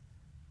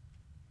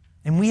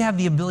 And we have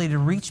the ability to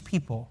reach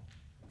people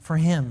for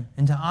him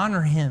and to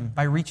honor him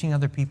by reaching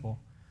other people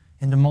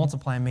and to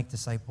multiply and make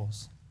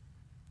disciples.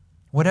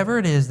 Whatever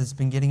it is that's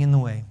been getting in the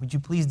way, would you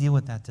please deal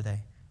with that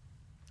today?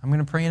 I'm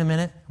going to pray in a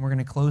minute, and we're going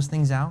to close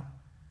things out.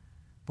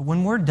 But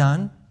when we're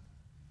done,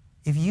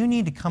 if you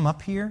need to come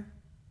up here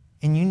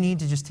and you need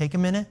to just take a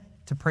minute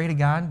to pray to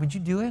God, would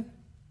you do it?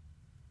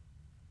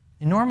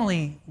 And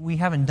normally, we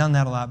haven't done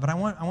that a lot, but I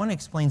want to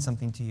explain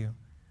something to you.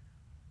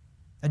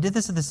 I did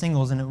this at the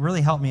singles, and it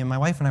really helped me, and my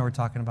wife and I were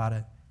talking about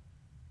it.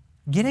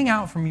 Getting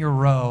out from your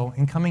row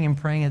and coming and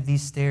praying at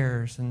these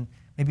stairs and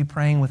maybe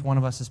praying with one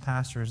of us as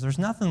pastors, there's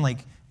nothing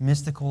like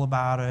mystical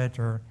about it,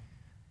 and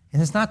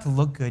it's not to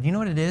look good. You know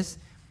what it is?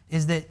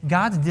 Is that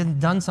God's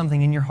done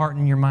something in your heart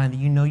and in your mind that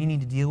you know you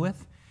need to deal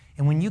with,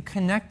 and when you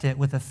connect it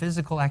with a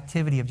physical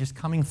activity of just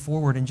coming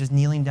forward and just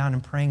kneeling down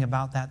and praying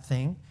about that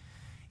thing,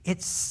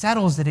 it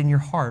settles it in your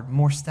heart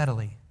more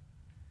steadily.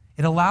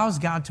 It allows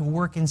God to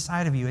work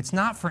inside of you. It's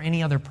not for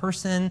any other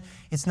person.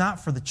 It's not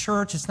for the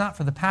church. It's not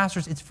for the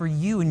pastors. It's for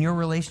you and your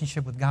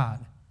relationship with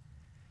God.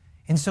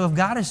 And so if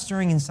God is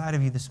stirring inside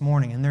of you this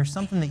morning and there's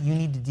something that you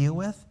need to deal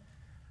with,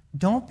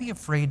 don't be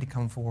afraid to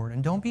come forward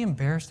and don't be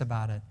embarrassed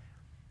about it.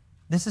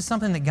 This is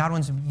something that God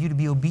wants you to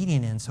be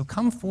obedient in. So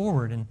come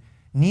forward and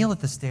kneel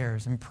at the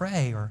stairs and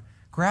pray, or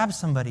grab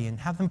somebody and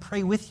have them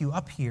pray with you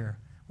up here.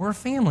 We're a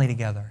family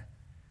together.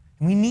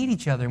 And we need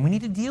each other, and we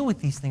need to deal with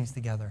these things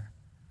together.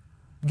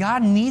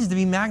 God needs to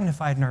be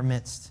magnified in our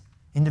midst,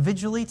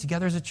 individually,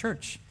 together as a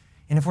church.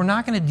 And if we're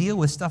not going to deal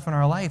with stuff in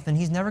our life, then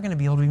he's never going to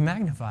be able to be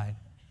magnified.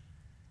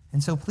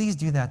 And so please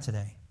do that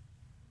today.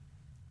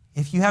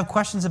 If you have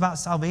questions about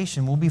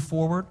salvation, we'll be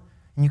forward,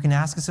 and you can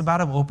ask us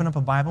about it. We'll open up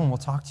a Bible, and we'll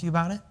talk to you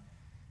about it.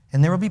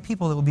 And there will be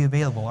people that will be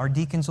available. Our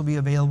deacons will be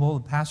available.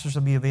 The pastors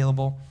will be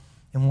available,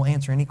 and we'll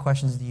answer any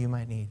questions that you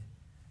might need.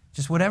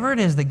 Just whatever it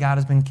is that God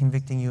has been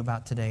convicting you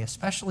about today,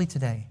 especially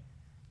today,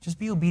 just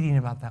be obedient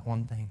about that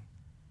one thing.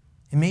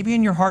 And maybe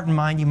in your heart and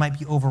mind, you might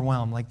be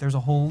overwhelmed. Like there's a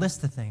whole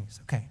list of things.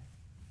 Okay.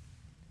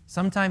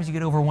 Sometimes you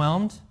get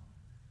overwhelmed,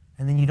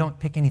 and then you don't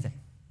pick anything.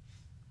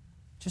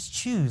 Just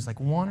choose like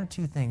one or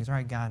two things. All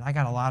right, God, I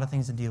got a lot of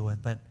things to deal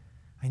with, but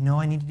I know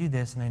I need to do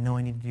this, and I know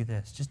I need to do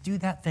this. Just do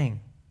that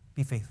thing.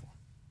 Be faithful.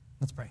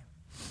 Let's pray.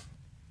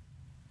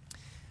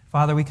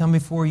 Father, we come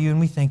before you,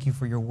 and we thank you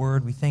for your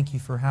word. We thank you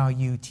for how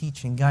you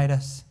teach and guide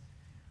us.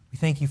 We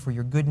thank you for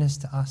your goodness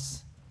to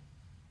us.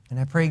 And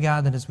I pray,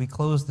 God, that as we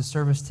close the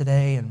service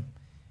today and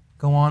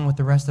go on with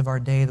the rest of our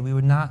day, that we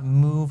would not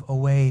move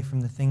away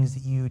from the things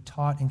that you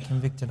taught and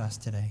convicted us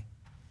today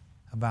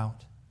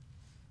about.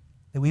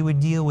 That we would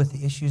deal with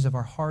the issues of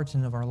our heart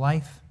and of our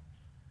life.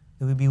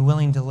 That we'd be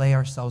willing to lay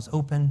ourselves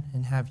open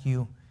and have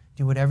you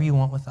do whatever you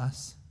want with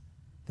us.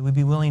 That we'd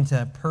be willing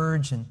to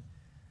purge and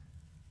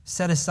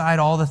set aside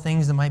all the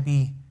things that might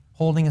be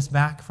holding us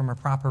back from a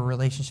proper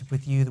relationship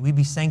with you. That we'd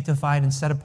be sanctified and set apart